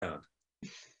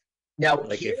Now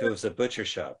Like here, if it was a butcher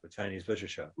shop, a Chinese butcher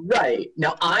shop. right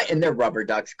now, and they're rubber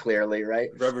ducks, clearly, right?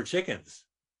 Rubber chickens.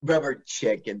 Rubber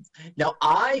chickens. Now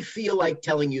I feel like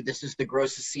telling you this is the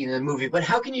grossest scene in the movie, but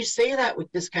how can you say that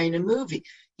with this kind of movie?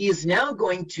 He is now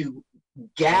going to Oh,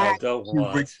 gag don't to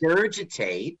want.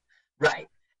 regurgitate, right?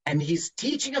 And he's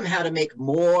teaching them how to make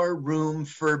more room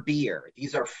for beer.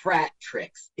 These are frat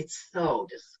tricks. It's so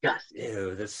disgusting.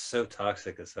 Ew, that's so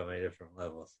toxic at so many different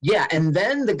levels. Yeah, and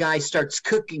then the guy starts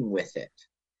cooking with it.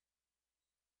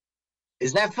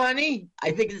 Is that funny?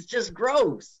 I think it's just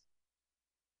gross.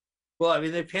 Well, I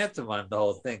mean, they pantomimed the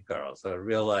whole thing, Carl. So in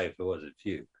real life, it wasn't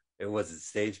puke. It wasn't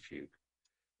stage puke.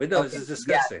 But no, this Okay, is yes,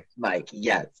 disgusting. Mike,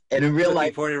 yes. And in real Look, he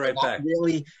life, poured it they're right not back.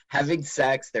 really having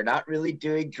sex. They're not really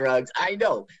doing drugs. I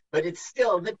know, but it's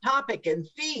still the topic and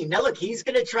theme. Now, look, he's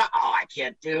going to try. Oh, I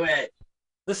can't do it.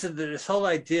 Listen, this whole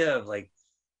idea of like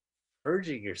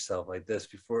purging yourself like this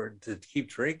before to keep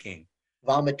drinking.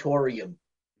 Vomitorium.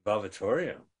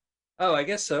 Vomitorium. Oh, I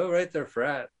guess so, right? They're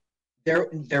frat.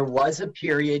 There was a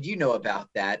period, you know about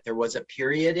that. There was a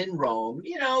period in Rome,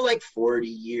 like 40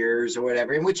 years or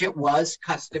whatever, in which it was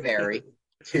customary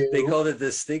They to. called it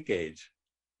the stink age.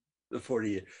 The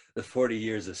 40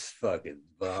 years of fucking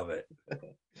vomit.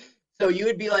 So you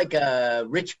would be like a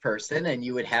rich person and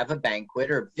you would have a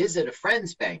banquet or visit a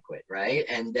friend's banquet, right?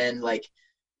 And then like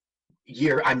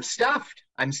I'm stuffed.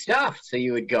 I'm stuffed. So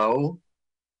you would go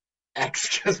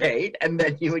excavate and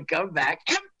then you would come back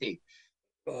empty.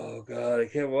 Oh god, I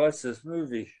can't watch this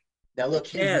movie. Now I look,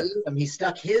 he can't. knew him. He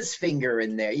stuck his finger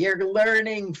in there. You're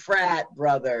learning, frat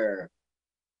brother.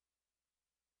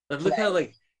 But look how Play.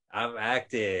 like I'm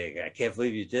acting. I can't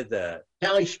believe you did that.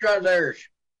 Sally Struthers.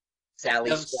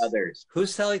 Sally Um, Struthers.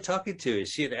 who's Sally talking to? Is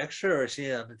she an extra or is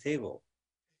she on the table?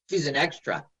 She's an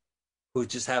extra. Who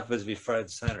just happens to be front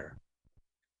and center?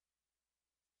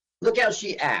 Look how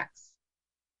she acts.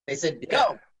 They said, Yeah.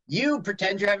 go. You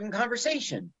pretend you're having a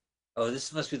conversation. Oh,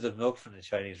 this must be the milk from the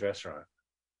Chinese restaurant.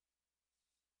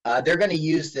 They're going to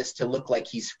use this to look like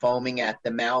he's foaming at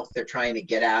the mouth. They're trying to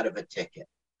get out of a ticket.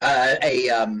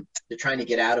 They're trying to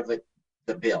get out of it,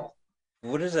 the bill.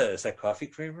 What is that? Is that coffee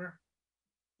creamer?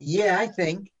 Yeah, I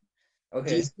think. Do you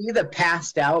Okay. see the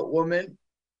passed out woman?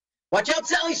 Watch out,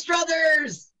 Sally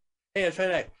Struthers! Hey, I'm trying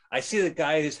to. I see the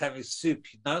guy who's having soup.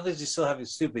 Not only is he still having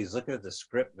soup, but he's looking at the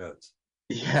script notes.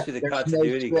 Must Yeah, be the there's no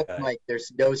continuity script, guy. Mike.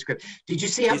 There's no script. Did you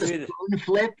see how He's the doing it. spoon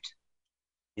flipped?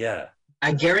 Yeah.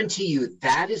 I guarantee you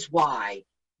that is why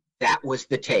that was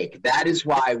the take. That is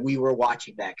why we were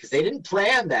watching that because they didn't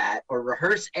plan that or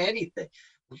rehearse anything.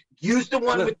 Use the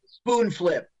one Look, with the spoon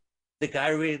flip. the guy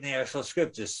reading the actual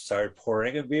script just started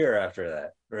pouring a beer after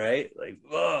that, right? Like,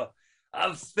 oh,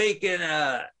 I'm faking,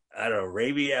 I don't know,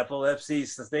 rabies, epilepsy,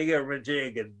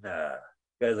 thingamajig, and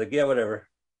guys like, yeah, whatever.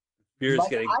 Beer's Mike,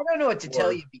 getting I don't know what to tell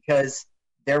poured. you because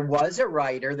there was a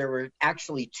writer. There were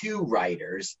actually two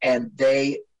writers, and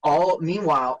they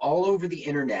meanwhile, all over the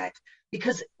internet,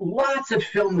 because lots of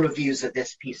film reviews of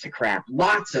this piece of crap,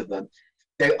 lots of them,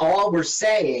 they all were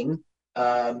saying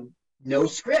no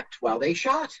script while they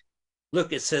shot.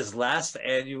 Look, it says last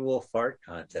annual fart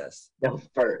contest. No,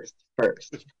 first.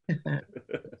 That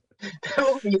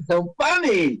would be so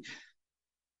funny.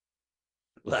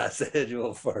 Last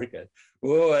annual fart contest.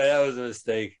 Whoa, that was a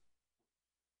mistake.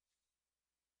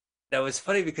 That was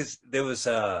funny because there was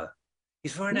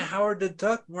he's wearing a Howard the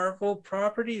Duck Marvel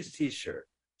Properties t-shirt.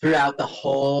 Throughout the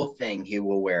whole thing, he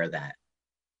will wear that.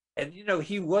 And you know,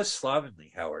 he was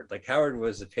slovenly, Howard. Like Howard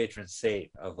was the patron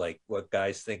saint of like what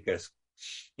guys think is,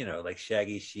 you know, like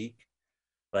shaggy chic,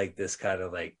 like this kind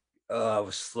of like, oh, I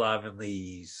was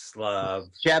slovenly slob.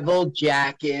 Shovel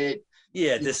jacket.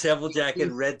 Yeah, disheveled jacket,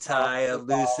 red tie, Talking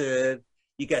about unloosened.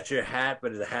 You got your hat,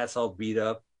 but the hat's all beat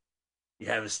up. You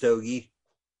have a stogie.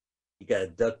 You got a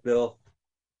duck bill.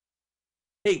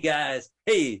 Hey guys,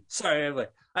 hey, sorry,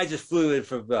 I just flew in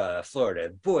from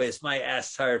Florida. Boy, is my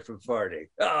ass tired from farting.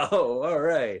 Oh, all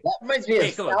right. that reminds me of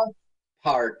Hey, come on. South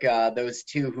Park. Those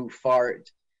two who fart.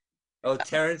 Oh,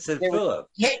 Terrence and They were Phillip.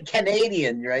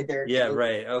 Canadian, right? They're Yeah, Canadian.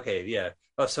 right. Okay, yeah.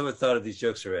 Oh, someone thought of these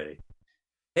jokes already.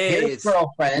 Hey, His it's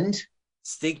girlfriend.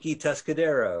 Stinky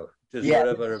Tuscadero. Just Yeah, rode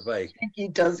up on her bike. Pinky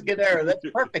Tuscadero. That's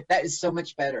perfect. That is so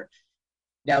much better.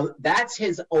 Now that's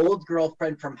his old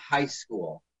girlfriend from high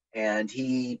school, and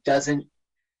he doesn't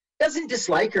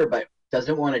dislike her, but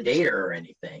doesn't want to date her or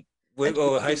anything. Wait,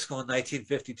 oh, high school in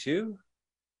 1952?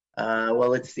 Well,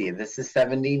 let's see. This is Like,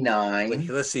 79.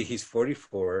 let's see, he's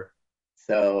 44.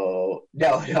 So,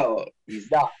 no,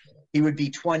 he's not. He would be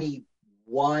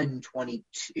 21,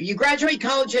 22. You graduate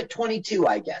college at 22,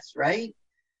 I guess, right?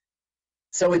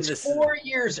 So And it's this is, 4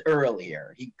 years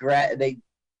earlier. He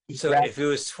He So grabbed. if it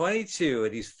was 22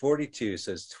 and he's 42,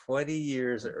 so it's 20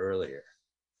 years earlier.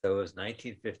 So it was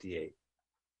 1958.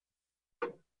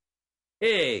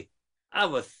 Hey,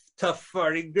 I'm a tough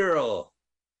farting girl.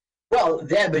 Well,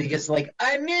 then, but he gets like,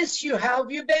 I miss you. How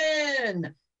have you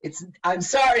been? I'm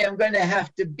sorry. I'm going to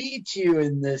have to beat you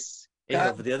in this.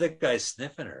 But the other guy's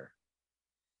sniffing her.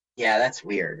 Yeah, that's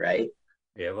weird, right?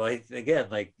 Yeah, well, again,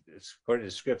 like according to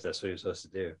the script, that's what he was supposed to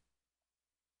do.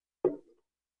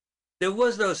 There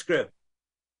was no script.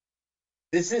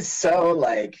 This is so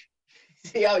like,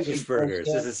 see how Fish she burgers.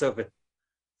 This is so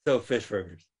fish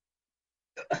burgers.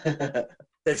 Then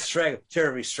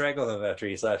Jeremy strangle him after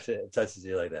he touches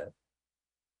you like that.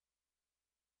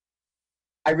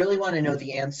 I really want to know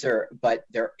the answer, but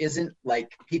there isn't,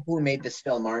 like, people who made this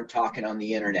film aren't talking on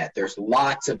the internet. There's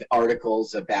lots of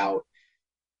articles about,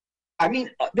 I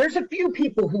mean, there's a few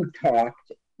people who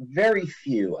talked, very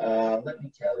few. Let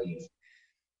me tell you.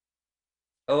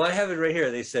 Oh, I have it right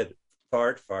here. They said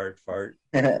fart, fart, fart,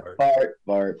 fart. Fart,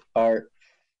 fart, fart,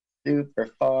 super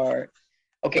fart.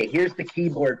 Okay, here's the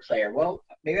keyboard player. Well,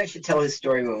 maybe I should tell his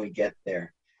story when we get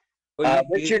there. Well,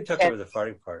 you Richard took over the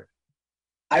farting part.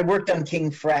 I worked on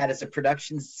King Frat as a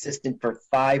production assistant for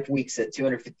 5 weeks at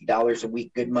 $250 a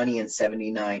week, good money in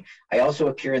 '79. I also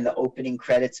appear in the opening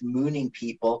credits, mooning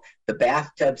people, the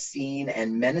bathtub scene,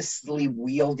 and menacingly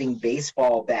wielding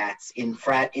baseball bats in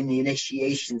Frat in the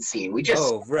initiation scene. We just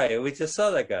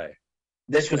saw that guy.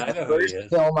 This was the first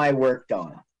film I worked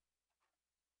on.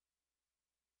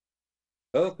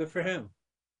 Oh, good for him.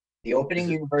 The opening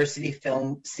university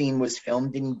film scene was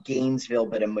filmed in Gainesville,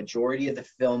 but a majority of the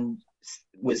film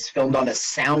was filmed on a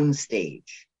sound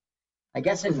stage. I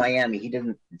guess in Miami. He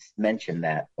didn't mention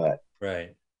that, but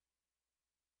right.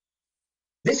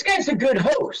 This guy's a good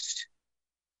host.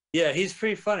 Yeah, he's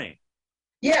pretty funny.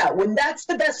 Yeah, when that's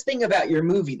the best thing about your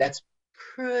movie, that's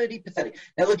pretty pathetic.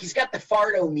 Now look, he's got the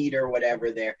fartometer or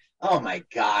whatever there. Oh my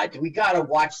God, we gotta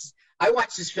watch. I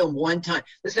watched this film one time.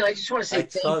 Listen, I just want to say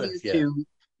thank you to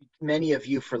many of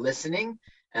you for listening.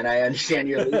 And I understand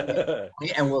you're leaving.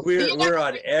 And we're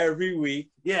on every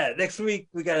week. Yeah, next week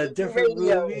we got a different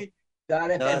movie.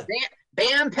 Got it.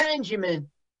 Bam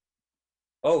Benjamin.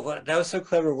 Oh, that was so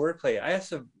clever wordplay. I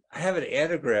have an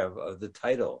anagram of the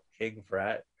title, King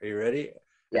Frat. Are you ready?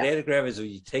 Yeah. An anagram is when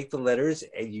you take the letters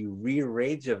and you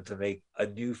rearrange them to make a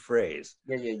new phrase.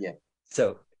 Yeah.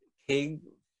 So, King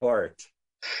Fart.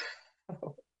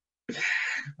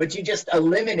 But you just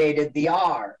eliminated the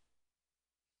R.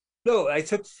 No, I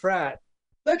took frat.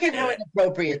 Look at how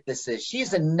inappropriate this is.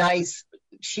 She's just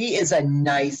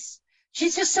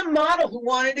some model who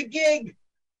wanted a gig.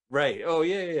 Right. Oh,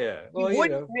 yeah. Well, you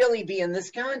wouldn't really be in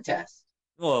this contest.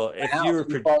 Well, if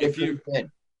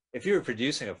you were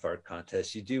producing a fart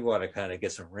contest, you do want to kind of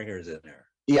get some ringers in there.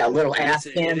 Yeah, a little ass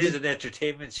candy. It is an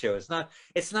entertainment show. It's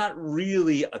not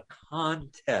really a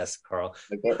contest, Carl.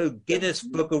 Okay. Guinness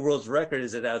Book of World Record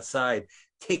isn't outside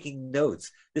taking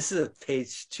notes. This is a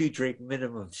page 2 drink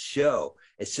minimum show.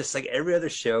 It's just like every other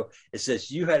show. It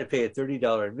says you had to pay a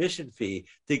 $30 admission fee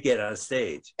to get on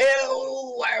stage.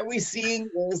 Ew, why are we seeing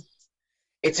this?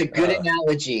 It's a good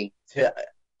analogy to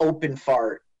open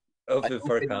fart. Open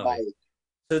fart comedy.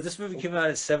 So this movie came out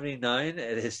in '79,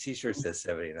 and his T-shirt says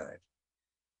 '79.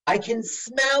 I can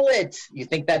smell it. You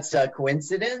think that's a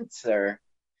coincidence, or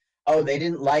they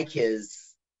didn't like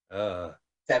his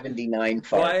 79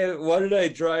 fart? Why did I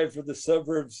drive from the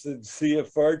suburbs and see a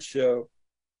fart show?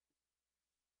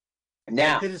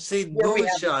 Now I could have seen movie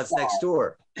shots next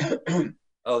door.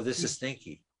 Oh, this is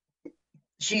Stinky.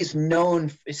 She's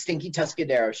known, Stinky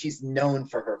Tuscadero. She's known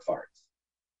for her farts.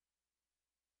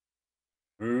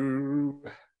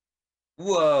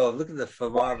 Whoa, look at the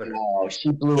thermometer. Oh,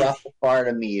 she blew up the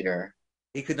fartometer.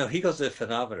 He goes to the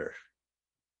phenometer.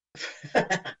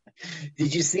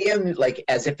 Did you see him, like,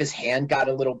 as if his hand got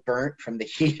a little burnt from the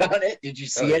heat on it? Did you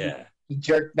see it? Yeah. He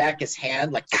jerked back his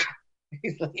hand like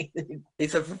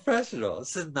He's a professional.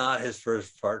 This is not his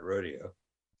first fart rodeo.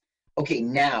 Okay,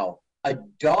 now a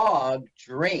dog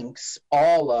drinks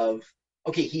all of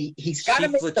he's got to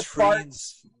make the fart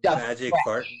magic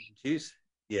fart juice.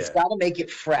 Yeah. He's got to make it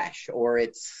fresh or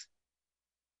it's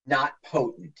not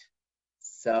potent.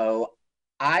 So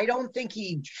I don't think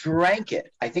he drank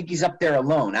it. I think he's up there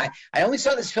alone. I only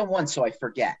saw this film once, so I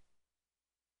forget.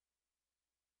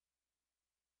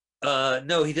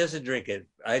 No, he doesn't drink it.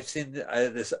 I've seen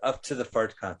this up to the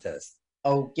fart contest.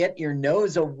 Oh, get your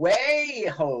nose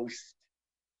away, host.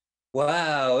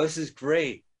 Wow, this is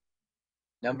great.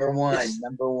 Number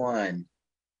one.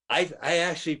 I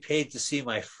actually paid to see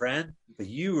my friend, but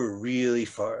you were really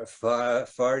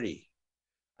farty.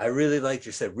 I really liked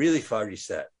your set, really farty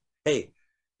set. Hey,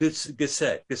 Good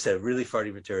set. Good set. Really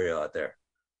farty material out there.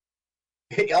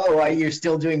 Oh, you're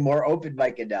still doing more open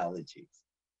mic analogies.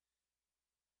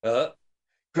 Uh,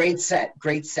 Great set,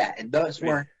 great set. And those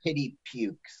weren't pity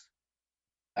pukes.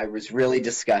 I was really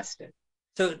disgusted.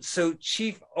 So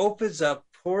Chief opens up,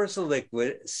 pours the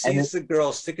liquid, sees the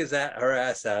girl stick her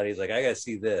ass out. He's like, I gotta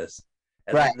see this.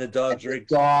 And right. then the dog drinks.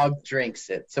 The dog drinks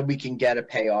it, so we can get a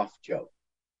payoff joke.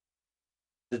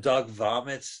 The dog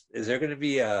vomits. Is there going to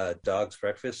be a dog's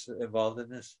breakfast involved in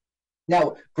this?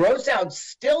 Now, Gross Out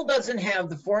still doesn't have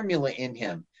the formula in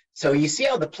him. So you see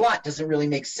how the plot doesn't really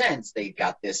make sense. They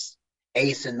got this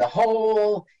ace in the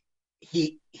hole.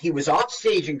 He was off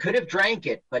stage and could have drank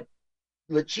it, but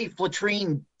Chief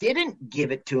Latrine didn't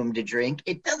give it to him to drink.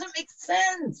 It doesn't make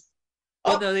sense.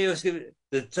 Oh, no, they was giving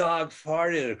the dog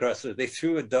farted across the. They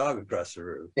threw a dog across the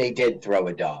room. They did throw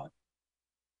a dog.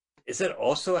 Is that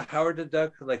also a Howard the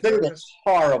Duck? Like look at this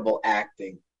horrible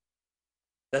acting.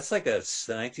 That's like a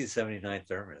 1979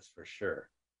 thermos for sure.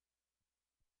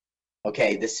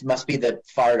 Okay, this must be the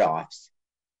fart offs.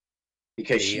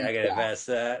 Because I gotta pass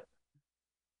that.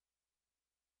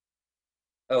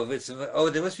 Oh,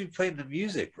 they must be playing the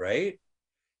music, right?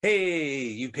 Hey,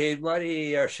 you paid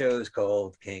money. Our show's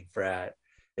called King Frat.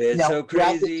 It's so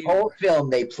crazy. The whole film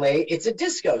they play, it's a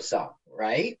disco song,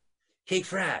 right? King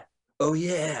Frat. Oh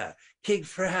yeah, King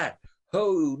Frat.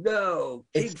 Oh no,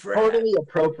 King Frat. It's totally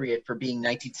appropriate for being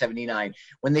 1979.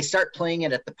 When they start playing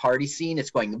it at the party scene,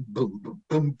 it's going boom, boom,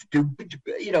 boom, boom, boom.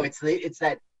 You know, it's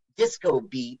that disco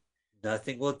beat.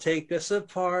 Nothing will take us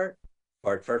apart.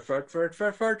 Fart, fart, fart, fart,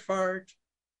 fart, fart, fart.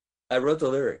 I wrote the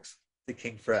lyrics to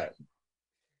King Frat.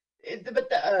 But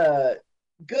the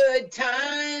good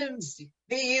times,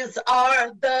 these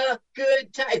are the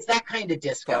good times. It's that kind of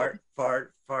disco. Fart,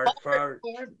 fart, fart, fart,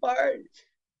 fart, fart.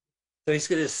 So he's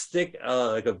gonna stick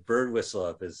like a bird whistle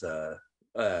up his. Yeah,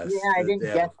 I didn't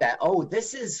get that. Oh,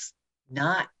 this is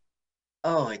not.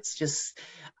 Oh, it's just.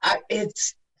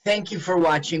 It's. Thank you for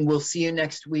watching. We'll see you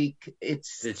next week.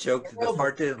 It's the joke. The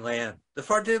fart didn't land. The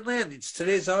fart didn't land. It's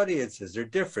today's audiences. They're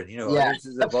different. You know,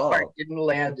 audiences evolve. The fart didn't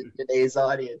land in today's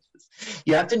audiences.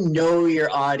 You have to know your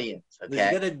audience. Okay.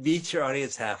 You got to meet your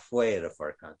audience halfway at a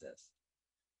fart contest.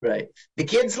 Right. The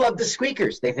kids love the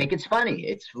squeakers. They think it's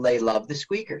funny. They love the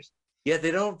squeakers. Yeah,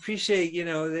 they don't appreciate. You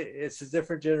know, it's a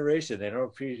different generation. They don't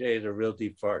appreciate the real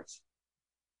deep farts.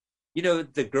 You know,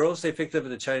 the girls they picked up at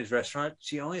the Chinese restaurant,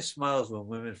 she only smiles when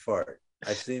women fart.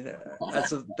 I've seen that.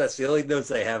 That's the only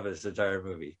notes I have in this entire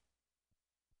movie.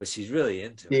 But she's really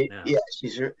into it now.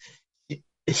 Yeah,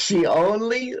 she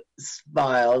only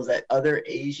smiles at other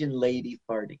Asian lady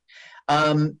farting.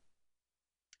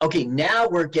 Okay, now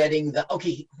we're getting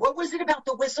what was it about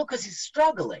the whistle? Because he's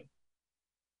struggling.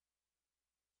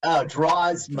 Oh,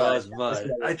 draws mud.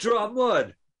 I draw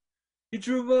mud. You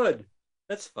drew mud.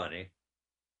 That's funny.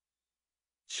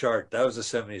 Shart. That was the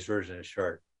 70s version of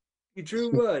Shart. He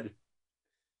drew mud.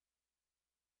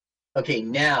 Okay,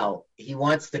 now he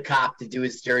wants the cop to do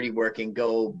his dirty work and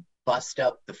go bust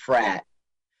up the frat.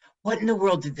 What in the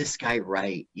world did this guy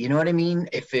write? You know what I mean?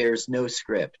 If there's no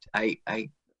script, Oh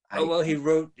well, he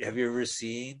wrote. Have you ever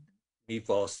seen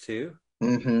Meatballs 2?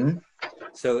 Mm-hmm.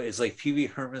 So it's like Pee Wee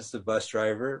Herman's the bus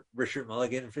driver. Richard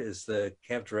Mulligan is the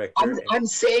camp director. I'm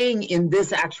saying in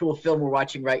this actual film we're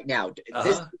watching right now,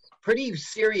 this is pretty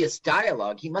serious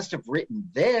dialogue. He must have written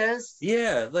this.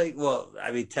 Yeah,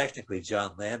 I mean, technically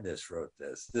John Landis wrote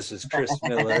this. This is Chris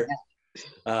Miller.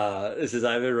 This is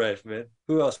Ivan Reitman.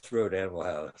 Who else wrote Animal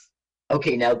House?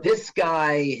 Okay, now this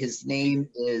guy, his name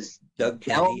is Doug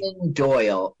Delman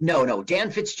Doyle. No,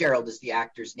 Dan Fitzgerald is the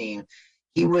actor's name.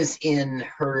 He was in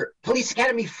her Police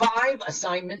Academy 5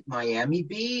 assignment, Miami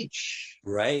Beach.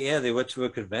 Right, yeah, they went to a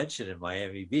convention in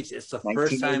Miami Beach. It's the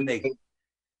first time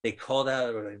they called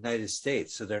out of the United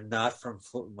States, so they're not from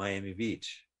Miami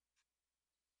Beach.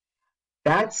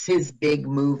 That's his big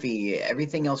movie.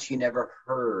 Everything else you never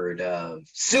heard of.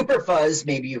 Super Fuzz,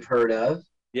 maybe you've heard of.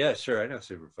 Yeah, sure, I know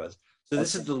Super Fuzz. So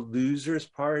this is the losers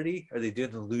party? Are they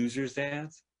doing the losers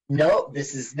dance? No,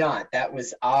 this is not. That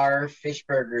was our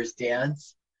Fishburgers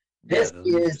dance. This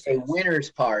is a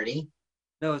winner's party.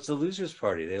 No, it's a losers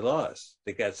party. They lost.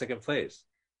 They got second place.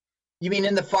 You mean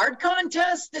in the fart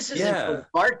contest? This isn't a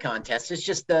fart contest. It's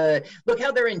just look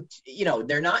how they're in,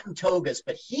 they're not in togas,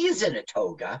 but he's in a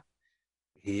toga.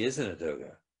 He is in a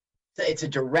toga. It's a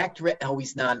direct,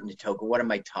 he's not in a toga. What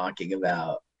am I talking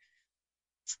about?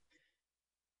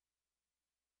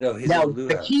 No, he's now,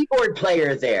 the keyboard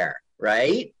player there,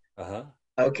 right? Uh-huh.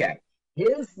 Okay.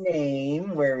 His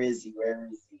name, where is he?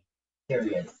 Here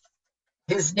he is.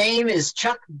 His name is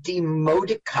Chuck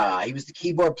DeModica. He was the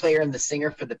keyboard player and the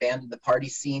singer for the band in the party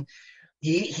scene.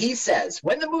 He says,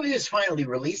 when the movie was finally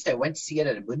released, I went to see it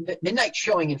at a midnight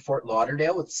showing in Fort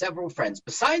Lauderdale with several friends.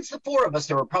 Besides the four of us,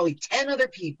 there were probably 10 other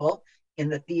people in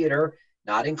the theater,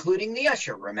 not including the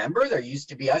usher. Remember, there used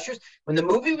to be ushers. When the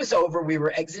movie was over, we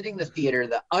were exiting the theater.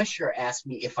 The usher asked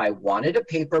me if I wanted a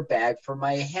paper bag for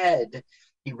my head.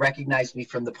 He recognized me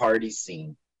from the party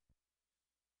scene.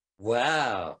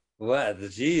 Wow. Wow.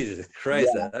 Jesus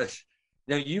Christ. Yeah.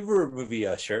 Now, you were a movie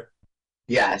usher.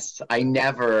 Yes, I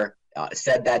never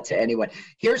said that to anyone.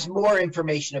 Here's more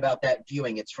information about that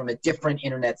viewing. It's from a different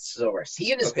internet source.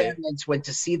 He and his Okay. bandmates went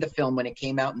to see the film when it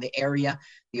came out in the area.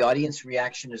 The audience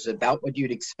reaction is about what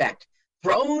you'd expect.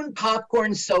 Thrown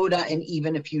popcorn, soda, and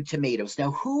even a few tomatoes.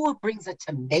 Now, who brings a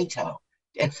tomato?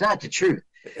 It's not the truth.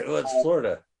 Well, it's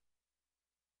Florida.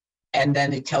 And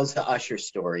then it tells the usher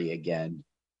story again.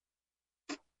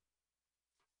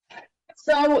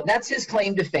 So that's his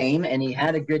claim to fame, and he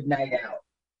had a good night out.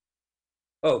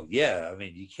 Oh, yeah. I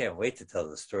mean, you can't wait to tell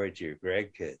the story to your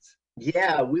grandkids.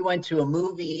 Yeah, we went to a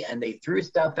movie and they threw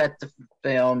stuff at the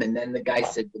film, and then the guy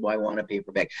said, "Do I want a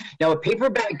paper bag?" Now, a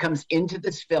paper bag comes into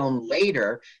this film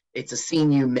later. It's a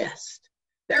scene you missed.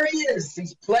 There he is.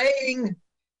 He's playing.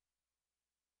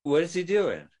 What is he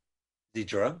doing? Is he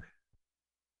drunk?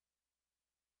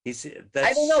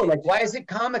 I don't know. Like, why is it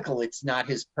comical? It's not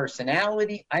his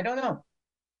personality. I don't know.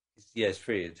 Yeah, it's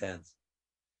pretty intense.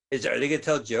 Are they gonna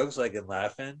tell jokes like in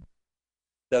laughing?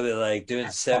 They'll be like doing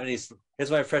 70s. Here's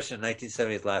my impression of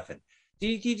 1970s laughing.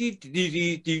 See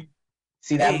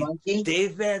that Hey, monkey?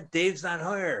 Dave, man, Dave's not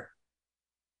here.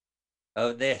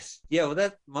 Oh, this. Yeah, well,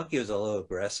 that monkey was a little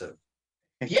aggressive.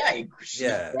 Yeah, she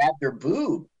Yeah. grabbed her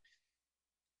boob.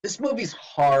 This movie's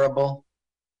horrible.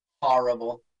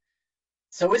 Horrible.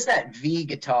 So is that V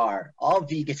guitar. All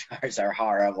V guitars are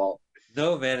horrible.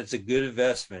 No, man, it's a good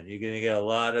investment. You're going to get a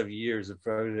lot of years of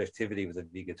productivity with a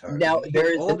V guitar. Now, You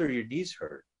get older, your knees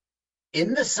hurt.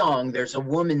 In the song, there's a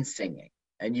woman singing,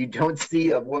 and you don't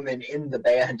see a woman in the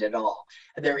band at all.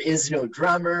 There is no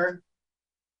drummer.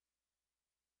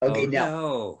 Okay, Oh, now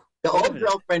no. the old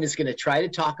girlfriend is going to try to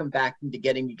talk him back into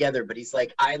getting together, but he's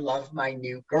like, "I love my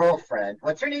new girlfriend."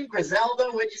 What's her name? Griselda?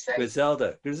 What'd you say?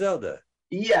 Griselda.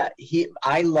 Yeah,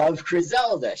 I love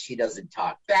Griselda. She doesn't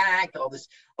talk back. All this.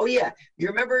 Oh yeah, you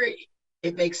remember?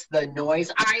 It makes the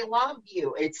noise. I love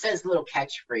you. It says little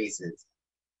catchphrases.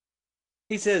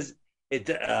 He says,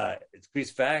 it's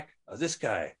Grease back. Oh, this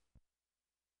guy.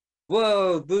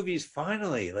 Whoa, boobies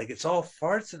finally. Like, it's all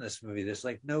farts in this movie. There's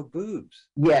like no boobs.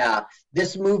 Yeah,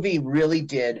 this movie really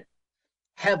did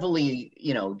heavily,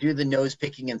 do the nose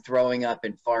picking and throwing up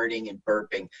and farting and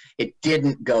burping. It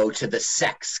didn't go to the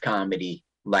sex comedy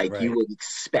like you would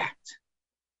expect.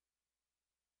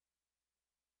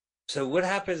 So what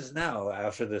happens now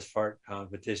after this fart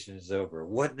competition is over?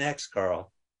 What next,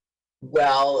 Carl?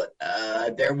 Well,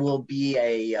 there will be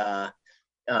a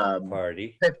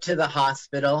party trip to the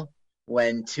hospital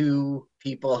when two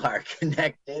people are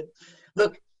connected.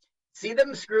 Look, see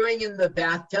them screwing in the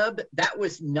bathtub? That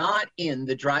was not in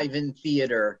the drive-in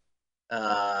theater.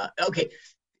 Okay,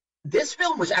 this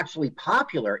film was actually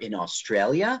popular in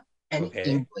Australia and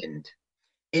England.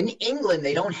 In England,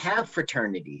 they don't have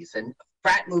fraternities, and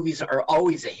frat movies are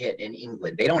always a hit in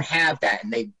England. They don't have that,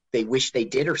 and they wish they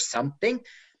did or something.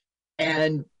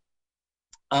 And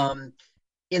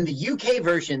in the UK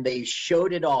version, they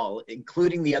showed it all,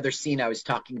 including the other scene I was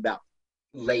talking about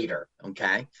later,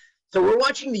 okay? So we're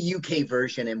watching the UK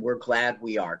version, and we're glad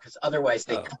we are, because otherwise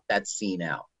they cut that scene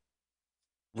out.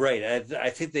 Right. I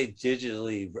think they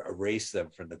digitally erased them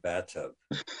from the bathtub.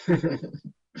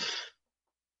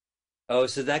 Oh,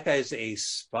 so that guy's a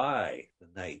spy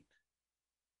tonight.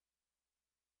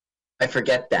 I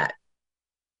forget that.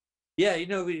 Yeah,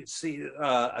 we see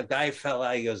a guy fell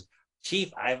out. He goes,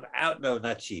 "Chief, I'm out." No,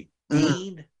 not Chief.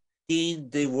 Dean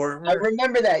the Wormer. I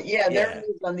remember that. Yeah, there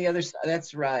he is on the other side.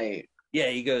 That's right. Yeah,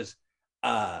 he goes,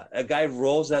 a guy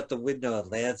rolls out the window and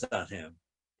lands on him.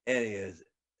 And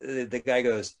the guy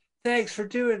goes, "Thanks for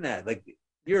doing that. Like,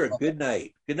 you're a good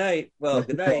night. Good night." Well,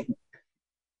 good night.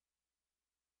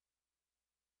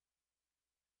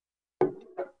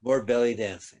 More belly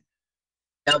dancing.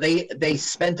 Now they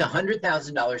spent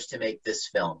 $100,000 to make this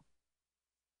film.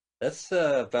 That's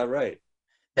about right.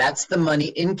 That's the money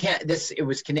in it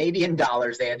was Canadian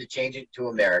dollars. They had to change it to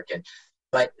American,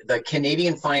 but the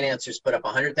Canadian financiers put up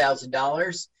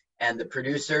 $100,000, and the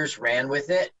producers ran with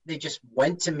it. They just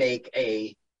went to make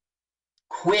a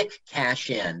quick cash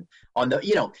in on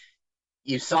the.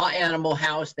 You saw Animal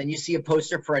House, then you see a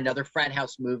poster for another frat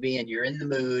house movie, and you're in the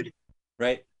mood.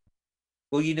 Right.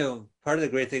 Well, part of the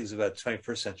great things about the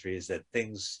 21st century is that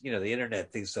things, the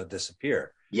internet, things don't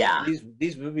disappear. Yeah.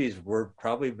 These movies were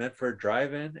probably meant for a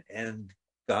drive-in and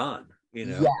gone,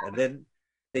 Yeah. and then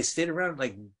they stayed around.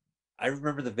 Like, I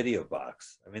remember the video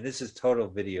box. I mean, this is total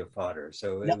video fodder.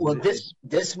 So No, well,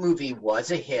 this movie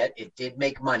was a hit. It did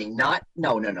make money. Not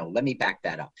no no no. Let me back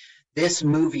that up. This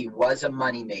movie was a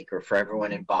moneymaker for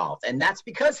everyone involved, and that's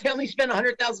because they only spent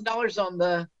 $100,000 on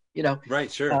the.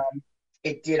 right, sure. Um,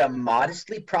 it did a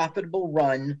modestly profitable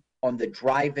run on the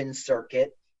drive-in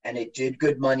circuit, and it did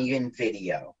good money in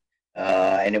video.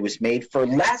 And it was made for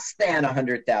less than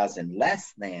 100,000.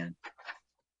 Less than.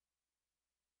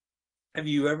 Have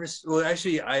you ever? Well,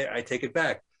 actually, I take it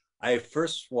back. I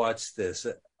first watched this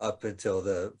up until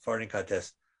the farting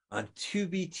contest on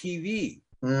Tubi TV,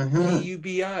 Mm-hmm.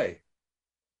 TUBI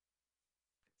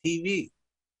TV.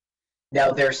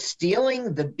 Now they're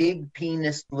stealing the big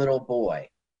penis little boy.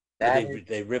 That is,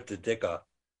 They ripped the dick off.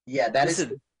 yeah, that is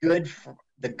Listen,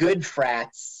 the good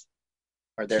frats.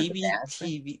 Are there the TV bad frats?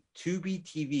 TV Tubi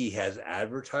TV has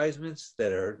advertisements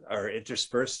that are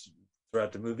interspersed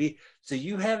throughout the movie, so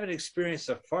you haven't experienced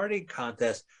a farting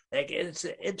contest that gets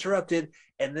interrupted,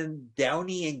 and then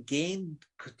Downy and Gain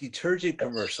detergent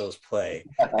commercials play,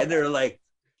 and they're like,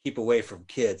 "Keep away from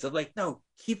kids." I'm like, "No,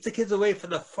 keep the kids away from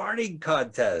the farting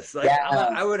contest." Like, Yeah.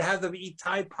 I would have them eat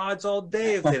Tide Pods all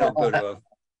day if they don't go to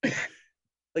a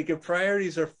like your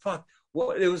priorities are fucked.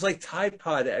 Well, it was like Tide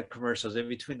Pod ad commercials in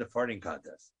between the farting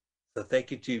contests. So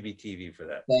thank you, Tubi TV, for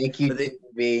that. Thank you, But they,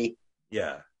 TV.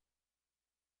 yeah.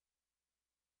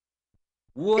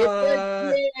 It's a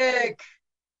What? dick.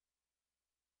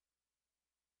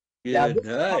 Now Good this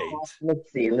cop,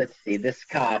 night. let's see. This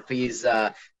cop, he's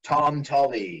Tom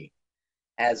Tully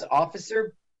as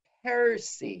Officer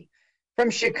Percy from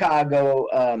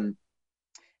Chicago.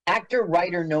 Actor,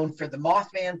 writer known for The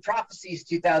Mothman, Prophecies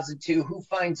 2002, who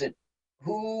finds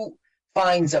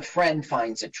a friend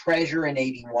finds a treasure in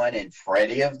 81, and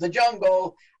Freddy of the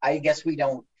Jungle. I guess he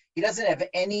doesn't have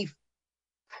any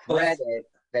What? credit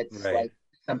that's Right. like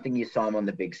something you saw him on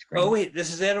the big Oh, screen. wait.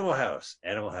 This is Animal House.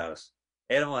 Animal House.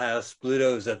 Animal House.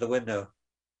 Bluto's at the window.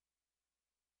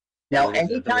 Now,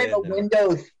 Bluto's at the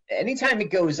window. anytime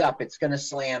it goes up, it's going to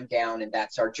slam down, and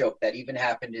that's our joke. That even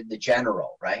happened in the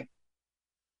General, right?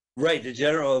 Right. The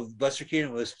general, Buster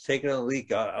Keaton, was taking a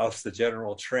leak off the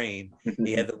general train.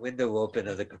 He had the window open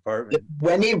of the compartment.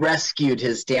 When he rescued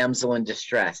his damsel in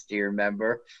distress, do you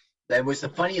remember? That was the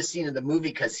funniest scene of the movie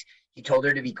because he told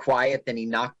her to be quiet, then he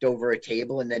knocked over a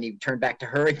table, and then he turned back to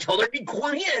her and told her to be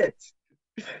quiet.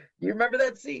 You remember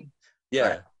that scene? Yeah.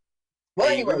 Right. Well,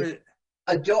 Hey, anyway,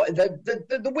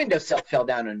 the windowsill fell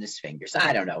down on his fingers.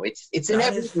 I don't know. It's in not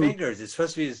every his movie. fingers. It's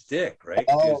supposed to be his dick, right?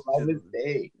 Oh, my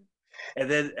mistake.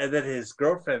 And then his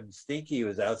girlfriend Stinky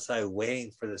was outside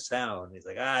waiting for the sound. He's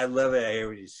like, I love it. I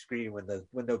hear you scream when the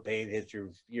window pane hits your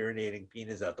urinating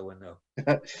penis out the window.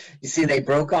 You see, they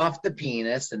broke off the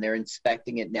penis and they're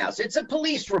inspecting it now. So it's a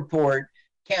police report,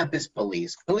 campus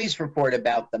police report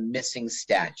about the missing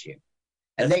statue.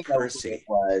 And That's they know who Percy. it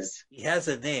was. He has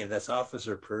a name. That's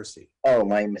Officer Percy. Oh,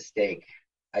 my mistake.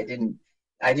 I didn't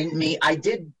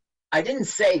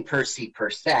say Percy per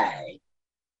se.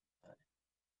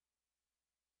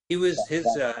 He was his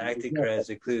acting credits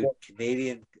include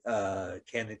Canadian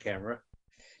Candid Camera.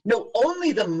 No,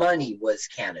 only the money was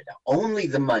Canada. Only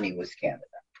the money was Canada.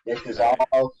 This was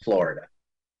all Florida.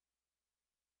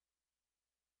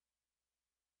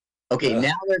 Okay,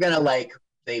 now they're gonna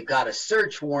they've got a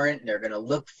search warrant and they're gonna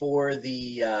look for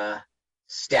the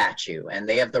statue, and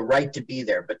they have the right to be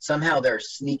there, but somehow they're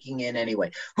sneaking in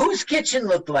anyway. Whose kitchen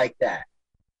looked like that?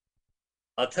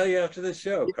 I'll tell you after the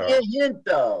show, Carl. Give me a hint,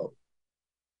 though.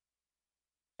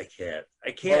 I can't.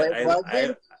 Well,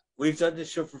 we've done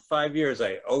this show for 5 years.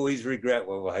 I always regret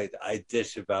when I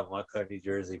dish about Montclair, New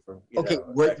Jersey. From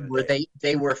were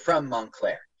they were from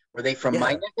Montclair? Were they from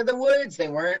my neck of the woods? They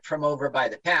weren't from over by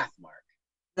the path mark.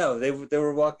 No, they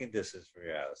were walking distance from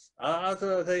your house. I'll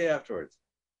tell you afterwards.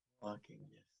 Walking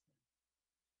distance.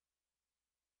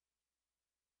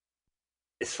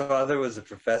 His father was a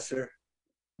professor.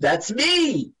 That's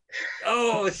me.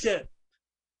 Oh shit!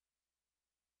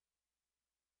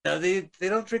 No, they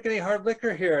don't drink any hard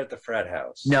liquor here at the frat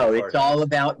house. No, it's all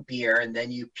about beer, and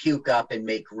then you puke up and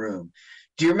make room.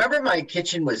 Do you remember my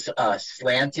kitchen was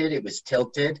slanted? It was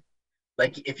tilted.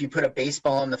 Like if you put a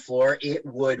baseball on the floor, it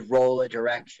would roll a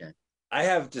direction. I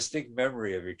have distinct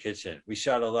memory of your kitchen. We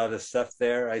shot a lot of stuff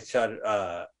there. I shot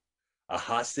a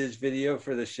hostage video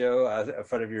for the show in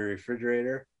front of your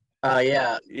refrigerator.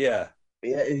 Yeah. Yeah.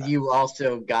 You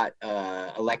also got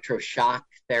electroshock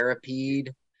therapied.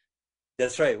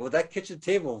 That's right. Well, that kitchen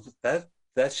table,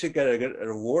 that shit got an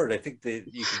award. I think that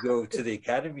you could go to the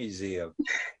Academy Museum,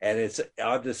 and it's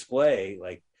on display.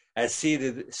 Like as seen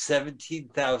in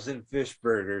 17,000 fish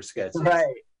burger sketches.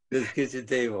 Right. This kitchen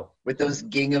table. With those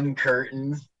gingham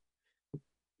curtains.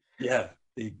 Yeah,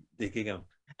 the gingham.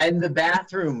 And the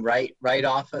bathroom right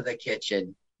off of the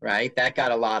kitchen, right? That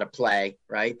got a lot of play,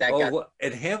 right? That Oh, got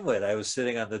in Hamlet, I was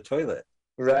sitting on the toilet.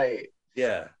 right.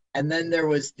 Yeah. And then there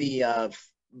was the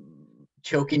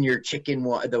choking your chicken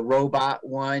one, the robot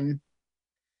one.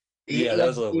 Yeah, that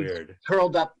was a little He weird.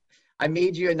 curled up. I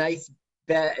made you a nice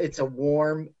bed. It's a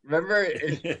warm. Remember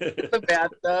the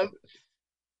bathtub?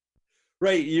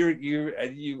 Right,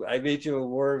 I made you a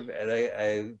warm, and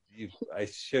I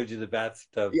showed you the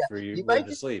bathtub Yeah, for your room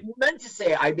to sleep. you meant to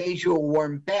say I made you a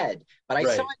warm bed, but I saw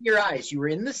Right. in your eyes you were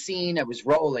in the scene. I was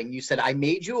rolling. You said I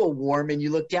made you a warm, and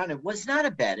you looked down. It was not a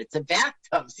bed. It's a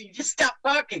bathtub. So you just stopped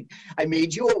talking. I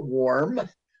made you a warm.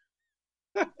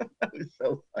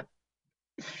 So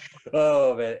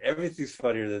Oh man, everything's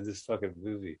funnier than this fucking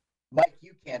movie. Mike,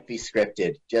 you can't be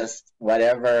scripted. Just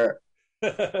whatever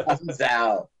comes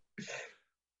out.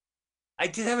 I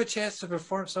did have a chance to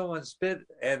perform someone's bit,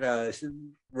 and she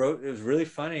wrote. It was really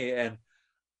funny, and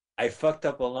I fucked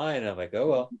up a line. I'm like,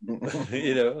 oh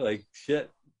well, like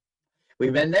shit.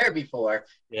 We've been there before.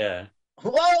 Yeah.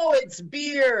 Whoa, it's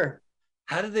beer.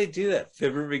 How did they do that?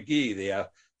 Fibber McGee.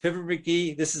 Fibber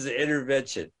McGee. This is an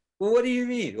intervention. Well, what do you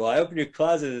mean? Well, I opened your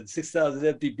closet and 6,000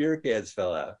 empty beer cans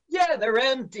fell out. Yeah, they're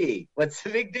empty. What's the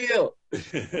big deal?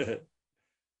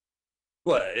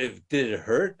 What? Did it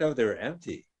hurt? No, they were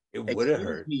empty. It would have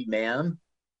hurt. Me, ma'am.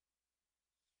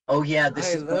 Oh yeah,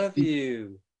 I love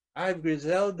you. I'm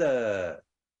Griselda.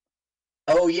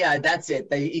 Oh yeah, that's it.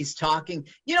 He's talking.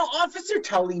 Officer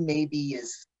Tully maybe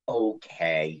is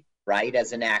okay, right?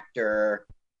 As an actor,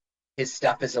 his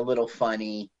stuff is a little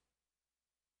funny.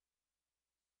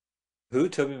 Who?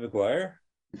 Tobey Maguire?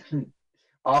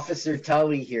 Officer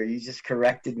Tully here. You just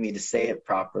corrected me to say it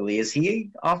properly. Is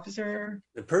he Officer?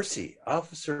 Percy.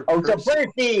 Officer Oh,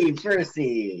 Percy. so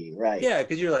Percy, right. Yeah,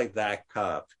 because you're like that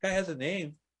cop. The guy has a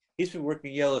name. He's been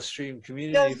working Yellow Stream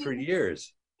Community for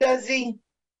years. Does he?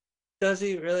 Does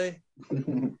he really?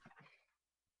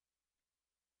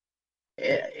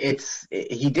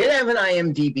 He did have an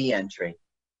IMDb entry.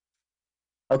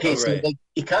 Okay, so right.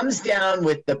 he comes down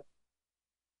with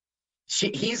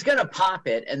he's gonna pop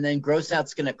it, and then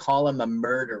Grossout's gonna call him a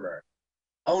murderer.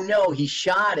 Oh no, he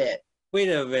shot it. Wait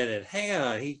a minute. Hang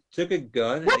on. He took a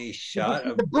gun and he shot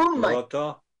the boom mic.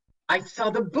 doll? I saw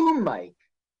the boom mic.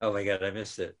 Oh my god, I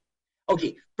missed it.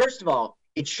 Okay, first of all,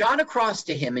 it shot across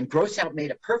to him, and Grossout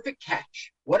made a perfect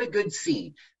catch. What a good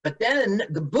scene. But then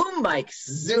the boom mic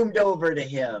zoomed over to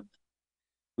him.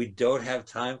 We don't have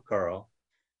time, Carl.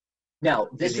 Now,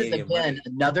 this is again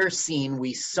another scene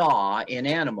we saw in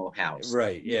Animal House.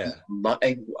 Right, yeah.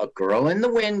 A girl in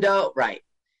the window. Right.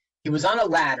 He was on a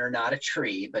ladder, not a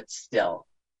tree, but still.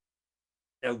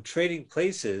 Now, Trading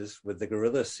Places with the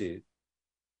gorilla suit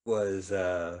was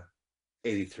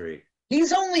 83.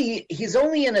 He's only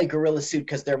in a gorilla suit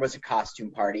because there was a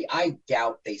costume party. I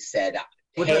doubt they said,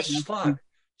 well, that's Schlock.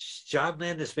 John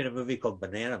Landis made a movie called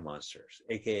Banana Monsters,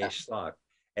 a.k.a. Schlock.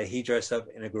 And he dressed up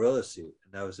in a gorilla suit,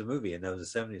 and that was a movie, and that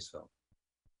was a 70s film.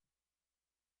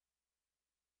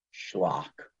 Schlock.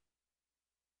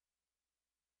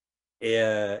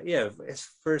 Yeah, his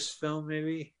first film,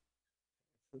 maybe.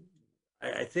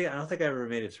 I don't think I ever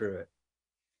made it through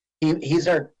it. He's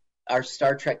our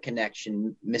Star Trek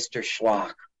connection, Mr.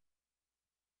 Schlock.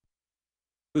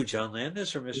 Who, John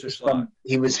Landis or Mr. Schlock?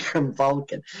 He was from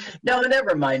Vulcan. No,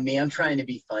 never mind me. I'm trying to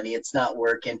be funny. It's not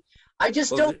working. I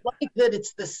just don't like that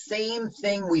it's the same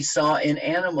thing we saw in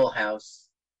Animal House.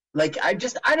 Like, I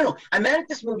don't know. I'm mad at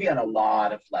this movie on a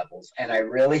lot of levels, and I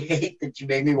really hate that you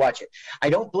made me watch it. I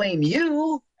don't blame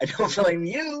you.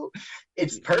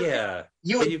 It's perfect. Yeah.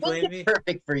 Can you blame me?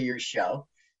 Perfect for your show.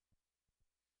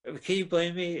 Can you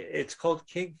blame me? It's called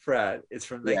King Frat. It's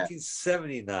from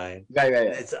 1979. Right.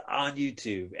 It's on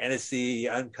YouTube, and it's the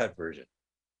uncut version.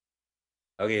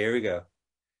 Okay, here we go.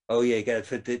 Oh yeah, you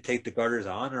gotta take the garters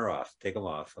on or off. Take them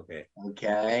off. Okay.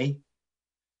 Okay.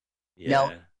 Yeah.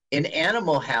 Now, in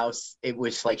Animal House, it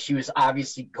was like she was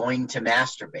obviously going to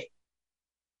masturbate.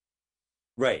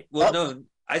 Right. Well, no,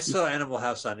 I saw Animal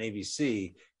House on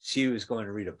ABC. She was going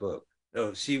to read a book.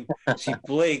 No, she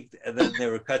blinked, and then they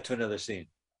were cut to another scene.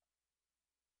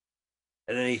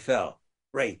 And then he fell.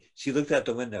 Right. She looked out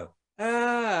the window.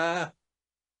 Ah.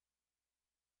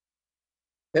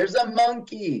 There's a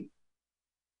monkey.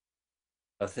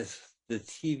 Oh, the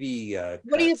TV.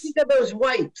 What do you think of those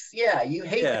wipes? Yeah, you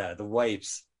hate. Yeah, the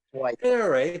wipes. They're all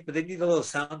right, but they need a little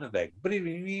sound effect.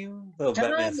 Little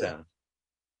Batman sound.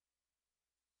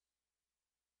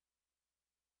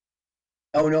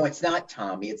 Oh no, it's not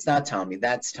Tommy. It's not Tommy.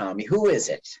 That's Tommy. Who is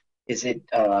it? Is it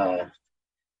let's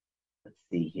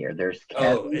see here. There's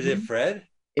Oh, is it Kevin. Fred?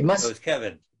 It Oh, must it's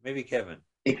Kevin. Maybe Kevin.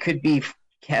 it could be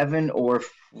Kevin or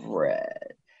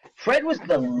Fred. Fred was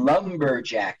the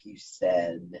lumberjack you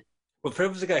said. Well,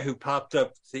 Fred was the guy who popped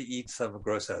up to eat some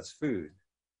gross ass food.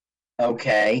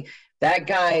 Okay. That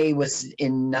guy was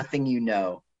in Nothing You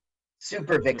Know.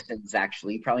 Super Vixens,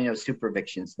 actually. You probably know Super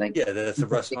Vixens. Yeah, that's a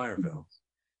Super Russ Meyer film.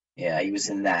 Yeah, he was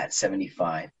in that,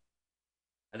 75.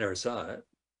 I never saw it.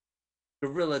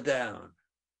 Gorilla Down.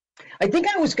 I think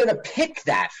I was going to pick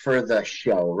that for the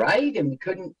show, right? And we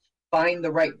couldn't find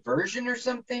the right version or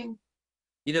something.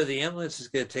 You know, the ambulance is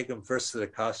going to take him first to the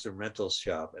costume rental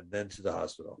shop and then to the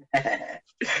hospital.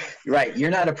 Right. You're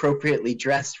not appropriately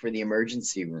dressed for the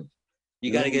emergency room.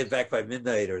 You got to get back by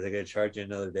midnight or they're going to charge you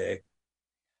another day.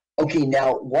 Okay,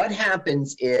 now what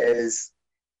happens is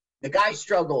the guy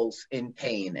struggles in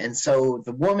pain. And so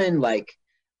the woman, like,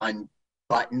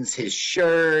 unbuttons his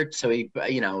shirt. So he,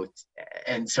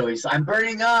 and so I'm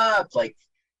burning up, like,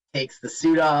 takes the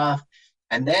suit off.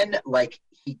 And then, like,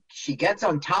 she gets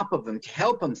on top of him to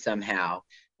help him somehow,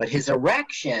 but his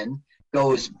erection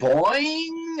goes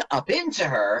boing up into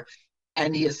her,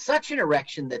 and he has such an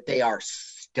erection that they are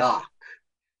stuck.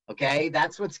 Okay,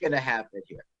 that's what's going to happen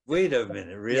here. Wait a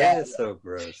minute, really? Yeah. That's so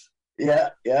gross. Yeah.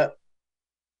 So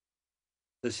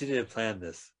she didn't plan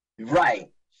this. Right.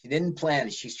 She didn't plan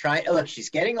it. She's trying. Look,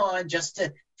 she's getting on just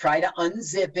to try to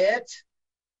unzip it.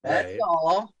 That's Right.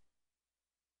 all.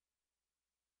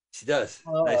 She does.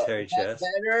 Nice hairy chest.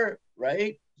 Better,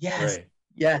 right? Yes. Right.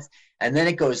 Yes. And then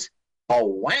it goes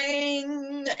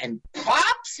wang and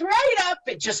pops right up.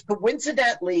 It just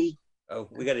coincidentally, Oh,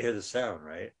 we got to hear the sound,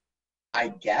 right? I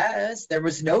guess, there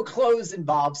was no clothes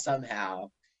involved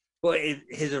somehow. Well,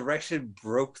 his erection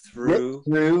broke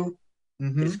through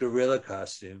his gorilla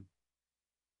costume,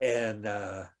 and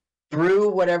through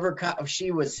whatever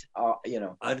she was,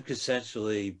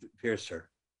 unconsensually pierced her.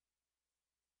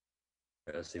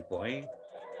 Let's see, boing.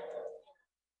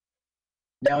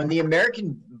 Now, in the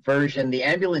American version, the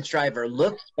ambulance driver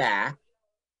looks back,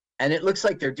 and it looks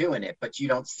like they're doing it, but you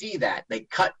don't see that. They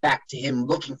cut back to him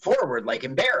looking forward, like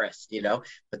embarrassed,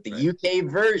 But the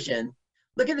UK version,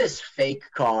 look at this fake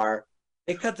car.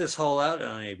 They cut this whole out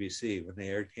on ABC when they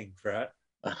aired King Frat.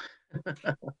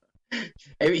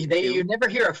 You never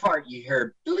hear a fart, you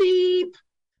hear bleep.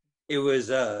 It was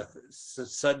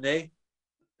Sunday,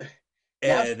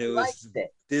 and it was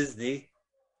Disney.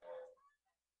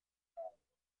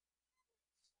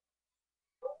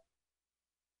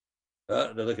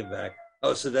 Oh, they're looking back.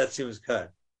 Oh, so that scene was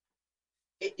cut.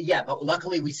 Yeah, but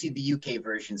luckily we see the UK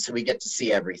version, so we get to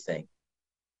see everything.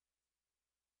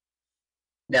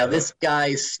 Now, this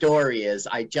guy's story is,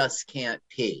 I just can't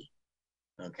pee.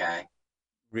 Okay?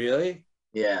 Really?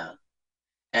 Yeah.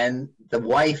 And the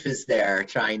wife is there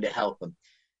trying to help him.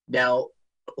 Now,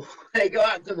 they go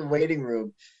out to the waiting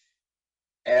room,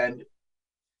 and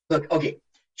look, okay,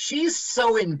 she's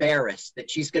so embarrassed that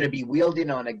she's going to be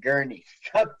wielding on a gurney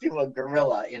up to a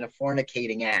gorilla in a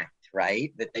fornicating act,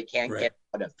 right? That they can't get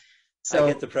out of. So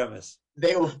I get the premise.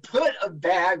 They will put a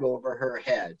bag over her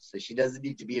head so she doesn't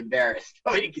need to be embarrassed.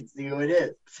 Nobody can see who it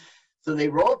is. So they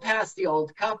roll past the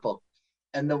old couple,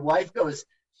 and the wife goes,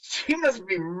 she must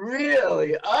be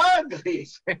really ugly.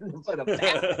 To put a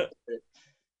bag over it.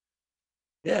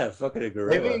 Yeah, fucking a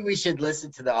gorilla. Maybe we should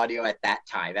listen to the audio at that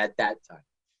time.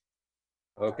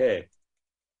 Okay.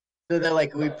 So they're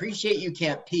like, we appreciate you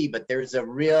can't pee, but there's a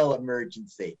real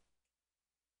emergency.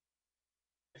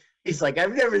 He's like,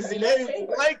 I've never seen anything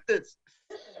like this.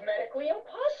 This is medically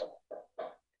impossible.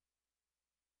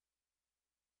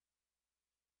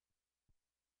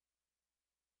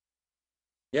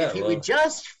 Yeah, if he would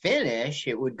just finish,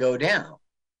 it would go down.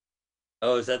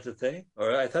 Oh, is that the thing?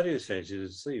 Or I thought he was finished. He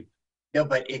was asleep. No,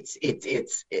 but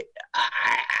the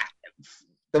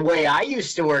way I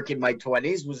used to work in my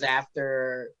 20s was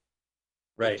after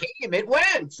it came, it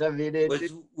went. I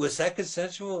mean, was that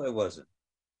consensual? It wasn't.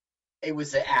 It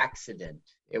was an accident.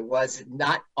 It was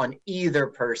not on either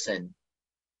person.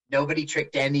 Nobody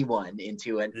tricked anyone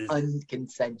into an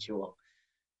unconsensual.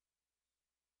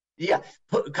 Yeah,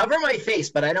 cover my face,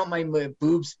 but I don't mind my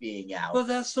boobs being out. Well,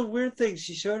 that's the weird thing.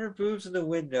 She showed her boobs in the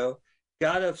window,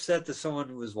 got upset that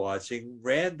someone was watching,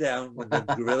 ran down when the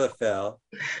gorilla fell,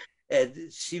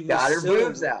 and she got her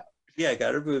boobs out. Yeah,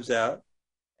 got her boobs out,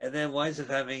 and then winds up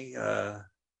having. Now,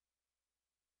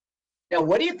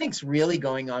 what do you think's really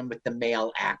going on with the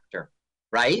male actor?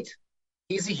 Right?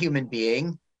 He's a human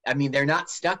being. I mean, they're not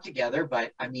stuck together,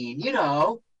 but I mean,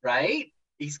 right?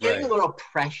 He's getting a little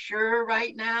pressure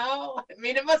right now. I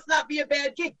mean, it must not be a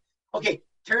bad gig. Okay,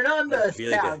 Turn on the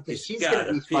Really sound good. because He's she's going to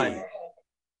gotta be pee. fun.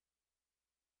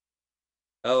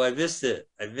 Oh, I missed it.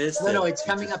 I missed No, it. it's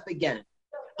coming up again.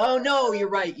 Oh, no, you're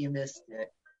right. You missed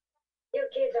it. You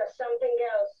kids are something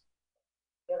else.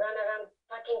 You run around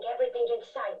fucking everything in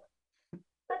sight.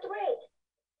 But wait.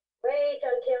 Wait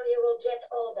until you will get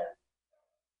older.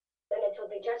 Then it will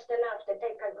be just enough to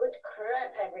take a good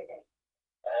crap every day.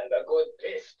 And a good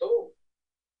piss, too.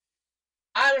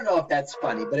 I don't know if that's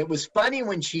funny, but it was funny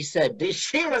when she said,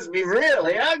 she must be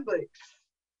really ugly.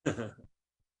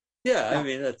 Yeah, I Now,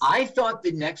 mean, that's I thought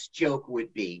the next joke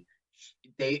would be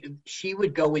she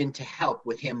would go in to help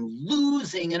with him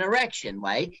losing an erection,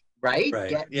 like, right?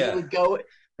 right. He Yeah. would go,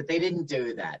 but they didn't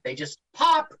do that. They just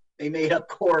pop. They made a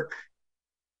cork.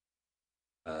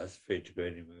 That's a pretty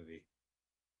great movie.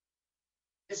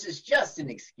 This is just an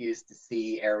excuse to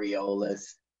see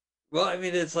areolas. Well, I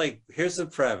mean, it's like, here's the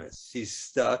premise. She's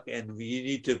stuck, and you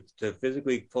need to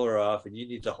physically pull her off, and you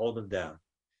need to hold him down.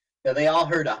 So they all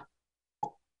heard a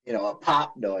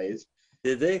pop noise.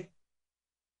 Did they?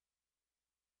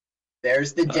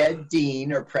 There's the dead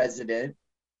dean or president.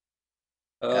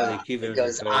 Oh, they keep It him in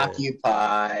goes the toilet.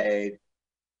 occupied.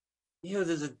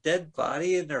 There's a dead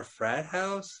body in their frat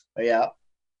house? Yeah.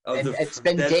 Of And the it's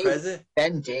been dead days. president?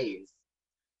 Been days.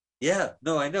 Yeah,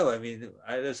 no, I know. I mean,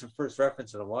 that's the first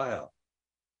reference in a while.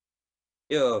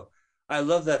 I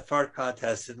love that fart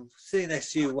contest, and sitting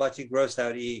next to you watching Gross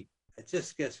Out eat, it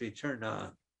just gets me turned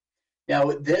on.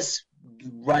 Now, this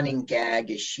running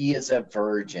gag is she is a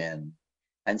virgin.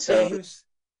 And Yeah, so,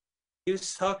 he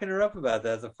was talking her up about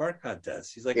that at the fart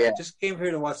contest. He's like, yeah. I just came here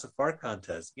to watch the fart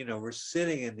contest. We're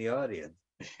sitting in the audience.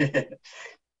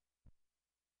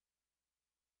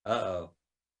 Uh-oh.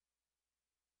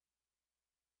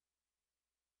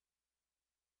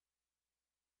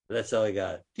 That's all I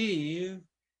got.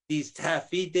 These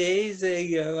taffy days, they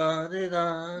go on and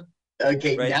on.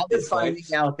 Okay, Right, now they're his finding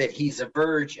wife's out that he's a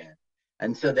virgin.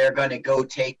 And so they're going to go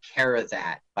take care of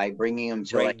that by bringing him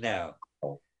to right now.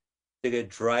 They're going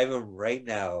to drive him right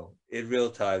now in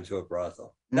real time to a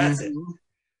brothel. That's it.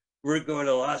 We're going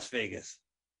to Las Vegas.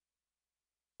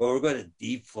 Or we're going to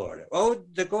deep Florida. Oh,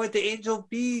 they're going to Angel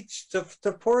Beach, to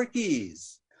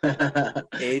Porky's.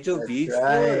 Angel Beach, right.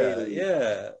 Florida.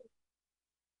 Yeah.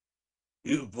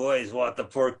 You boys want the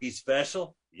Porky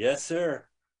special? Yes, sir.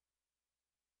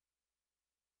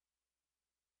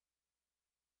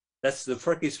 That's the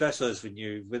Porky special is when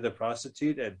you're with a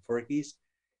prostitute and Porky's,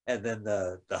 and then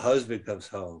the husband comes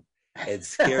home and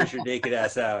scares your naked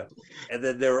ass out. And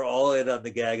then they're all in on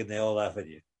the gag and they all laugh at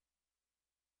you.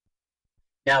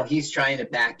 Now he's trying to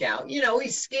back out.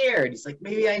 He's scared. He's like,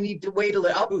 maybe I need to wait a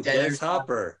little. Oh, Dennis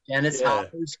Hopper. Dennis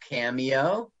Hopper's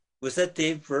cameo. Was that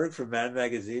Dave Berg from Mad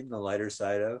Magazine, The Lighter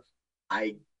Side of?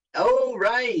 Right.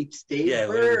 Dave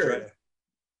Berg.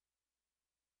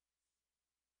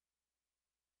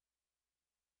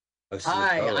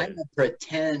 Hi, I'm a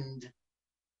pretend.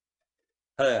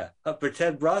 A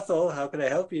pretend brothel. How can I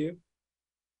help you?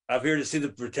 I'm here to see the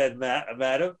pretend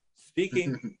madam.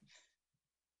 Speaking.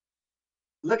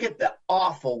 Look at the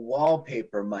awful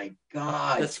wallpaper. My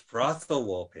God. That's brothel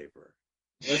wallpaper.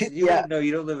 Listen, you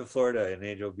don't live in Florida in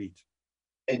Angel Beach.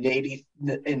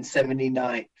 In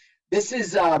 79. This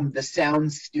is the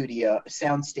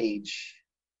soundstage.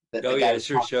 That it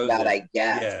sure shows about, it. I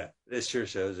guess. Yeah, this sure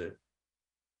shows it.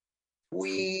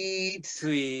 Sweet.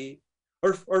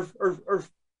 Urf.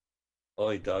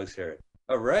 Only dogs hear it.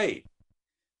 All right.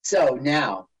 So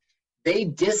now they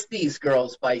diss these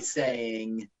girls by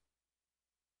saying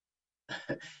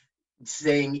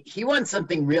he wants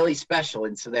something really special,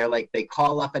 and so they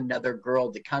call up another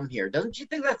girl to come here. Doesn't you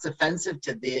think that's offensive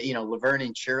to the Laverne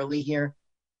and Shirley here?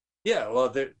 Yeah, well,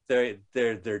 they're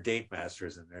date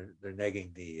masters, and they're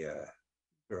negging the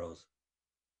girls.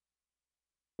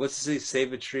 What's this?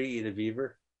 Save a tree, eat a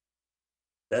beaver.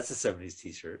 That's a '70s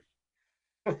T-shirt.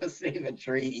 Save a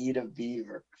tree, eat a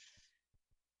beaver.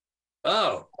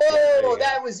 Oh,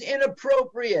 that was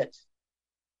inappropriate.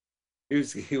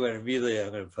 He went immediately,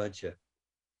 I'm going to punch you.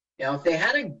 If they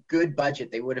had a good budget,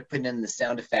 they would have put in the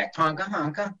sound effect, honka,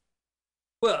 honka.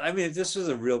 Well, I mean, if this was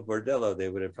a real bordello, they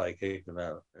would have probably kicked them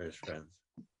out, or his friends.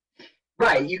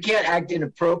 Right, you can't act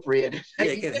inappropriate. Yeah,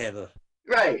 you can handle it.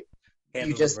 Right.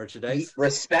 Handle the merchandise.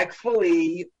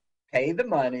 Respectfully pay the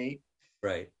money.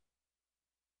 Right.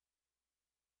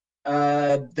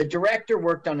 The director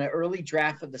worked on an early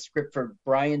draft of the script for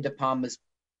Brian De Palma's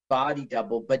body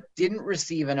double, but didn't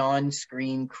receive an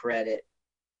on-screen credit.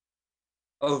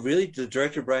 Oh, really? The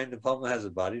director Brian De Palma has a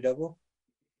body double?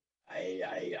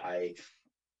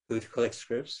 Who collects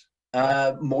scripts?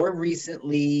 More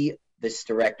recently, this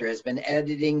director has been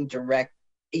editing,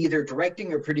 either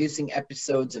directing or producing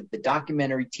episodes of the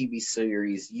documentary TV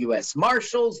series U.S.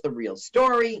 Marshals, The Real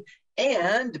Story,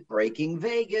 and Breaking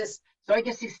Vegas. So I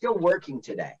guess he's still working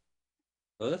today.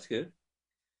 Oh, that's good.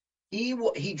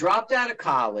 He dropped out of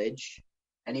college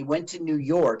and he went to New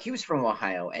York. He was from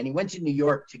Ohio, and he went to New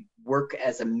York to work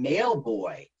as a mail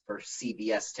boy for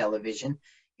CBS television.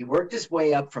 He worked his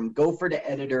way up from gopher to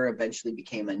editor, eventually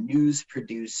became a news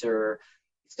producer,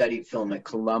 studied film at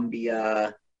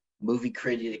Columbia. Movie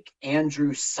critic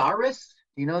Andrew Saris.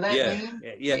 Do you know that name?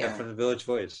 Yeah, from the Village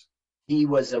Voice. He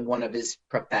was one of his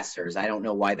professors. I don't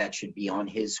know why that should be on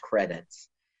his credits.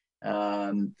 It's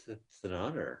an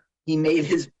honor. He made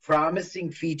his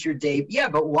promising feature debut. Yeah,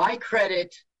 but why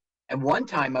credit? And one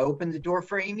time I opened the door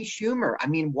for Amy Schumer. I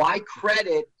mean, why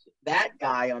credit that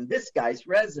guy on this guy's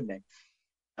resume?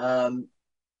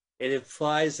 It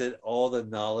implies that all the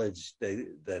knowledge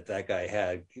that guy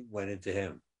had went into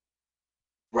him.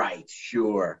 Right,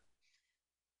 sure.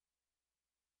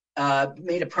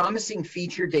 Made a promising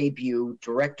feature debut,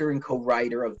 director and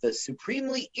co-writer of the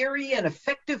supremely eerie and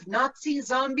effective Nazi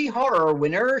zombie horror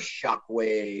winner,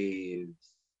 Shockwaves.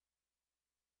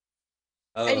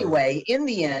 Oh. Anyway, in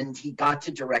the end, he got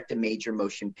to direct a major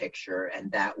motion picture,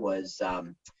 and that was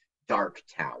Dark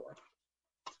Tower.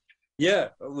 Yeah,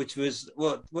 which was,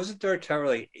 well, wasn't Dark Tower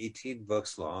like 18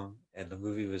 books long? And the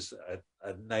movie was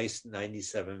a nice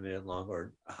 97-minute long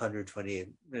or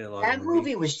 128-minute long That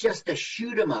movie was just a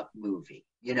shoot-'em-up movie,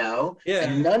 you know? Yeah.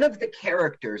 And none of the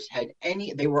characters had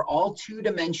any, they were all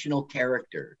two-dimensional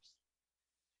characters.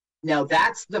 Now,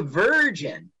 that's the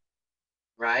Virgin,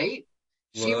 right?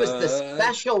 She was the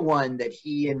special one that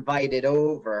he invited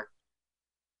over.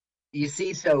 You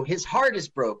see, so his heart is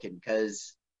broken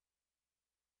because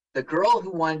the girl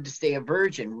who wanted to stay a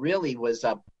virgin really was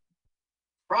a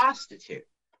prostitute.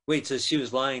 Wait, so she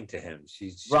was lying to him?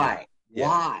 Right.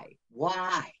 Yeah.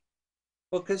 Why?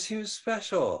 Well, because he was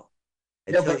special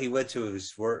until he went to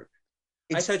his work.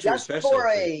 I thought you were special for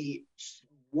a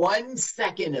 1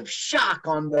 second of shock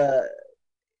on the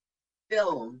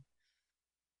film.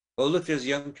 Oh, look, there's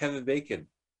young Kevin Bacon.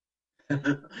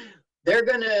 They're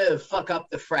going to fuck up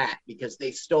the frat because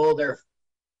they stole their...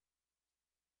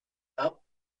 Oh.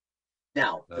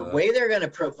 Now, the way they're going to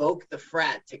provoke the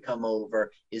frat to come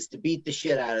over is to beat the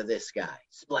shit out of this guy.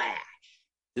 Splash.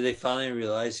 Did they finally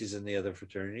realize he's in the other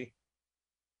fraternity?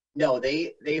 No,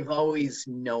 they've always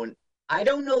known. I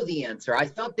don't know the answer. I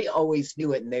thought they always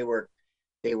knew it, and they were,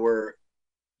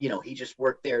 you know, he just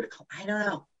worked there to. I don't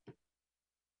know.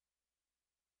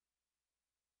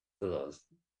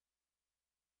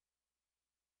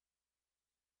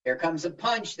 Here comes a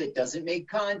punch that doesn't make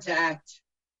contact.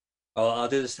 Oh, I'll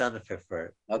do the sound effect for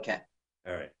it. Okay.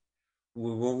 All right.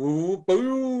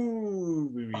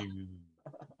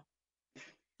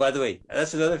 By the way,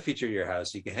 that's another feature of your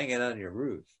house. You can hang it on your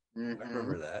roof. Mm-hmm. I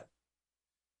remember that.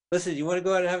 Listen, you want to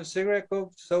go out and have a cigarette?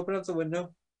 Go just open up the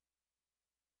window.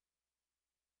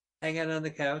 Hang out on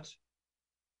the couch.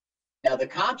 Now, the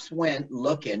cops went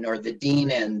looking, or the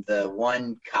dean and the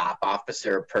one cop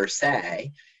officer per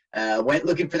se, went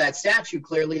looking for that statue.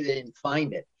 Clearly, they didn't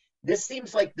find it. This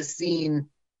seems like the scene.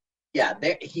 Yeah,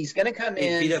 he's going to come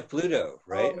in. They beat up Pluto,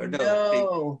 right? Oh, or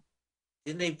no.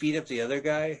 Didn't they beat up the other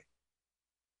guy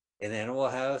in Animal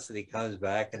House? And he comes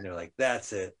back and they're like,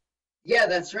 that's it. Yeah,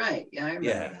 that's right. Yeah, I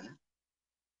remember that.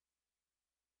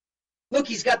 Look,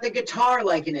 he's got the guitar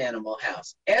like in Animal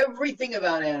House. Everything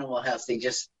about Animal House, they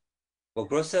just... Well,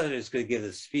 Grossetter is going to give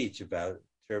a speech about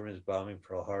Germans bombing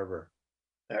Pearl Harbor.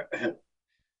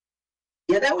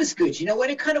 Yeah, that was good. You know, when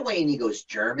it cut away and he goes,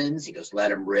 Germans, he goes, let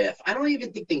them riff. I don't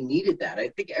even think they needed that. I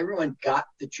think everyone got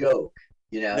the joke,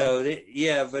 you know? No,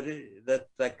 but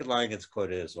that line gets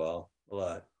quoted as well a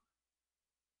lot.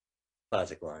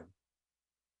 Classic line.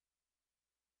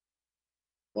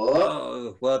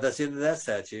 Oh, well, that's the end of that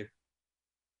statue.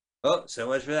 Oh, so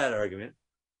much for that argument.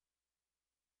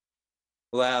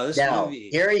 Wow, this movie.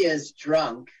 Here he is,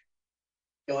 drunk,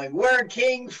 going, we're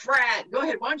King Frat. Go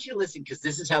ahead, why don't you listen, because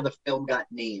this is how the film got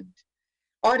named.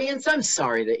 Audience, I'm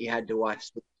sorry that you had to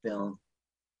watch the film.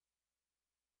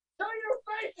 Show your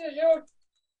faces, you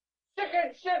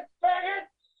chicken shit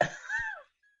faggot!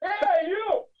 Hey,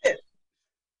 you!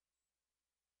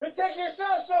 You take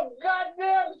yourself so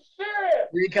goddamn serious!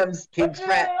 Here he comes, King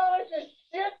Frat. All this is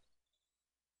shit?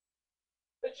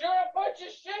 That you're a bunch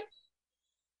of shit?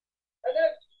 And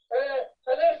then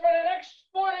for the next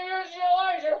 40 years of your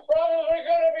lives, you're probably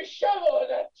going to be shoveling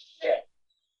that shit.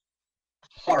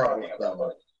 Horrible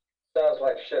film. Sounds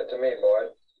like shit to me, boy.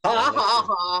 Ha ha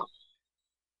ha.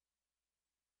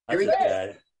 Here we go.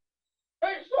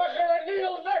 Big fucker a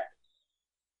needle neck.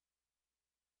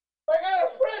 I got a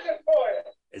present for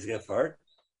you. He's gonna fart?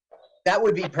 That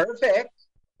would be perfect.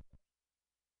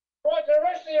 Want the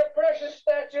rest of your precious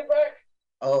statue back?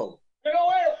 Oh. You know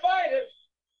where to find it.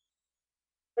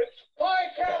 It's Pi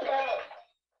Kappa.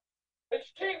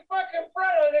 It's King fucking Fred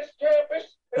on this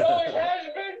campus. It always has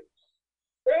been.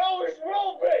 It always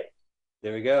will be.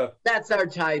 There we go. That's our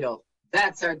title.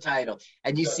 That's our title.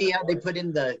 And you see how they put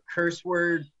in the curse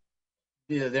word,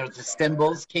 the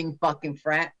symbols, King fucking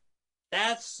Frat?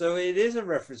 So it is a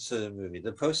reference to the movie.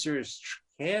 The poster is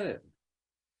canon.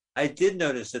 I did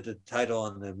notice that the title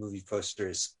on the movie poster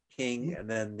is King, and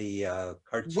then the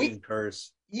cartoon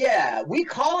curse. Yeah, we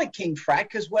call it King Frat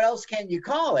because what else can you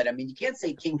call it? I mean, you can't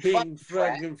say King fucking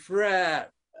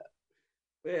Frat.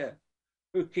 Yeah.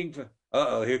 King Frat.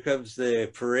 Uh-oh, here comes the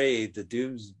parade, the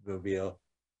Doomsmobile.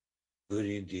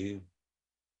 Bloody and Doom.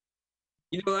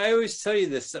 You know, I always tell you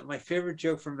this. My favorite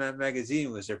joke from Mad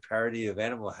Magazine was their parody of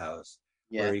Animal House,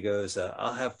 where he goes,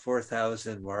 I'll have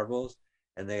 4,000 marbles.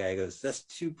 And the guy goes, that's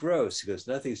too gross. He goes,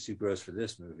 nothing's too gross for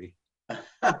this movie.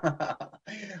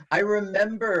 I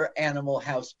remember Animal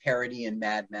House parody in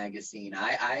Mad Magazine.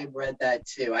 I read that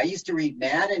too. I used to read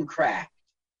Mad and Cracked.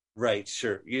 Right,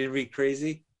 sure. You didn't read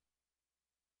Crazy?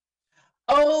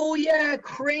 Oh yeah,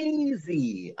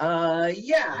 Crazy.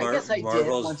 Yeah, I guess I did.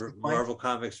 Marvel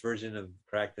Comics version of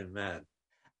Cracked and Mad.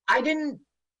 I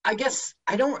guess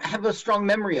I don't have a strong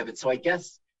memory of it, so I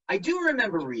guess I do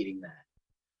remember reading that.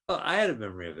 Oh, I had a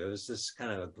memory of it. It was just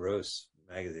kind of a gross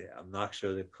magazine. I'm not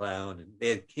sure the clown, and they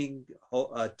had Teen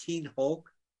Hulk,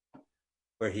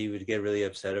 where he would get really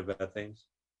upset about things.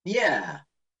 Yeah,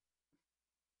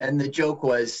 and the joke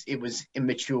was it was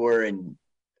immature and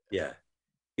yeah,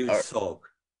 he would sulk,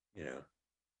 you know.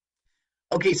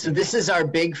 Okay, so this is our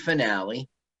big finale,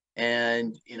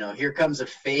 and here comes a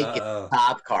fake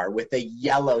cop car with a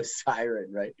yellow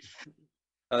siren, right?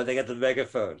 Oh, they got the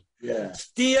megaphone. Yeah.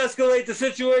 De-escalate the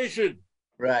situation.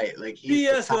 Right. Like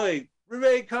de-escalate.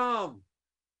 Remain calm.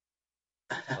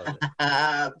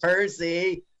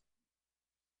 Percy.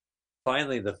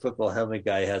 Finally, the football helmet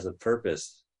guy has a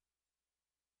purpose.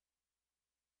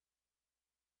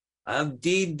 I'm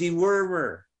Dean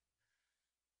DeWormer.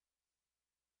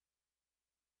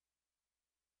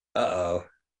 Uh-oh.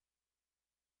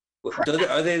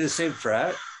 Are they the same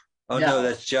frat? Oh, no,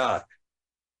 that's Jock.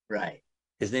 Right.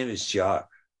 His name is Jock.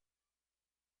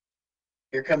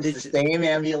 Here comes the same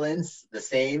ambulance, the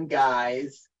same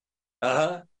guys.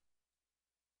 Uh-huh.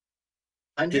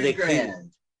 100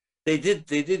 grand. They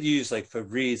did use like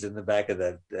Febreze in the back of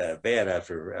that van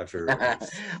after.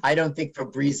 I don't think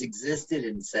Febreze existed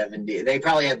in 70. They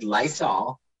probably had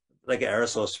Lysol. Like an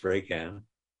aerosol spray can.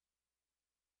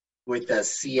 With the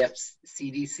CFCs.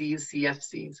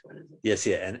 What is it? Yes,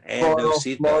 yeah, and no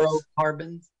seatbelts.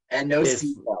 Fluorocarbons and no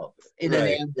seatbelts in an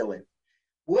ambulance.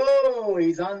 Whoa,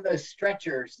 he's on the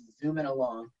stretcher zooming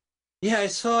along. Yeah, I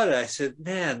saw it. I said,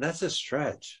 man, that's a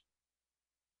stretch.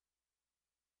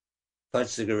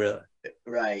 Punch the gorilla.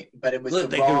 Right, but it was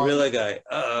the gorilla guy.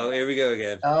 Uh-oh, here we go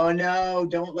again. Oh, no,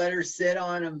 don't let her sit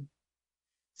on him.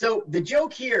 So the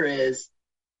joke here is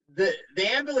the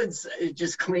ambulance is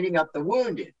just cleaning up the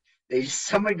wounded.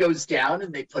 Someone goes down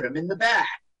and they put him in the back.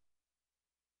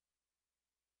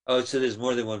 Oh, so there's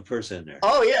more than one person in there.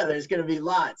 Oh, yeah, there's going to be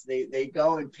lots. They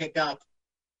go and pick up.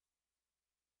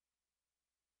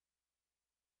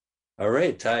 All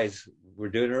right, ties. We're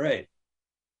doing it right.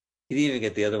 He didn't even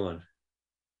get the other one.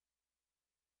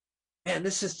 Man,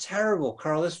 this is terrible,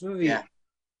 Carl. This movie. Yeah,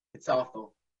 it's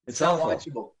awful. It's awful.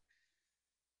 Watchable.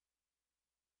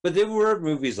 But there were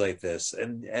movies like this,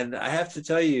 and I have to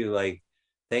tell you, like,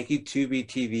 thank you Tubi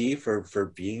TV for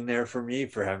being there for me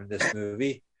for having this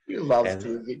movie. You love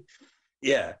Tubi.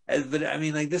 Yeah, but I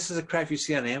mean, like, this is a crap you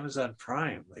see on Amazon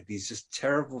Prime. Like these just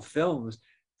terrible films,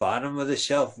 bottom of the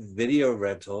shelf video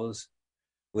rentals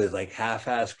with like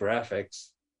half-ass graphics.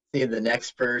 See the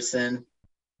next person.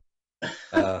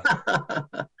 They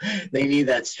need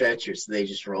that stretcher, so they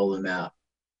just roll them out.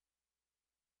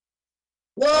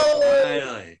 Whoa!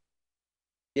 Finally.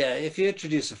 Yeah, if you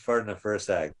introduce a fart in the first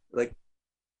act, like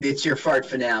it's your fart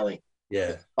finale.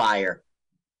 Yeah. Fire.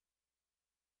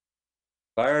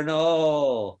 Fire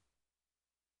no.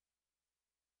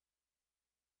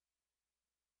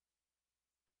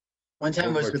 One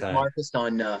time I was with Marcus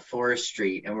on Forest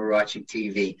Street, and we were watching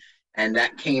TV, and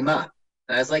that came up.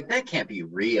 And I was like, that can't be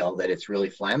real, that it's really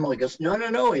flammable. He goes,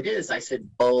 no, it is. I said,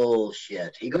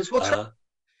 bullshit. He goes, well, try.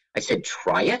 I said,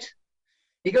 try it?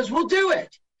 He goes, we'll do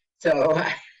it. So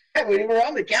we were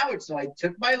on the couch, so I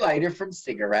took my lighter from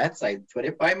cigarettes. I put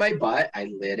it by my butt. I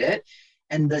lit it.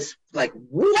 And this, like,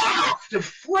 waft of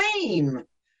flame.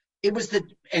 It was the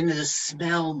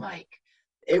smell, Mike.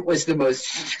 It was the most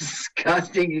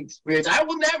disgusting experience. I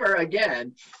will never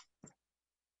again.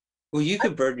 Well, you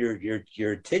could burn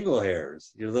your tingle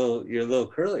hairs, your little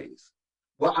curlies.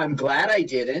 Well, I'm glad I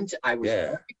didn't. I was Yeah.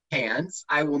 wearing pants.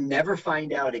 I will never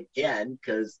find out again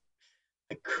because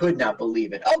I could not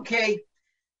believe it. Okay,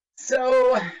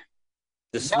 so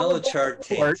The now smell we're of back charred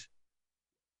to court, taint.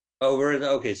 Oh, we're in.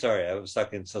 Okay, sorry, I was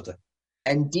talking something.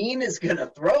 and Dean is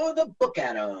gonna throw the book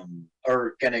at him,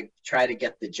 or gonna try to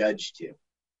get the judge to.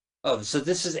 Oh, so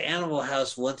this is Animal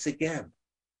House once again.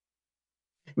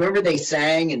 Remember they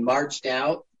sang and marched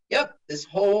out? Yep, this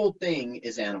whole thing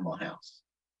is Animal House.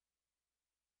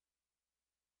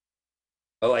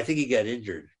 Oh, I think he got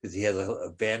injured because he has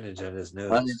a bandage on his nose.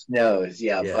 On his nose,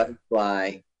 yeah, Yeah.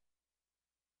 butterfly.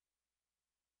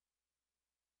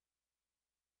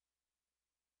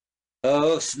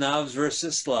 Oh, snobs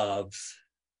versus slobs.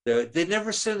 They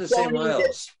never sit in the Don't same eat it.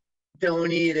 aisles.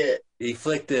 Don't eat it. He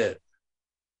flicked it.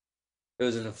 It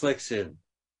was an affliction.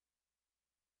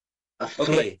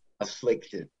 Okay,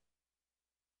 Afflicted.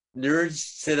 nerds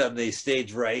sit on the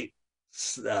stage right.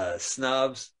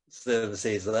 Snobs sit on the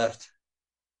stage left.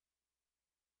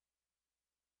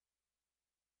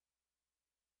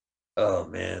 Oh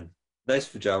man, nice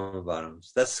pajama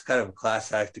bottoms. That's kind of a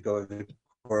class act to go in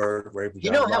for wearing You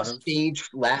pajama know how bottoms. stage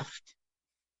left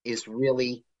is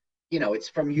really, it's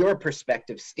from your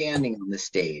perspective standing on the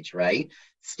stage, right?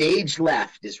 Stage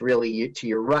left is really you to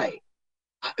your right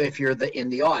if you're in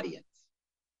the audience.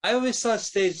 I always thought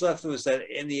stage left was that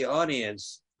in the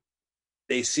audience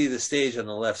they see the stage on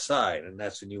the left side, and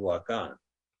that's when you walk on.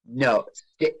 No.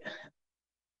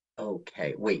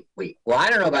 Okay, wait. Well,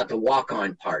 I don't know about the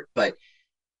walk-on part, but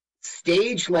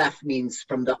stage left means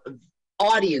from the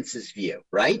audience's view,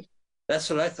 right? That's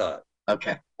what I thought.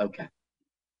 Okay.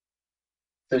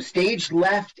 So stage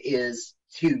left is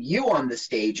to you on the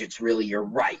stage. It's really your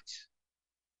right.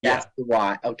 That's the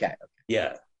why. Okay.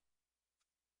 Yeah.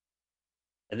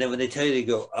 And then when they tell you to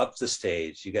go up the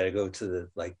stage, you got to go to the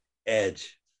edge.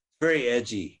 It's very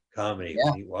edgy comedy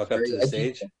when you walk up to the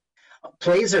stage.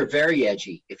 Plays are very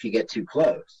edgy if you get too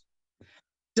close.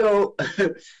 So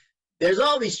there's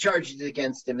all these charges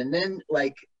against him, and then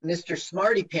Mr.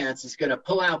 Smarty Pants is going to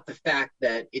pull out the fact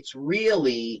that it's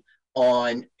really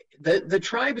on the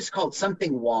tribe is called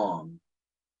something Wong.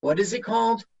 What is it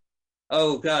called?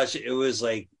 Oh gosh, it was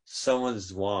like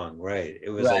someone's Wong, right?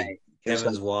 It was like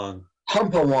Kevin's Wong.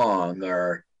 Humpa Wong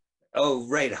or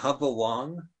right, Humpa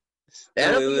Wong.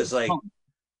 No, it was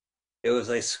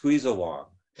like Squeeze a Wong.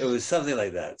 It was something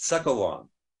like that. Suck a Wong.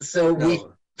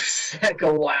 So Suck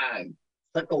a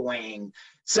Wang.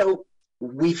 So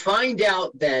we find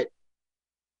out that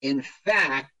in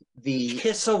fact the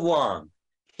Kiss a Wong.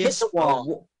 Kiss a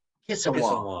Wong.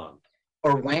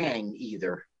 Or Wang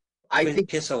either. I think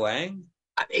Kiss a Wang?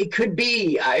 It could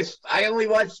be. I only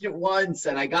watched it once,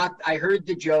 and I heard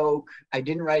the joke. I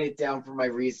didn't write it down for my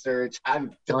research.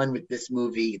 I'm done with this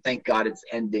movie. Thank God it's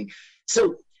ending.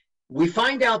 So we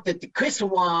find out that the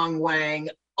Wang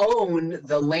own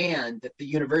the land that the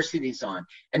university's on,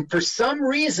 and for some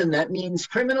reason that means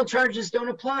criminal charges don't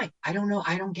apply. I don't know.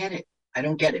 I don't get it.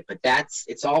 But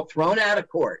it's all thrown out of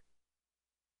court.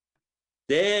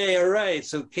 They are right.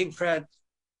 So King Frat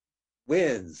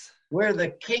wins. We're the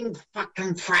King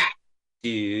fucking Frat.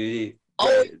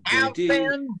 Out,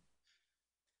 man.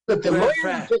 But the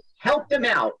lawyer just helped him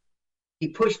out. He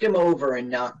pushed him over and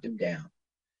knocked him down.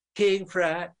 King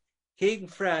Frat.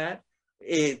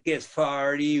 It gets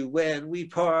party when we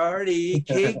party.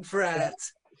 King Frat.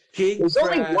 There's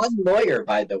only one lawyer,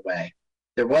 by the way.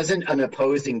 There wasn't an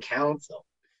opposing counsel.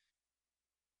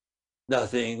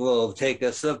 Nothing will take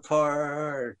us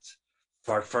apart.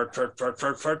 Fart.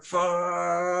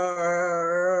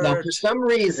 Now, for some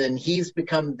reason, he's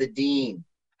become the dean.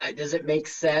 Does it make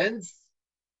sense?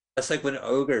 That's like when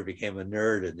Ogre became a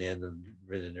nerd at the end of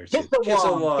Riddler. Kiss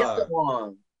a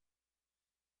Wong.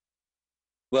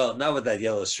 Well, not with that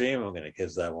yellow stream. I'm going to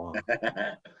kiss that Wong.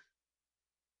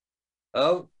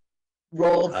 Oh.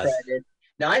 Roll credit.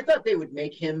 Now, I thought they would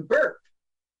make him burp.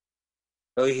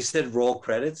 Oh, he said roll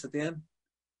credits at the end?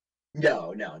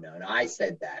 No. I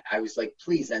said that. I was like,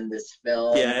 please end this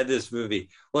film. Yeah, end this movie.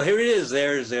 Well, here it is.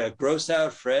 There's Gross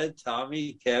Out Fred,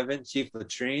 Tommy, Kevin, Chief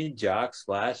Latrine, Jock,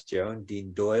 Splash, Joan,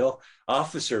 Dean Doyle,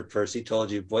 Officer Percy,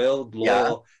 told you, Boyle,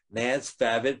 Loyal, Nance,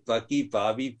 Babbitt, Bucky,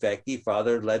 Bobby, Becky,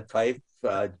 Father, Lead Pipe,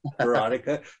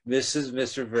 Veronica, Mrs.,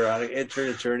 Mr. Veronica,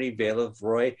 Intern Attorney, Bailiff,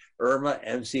 Roy, Irma,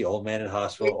 MC, Old Man in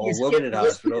Hospital, Old Woman in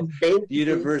Hospital,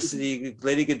 University,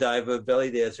 Lady Godiva, Belly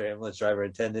Dancer, Ambulance Driver,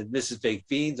 Attendant, Mrs. Baked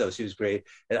Beans, she was great,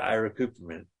 and Ira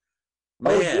Cooperman.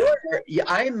 Man.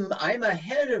 I'm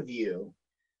ahead of you.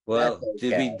 Well,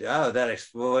 did okay. we? Oh,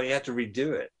 well, you have to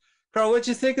redo it. Carl, what'd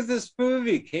you think of this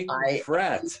movie, King I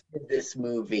Frat? hated this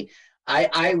movie.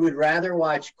 I would rather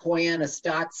watch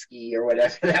Koyaanisqatsi or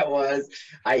whatever that was.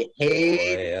 I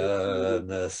hate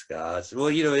The Scots. Well,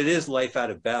 it is life out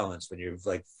of balance when you're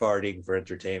like farting for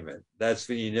entertainment. That's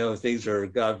when you know things are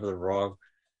gone for the wrong.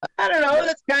 I don't know.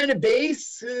 That's kind of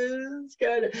base. It's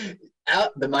kind of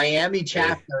the Miami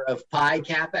chapter of Pi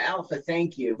Kappa Alpha.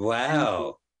 Thank you.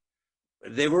 Wow.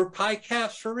 They were Pi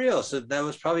Caps for real. So that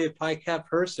was probably a Pi Cap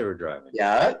hearse they were driving.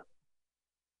 Yeah.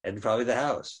 And probably the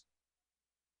house.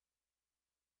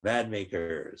 Mad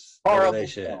Makers. Horrible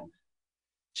Revelation. film.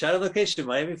 Shot on location,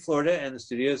 Miami, Florida, and the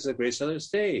studios of the Great Southern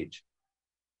Stage.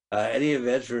 Any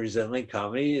event for resembling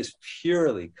comedy is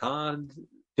purely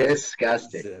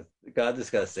Disgusting. God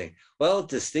disgusting. Well,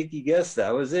 to stinky guess,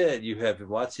 that was it. You have been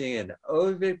watching an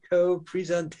Ovidco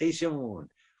presentation.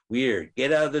 Weird.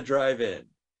 Get out of the drive-in.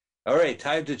 All right,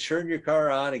 time to turn your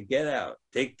car on and get out.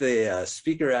 Take the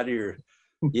speaker out of your...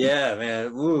 Yeah,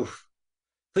 man. Oof.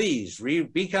 Please,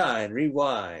 be kind,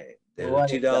 rewind.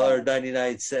 There's a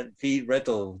 $2.99 fee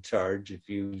rental charge if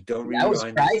you don't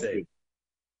rewind this thing.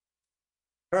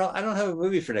 Carl, I don't have a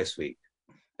movie for next week.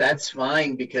 That's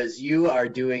fine because you are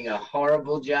doing a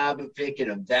horrible job of picking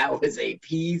them. That was a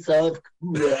piece of...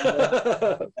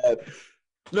 No,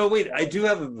 wait, I do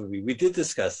have a movie. We did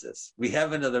discuss this. We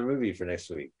have another movie for next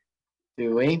week.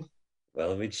 Do we? Well,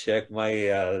 let me check my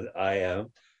IM.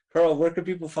 Carl, where can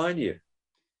people find you?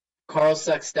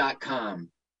 CarlSucks.com.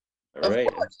 All right.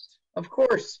 Of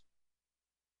course.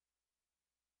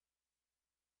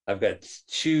 I've got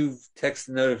 2 text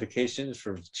notifications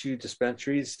from 2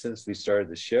 dispensaries since we started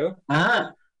the show.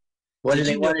 What do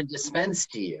they want to dispense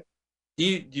to you? Do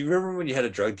you remember when you had a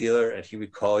drug dealer and he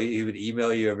would call you, he would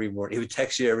email you every morning, he would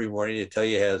text you every morning to tell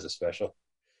you he has a special?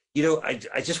 I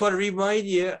just want to remind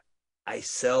you, I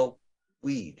sell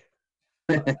weed.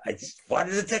 I just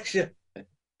wanted to text you.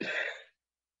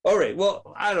 All right.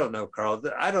 Well, I don't know, Carl.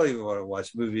 I don't even want to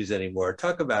watch movies anymore.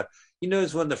 Talk about,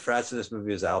 it's one of the frats in this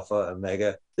movie is Alpha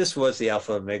Omega. This was the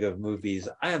Alpha Omega of movies.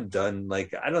 I am done.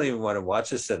 Like, I don't even want to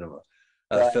watch a cinema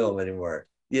film anymore.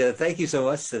 Yeah. Thank you so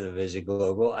much, Cinevision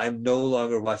Global. I'm no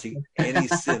longer watching any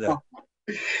cinema.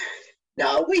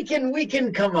 No, we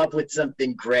can come up with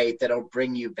something great that'll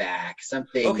bring you back.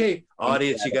 Something. Okay,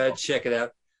 audience, you got to check it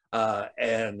out.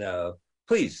 And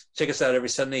please check us out every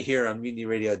Sunday here on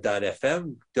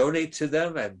MutinyRadio.fm. Donate to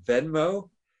them at Venmo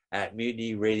at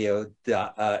MutinyRadio.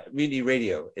 Mutiny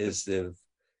Radio is the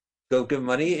go give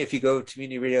money. If you go to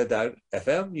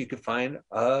MutinyRadio.fm, you can find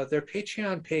their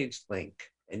Patreon page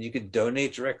link, and you can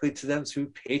donate directly to them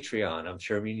through Patreon. I'm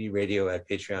sure Mutiny Radio at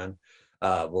Patreon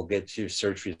will get your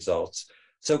search results.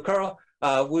 So, Carl,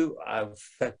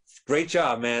 great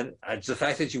job, man. The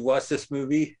fact that you watched this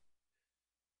movie.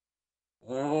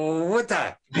 What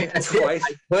time? Twice.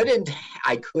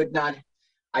 I could not.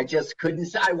 I just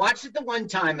couldn't. I watched it the one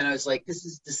time and I was like, "This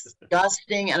is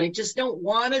disgusting," and I just don't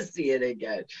want to see it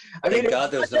again. Thank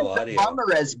God there's no audio.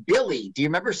 Bummer as Billy. Do you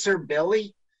remember Sir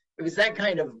Billy? It was that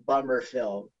kind of bummer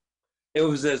film. It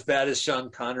was as bad as Sean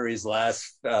Connery's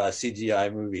last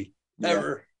CGI movie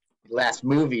ever. Last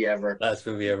movie ever.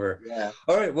 Yeah.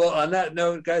 All right. Well, on that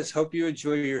note, guys, hope you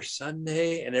enjoy your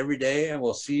Sunday and every day, and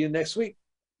we'll see you next week.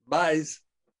 Bye.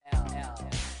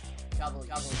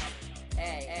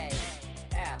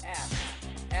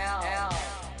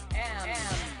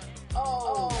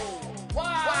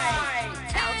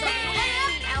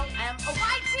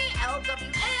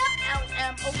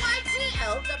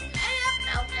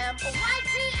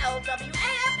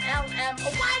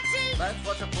 Let's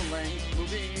watch a full-length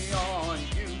movie on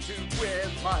YouTube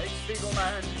with Mike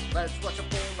Spiegelman. Let's watch a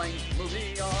full-length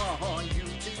movie on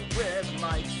YouTube with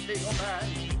Mike Spiegelman.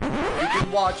 You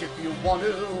can watch if you want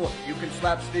to. You can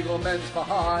slap Spiegelman's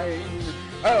behind.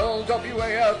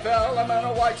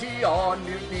 LWAFLMNOYT on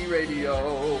Mutiny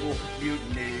Radio.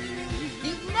 Mutiny.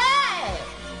 Mutiny!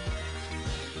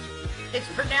 It's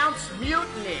pronounced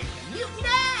mutiny.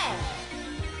 Mutiny!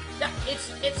 No,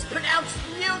 it's pronounced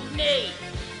mutiny.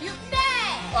 Mutiny!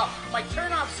 Oh, my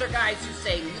turnoffs are guys who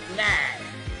say mutiny.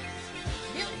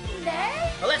 Mutiny?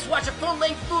 Well, let's watch a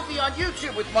full-length movie on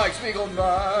YouTube with Mike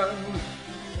Spiegelman.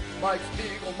 Mike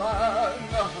Spiegelman.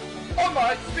 Oh,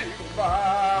 Mike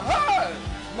Spiegelman.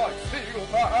 Mike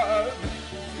Spiegelman.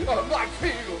 Oh, Mike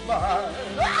Spiegelman.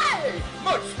 Hey!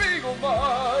 Mike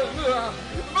Spiegelman.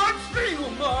 Mike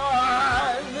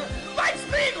Spiegelman. Mike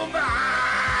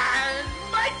Spiegelman!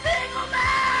 Mike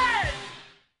Spiegelman!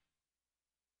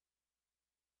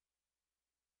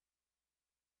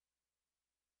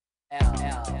 L,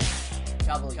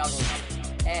 double,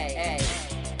 A,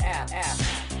 F, F,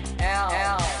 L,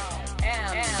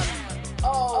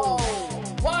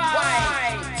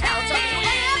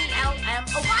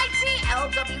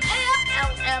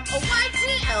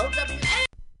 YTLWA.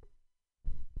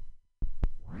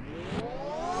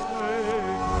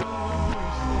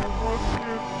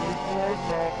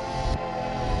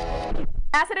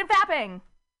 Acid and fapping.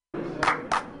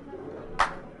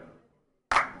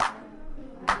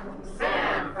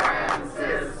 San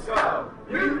Francisco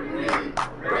Mutiny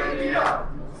Radio.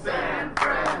 San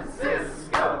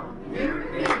Francisco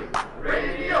Mutiny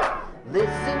Radio.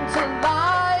 Listen to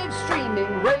live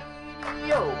streaming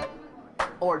radio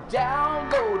or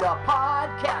download a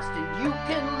podcast and you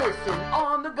can listen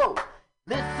on the go.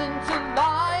 Listen to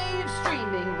live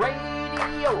streaming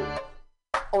radio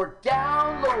or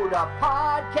download a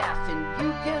podcast and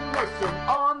you can listen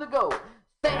on the go.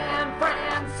 San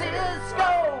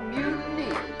Francisco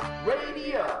Mutiny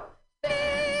Radio.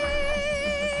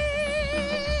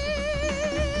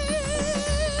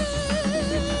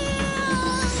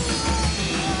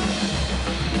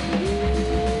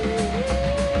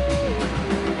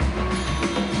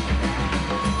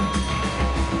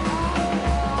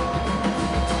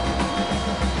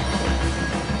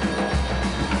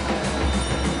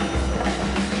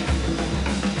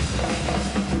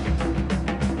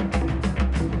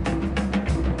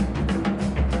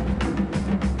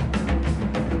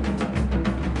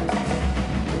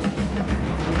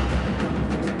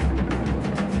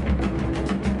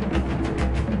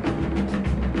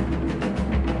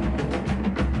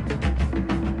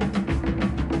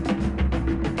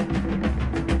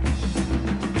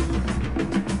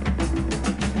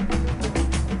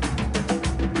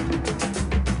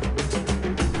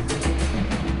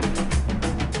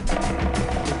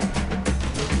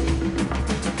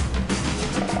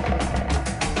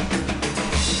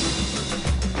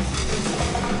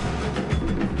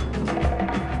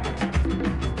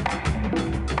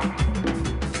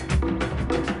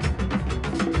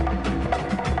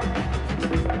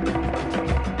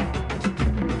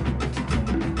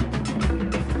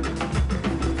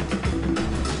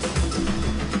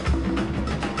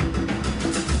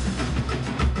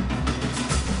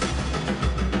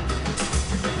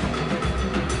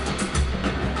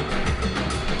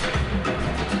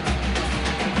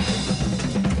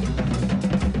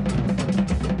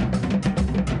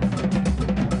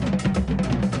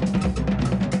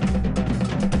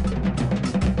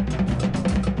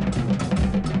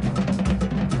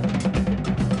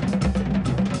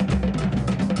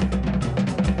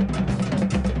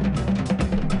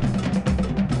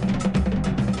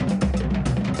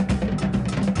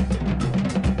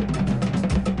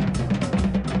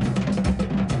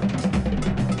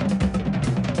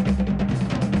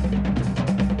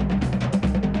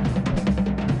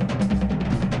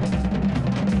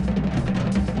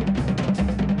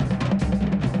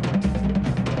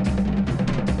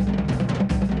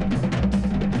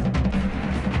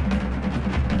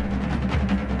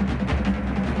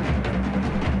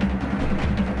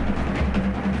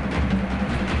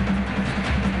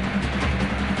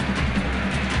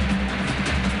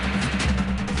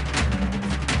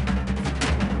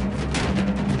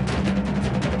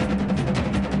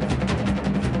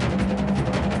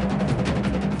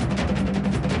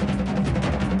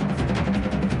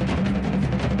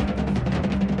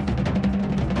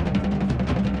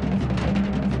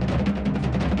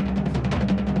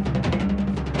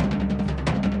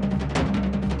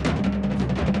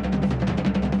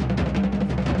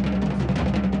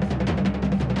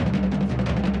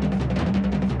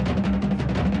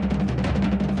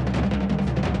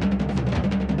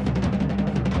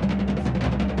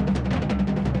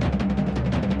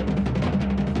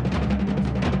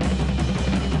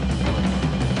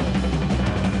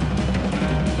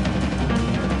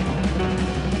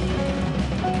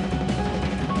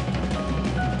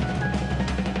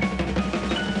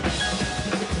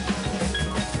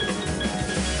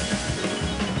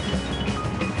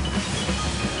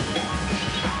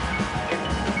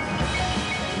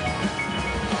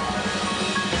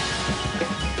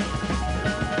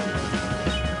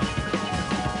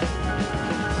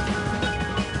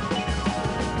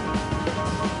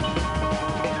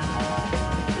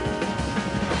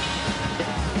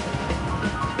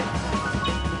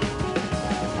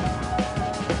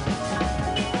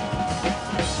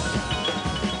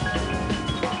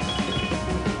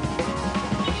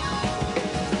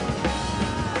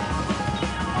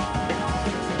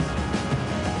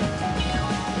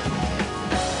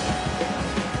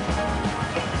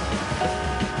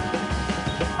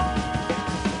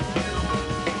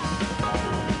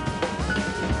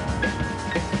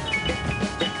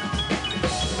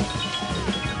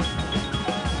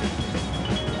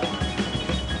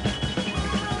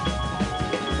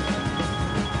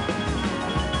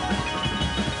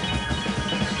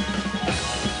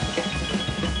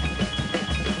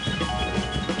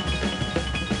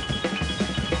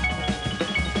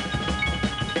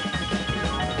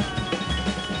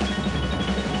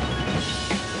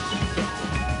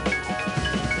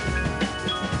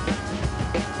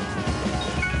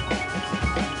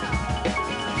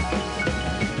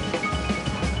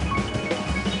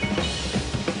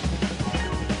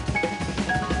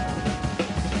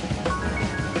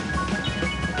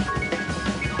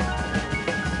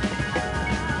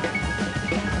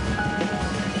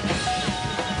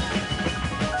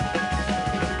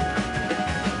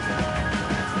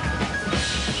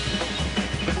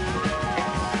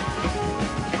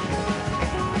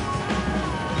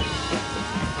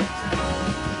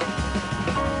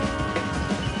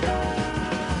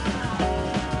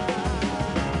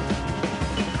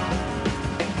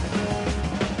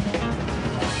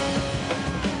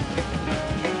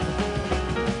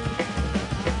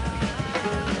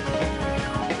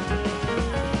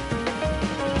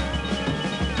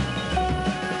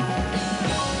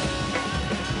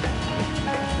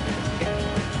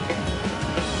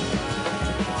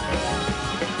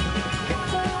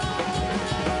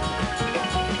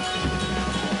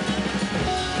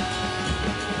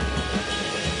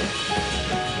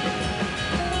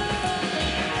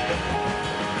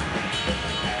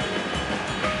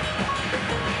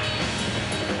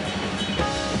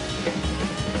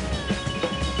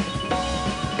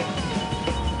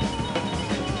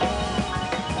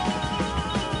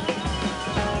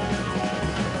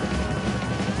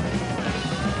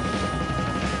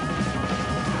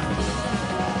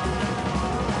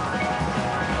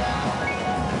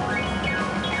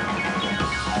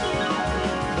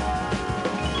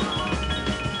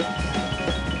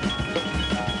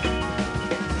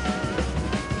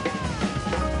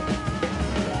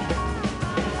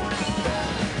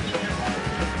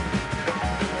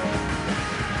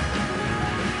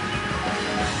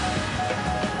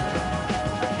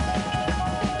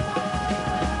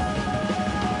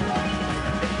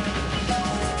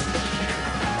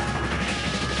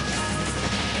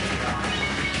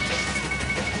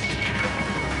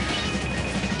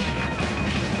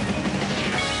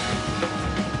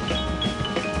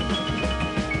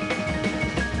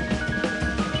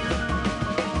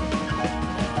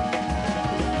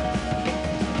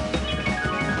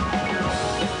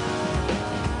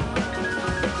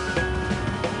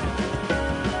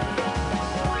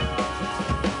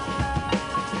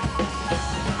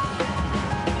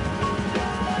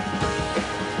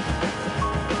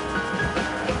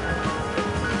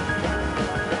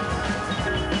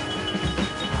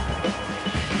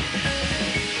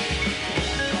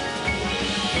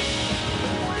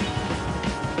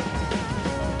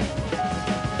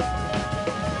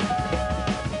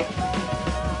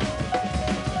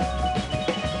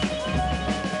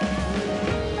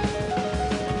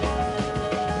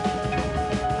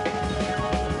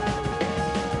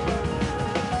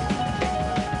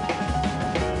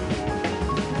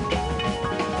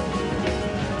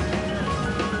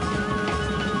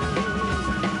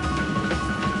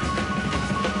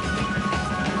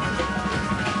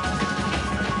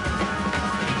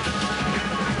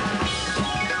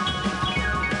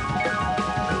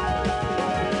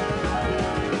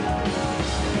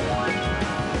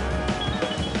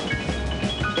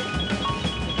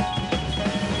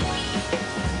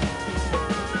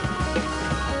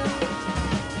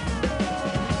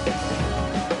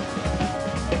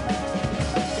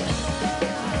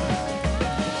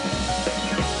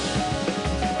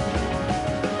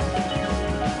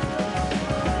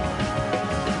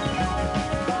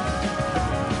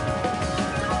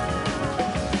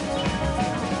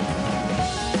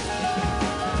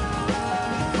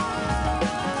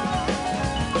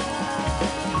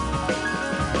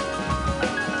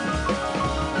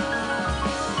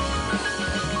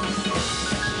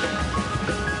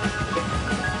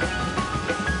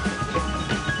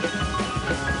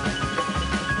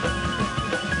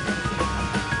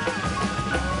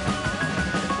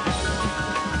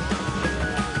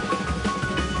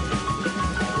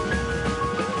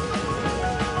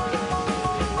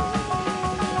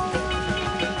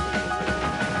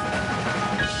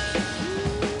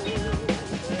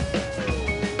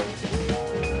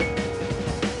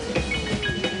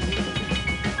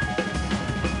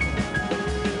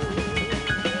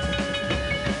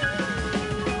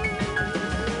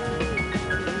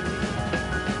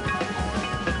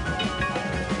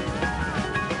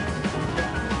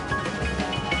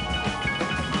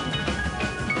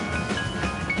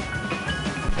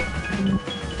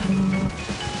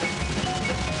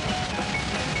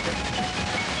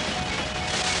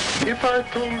 If I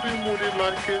told him, would he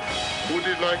like it? Would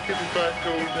he like it if I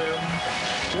told him?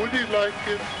 Would he like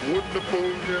it? Would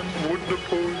Napoleon? Would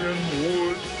Napoleon?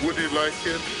 Would he like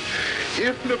it?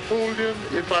 If Napoleon,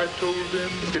 if I told him,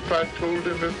 if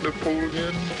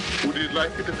Napoleon, would he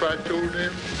like it if I told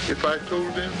him? If I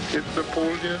told him, if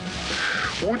Napoleon?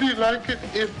 Would he like it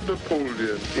if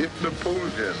Napoleon,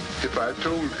 if I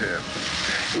told him?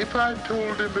 If I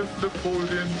told him, if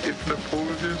Napoleon,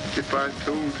 if I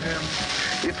told him?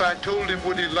 If I told him,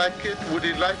 would he like it? Would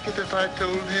he like it if I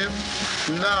told him?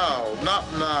 Now, not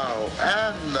now,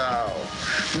 and now.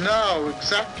 Now,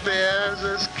 exactly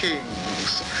as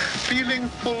kings, feeling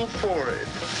full for it,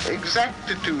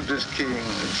 exactitude as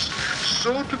kings,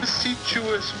 so to beseech you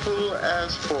as full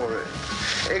as for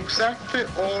it, exactly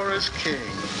or as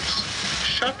kings.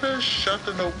 Shutters shut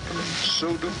and open,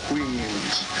 so do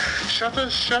queens.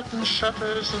 Shutters shut and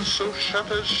shutters, and so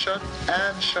shutters shut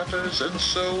and shutters, and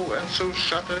so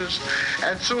shutters,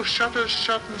 and so shutters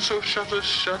shut, and so shutters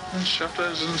shut, and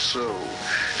shutters, and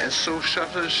so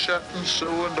shutters shut, and so,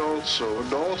 and also,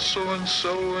 and also, and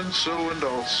so, and so, and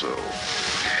also.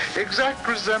 Exact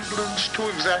resemblance to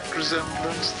exact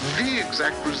resemblance, the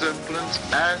exact resemblance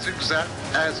as exact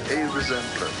as a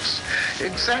resemblance.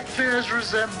 Exactly as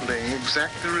resembling,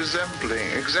 exactly resembling,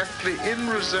 exactly in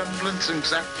resemblance,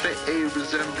 exactly a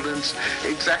resemblance,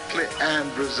 exactly and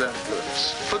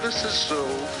resemblance. For this is so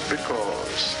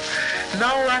because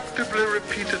now actively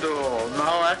repeat it all,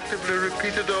 now actively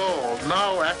repeat it all,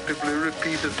 now actively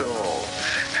repeat it all.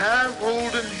 Have,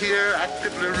 hold, and hear,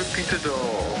 actively repeat it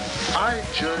all. I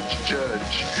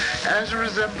judge, as a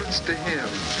resemblance to him.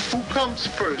 Who comes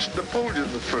first?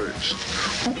 Napoleon the First.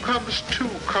 Who comes to?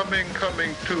 Coming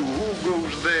to. Who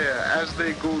goes there? As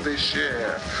they go, they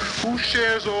share. Who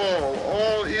shares all?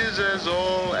 All is as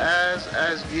all,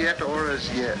 as yet, or as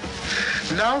yet.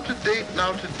 Now to date,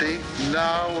 now and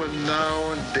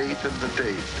date and the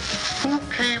date. Who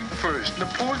came first?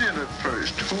 Napoleon at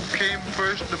first. Who came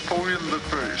first? Napoleon the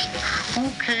First. Who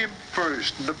came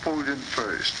first? Napoleon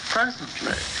first.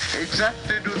 Presently.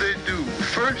 Exactly do they do.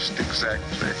 First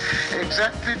exactly.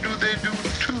 Exactly do they do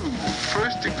two.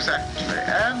 First exactly.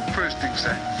 And first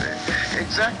exactly.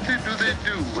 Exactly do they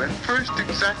do. And first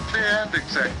exactly and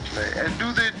exactly. And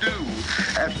do they do.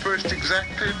 At first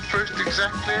exactly and first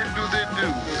exactly. And do they do.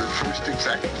 The first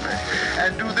exactly.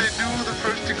 And do they do the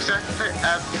first exactly.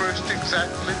 At first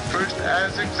exactly. First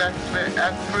as exactly.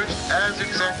 At first as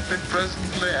exactly.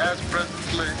 Presently as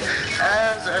presently.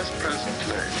 As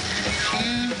presently.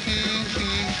 He,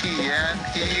 and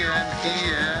he, and he,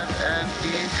 and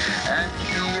he, and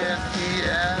he, and he,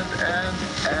 and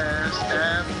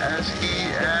as he,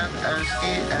 and as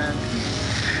he, and he.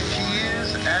 He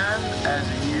is, and as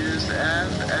he is,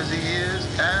 and as he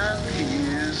is, and he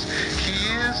is.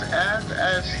 He is, and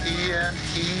as he, and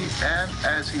he, and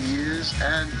as he is,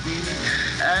 and he,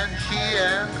 and he,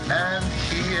 and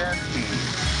he, and he.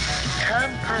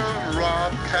 Can curl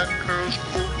rod, can curls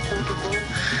quotable,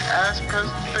 as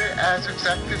presently, as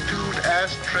exactitude,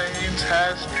 as trains,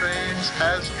 has trains,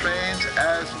 as trains,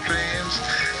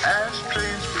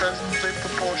 presently,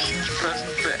 proportions,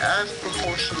 presently, as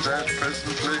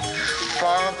presently,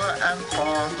 father and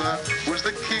father, was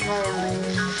the king or room,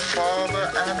 father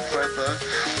and whether,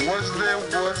 was there,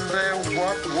 what was there,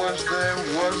 what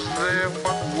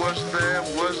was there,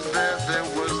 there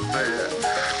was there,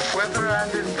 whether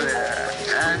and in there,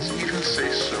 as even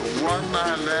say so, one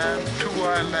I land, two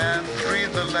I land, three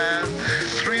the land,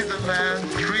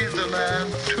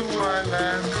 two I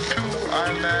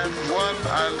land, one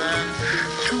I land,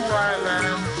 two I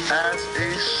land, as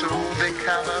a so they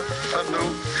cannot a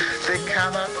note, they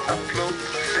cannot afloat,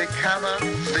 they cannot,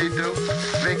 they do,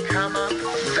 they cannot,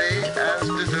 they as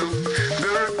denote,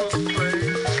 miracles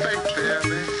play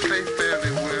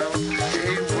fairly well,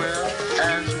 a well,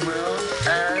 as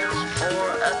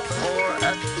or at,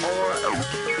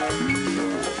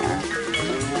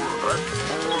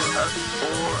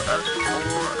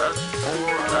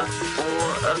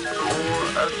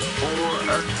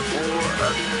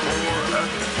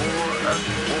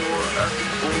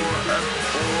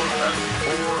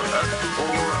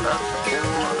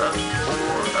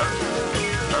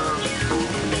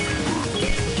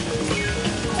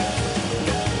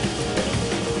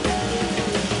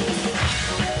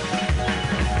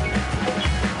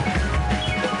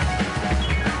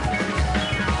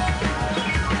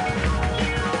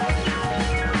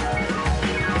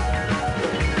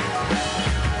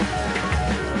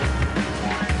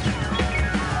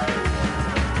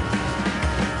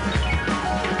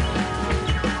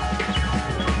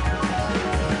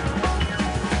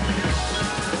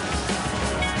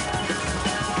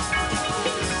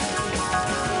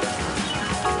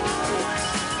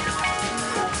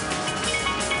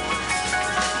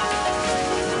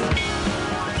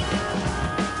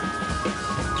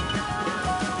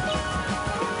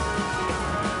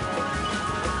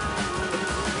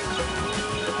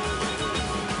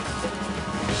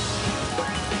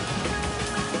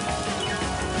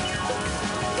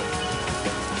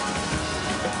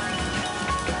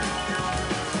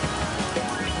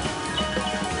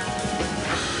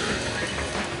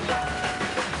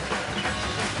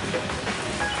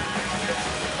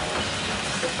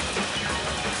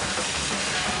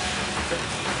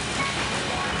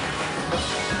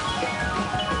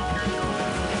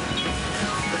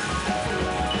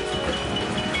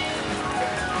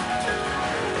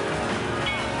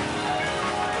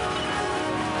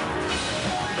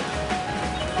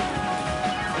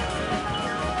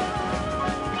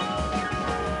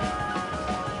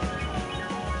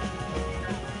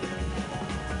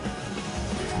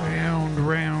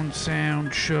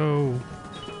 Sound Show.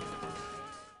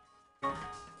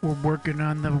 We're working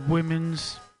on the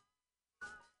Women's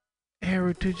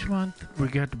Heritage Month. We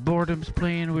got the Boredoms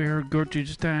playing. We heard Gertrude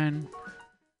Stein.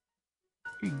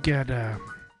 We got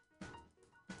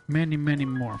many, many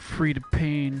more. Frida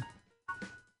Payne,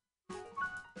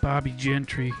 Bobby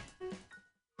Gentry,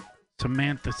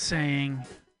 Samantha Sang,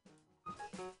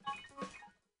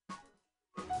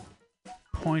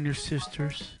 Pointer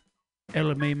Sisters,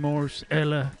 Ella Mae Morse,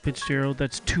 Ella Fitzgerald.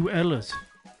 That's two Ellas.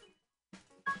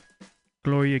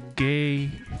 Gloria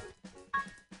Gay,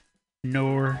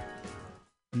 Nora,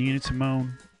 Nina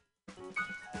Simone,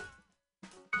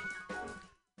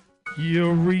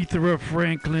 Aretha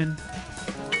Franklin,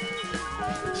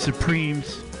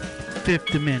 Supremes, Fifth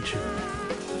Dimension,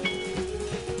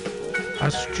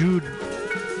 Astrud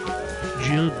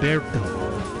Gilberto,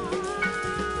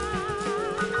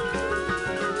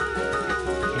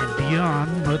 and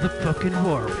beyond motherfucking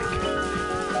Warwick.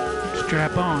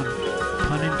 Strap on,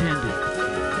 pun intended.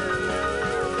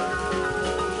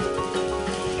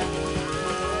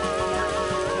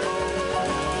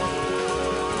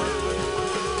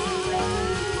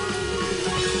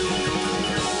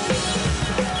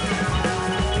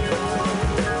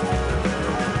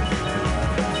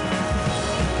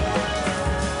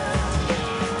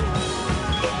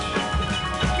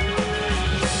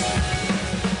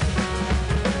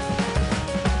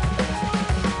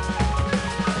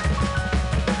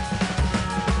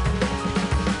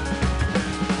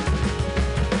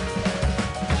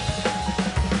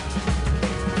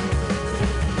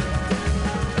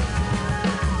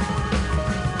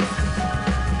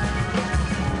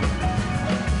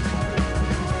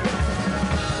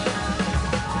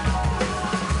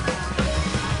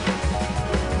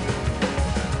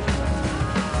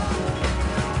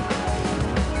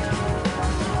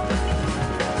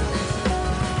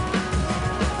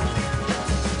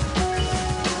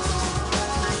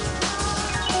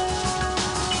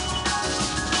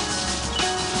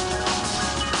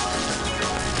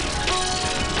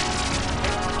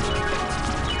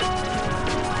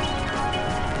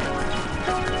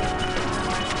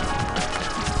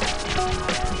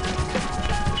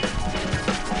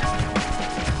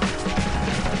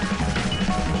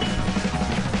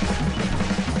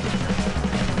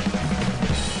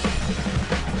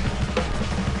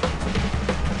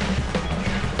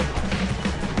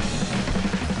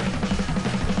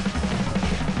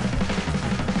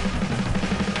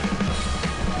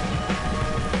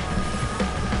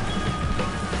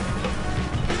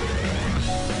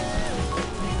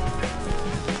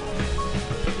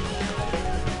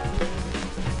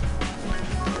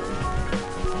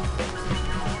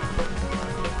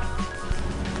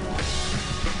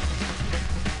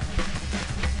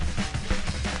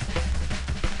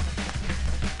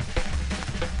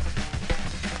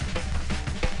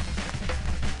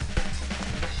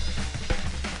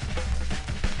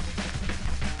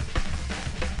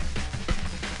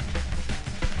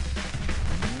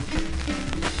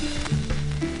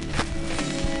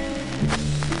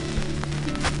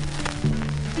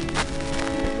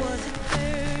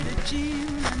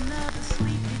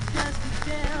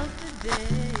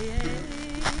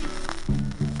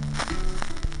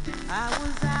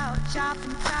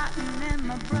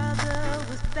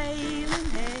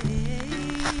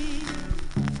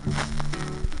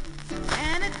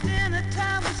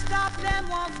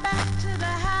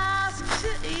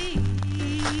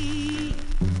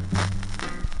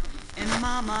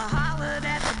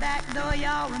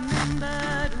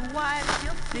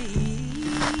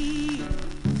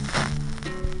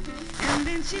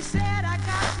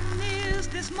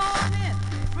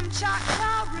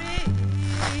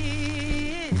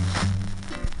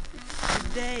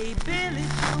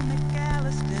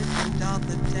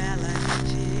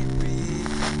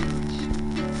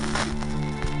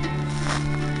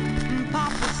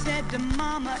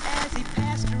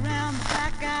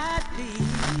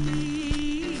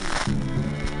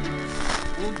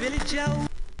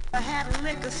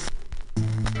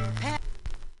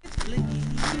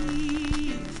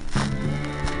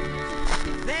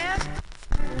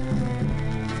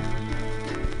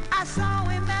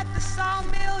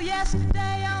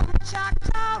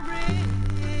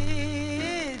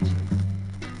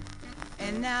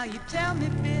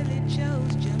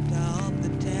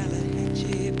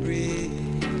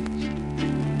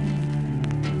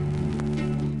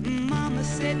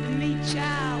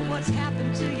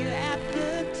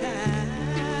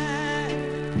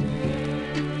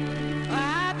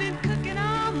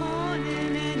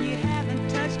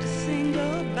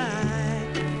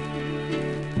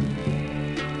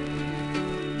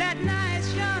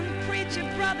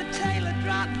 Brother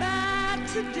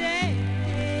day.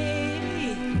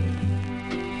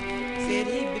 Said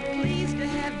he'd be pleased to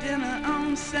have dinner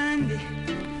on Sunday.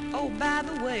 Oh, by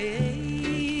the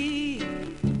way,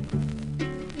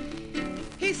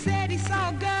 he said he saw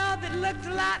a girl that looked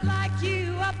a lot like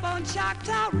you up on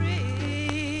Choctaw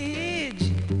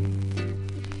Ridge.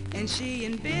 And she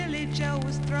and Billy Joe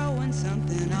was throwing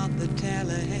something off the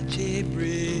Tallahatchie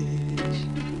Bridge.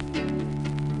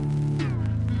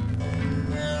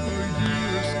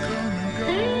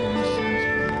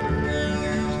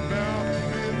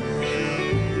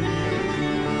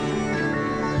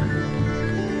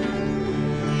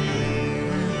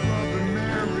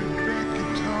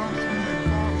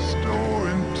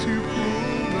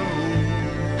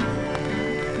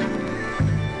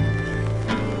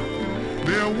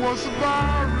 There was a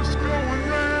virus going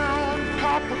round,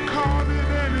 Papa caught it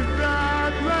and he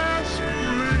died last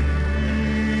spring.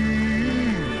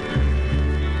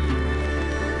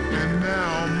 And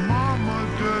now Mama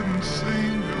doesn't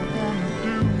seem to want to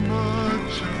do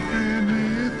much of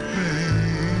anything.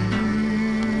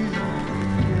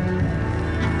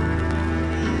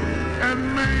 And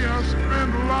me, I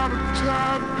spend a lot of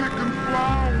time picking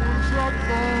flowers up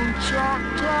on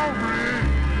Choctaw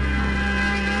Ridge.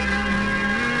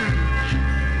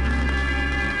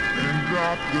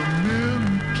 Drop them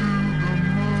into the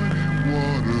muddy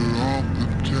water off the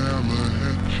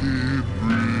Tallahatchie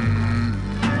Bridge.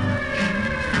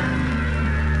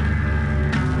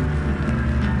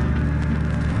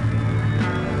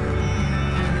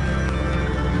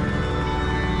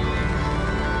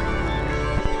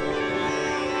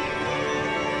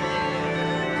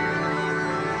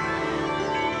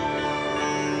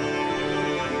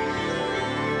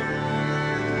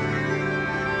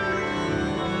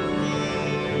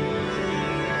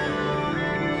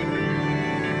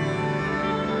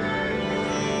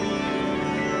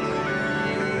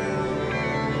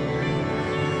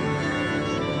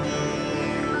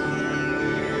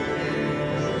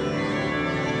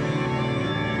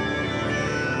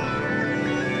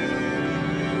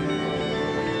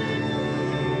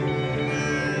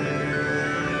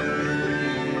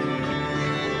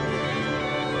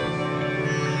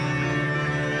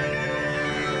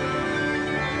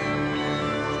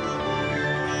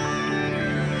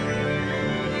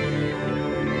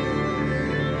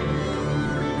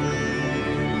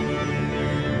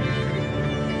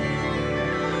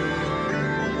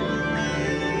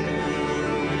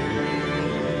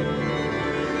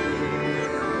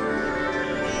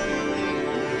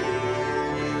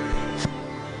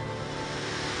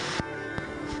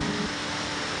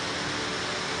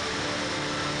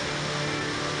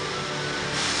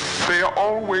 They are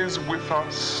always with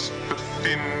us, the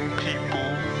thin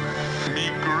people,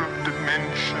 meager of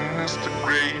dimension as the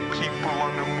gray people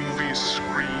on a movie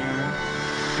screen.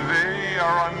 They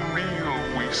are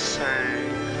unreal, we say.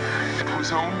 It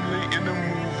was only in a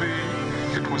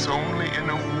movie, it was only in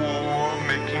a war,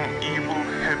 making evil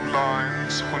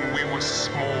headlines when we were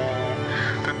small,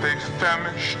 that they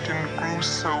famished and grew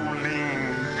so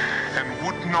lean, and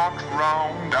would not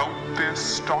round out their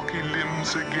stocky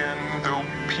limbs again, though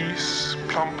peace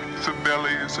plumped the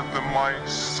bellies of the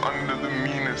mice under the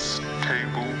meanest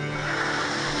table.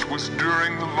 It was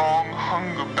during the long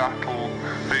hunger battle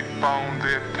they found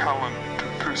their talent to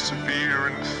persevere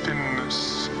in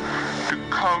thinness, to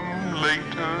come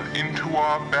later into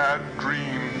our bad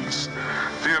dreams.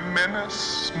 Their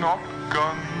menace, not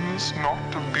guns,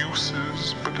 not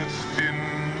abuses, but a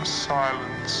thin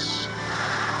silence.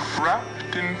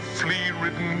 Wrapped in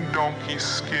flea-ridden donkey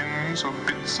skins or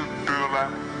bits of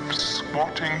burlap,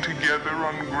 squatting together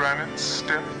on granite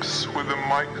steps where the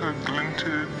mica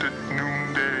glinted at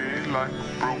noonday like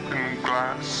broken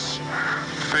glass,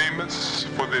 famous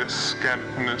for their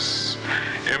scantness,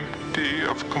 empty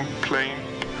of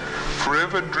complaint,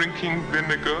 forever drinking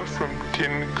vinegar from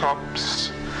tin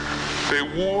cups. They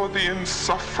wore the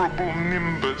insufferable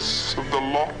nimbus of the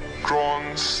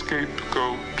lot-drawn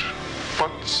scapegoat,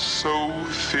 but so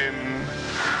thin,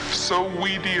 so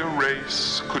weedy a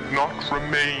race could not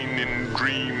remain in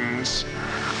dreams,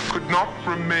 could not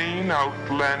remain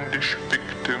outlandish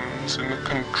victims in the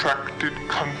contracted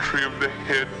country of the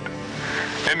head,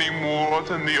 any more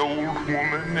than the old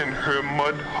woman in her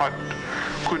mud hut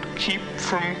could keep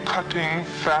from cutting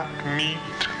fat meat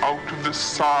out of the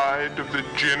side of the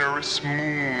generous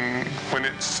moon when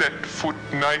it set foot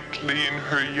nightly in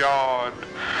her yard,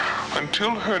 until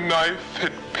her knife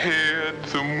had pared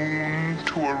the moon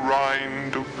to a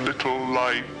rind of little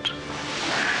light.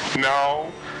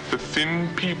 Now The thin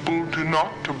people do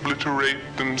not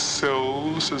obliterate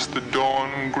themselves as the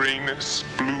dawn grayness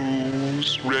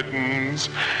blues, reddens,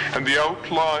 and the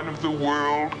outline of the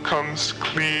world comes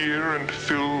clear and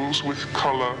fills with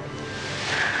color.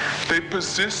 They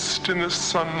persist in the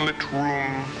sunlit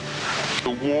room.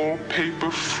 The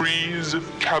wallpaper frieze of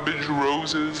cabbage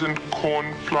roses and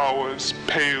cornflowers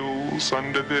pales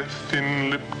under their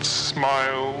thin-lipped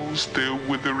smiles, their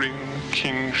withering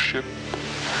kingship.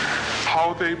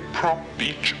 How they prop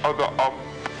each other up.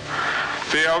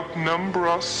 They outnumber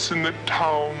us in the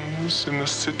towns, in the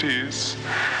cities,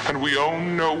 and we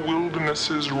own no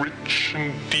wildernesses rich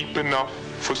and deep enough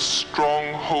for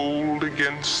stronghold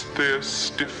against their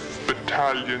stiff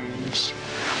battalions.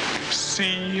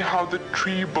 See how the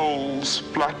tree boles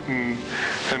flatten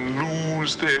and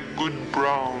lose their good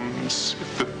browns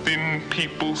if the thin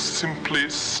people simply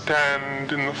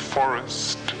stand in the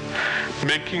forest,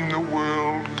 making the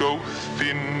world go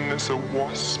thin as a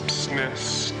wasp's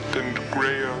nest and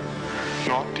grayer,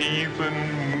 not even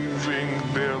moving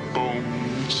their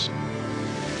bones.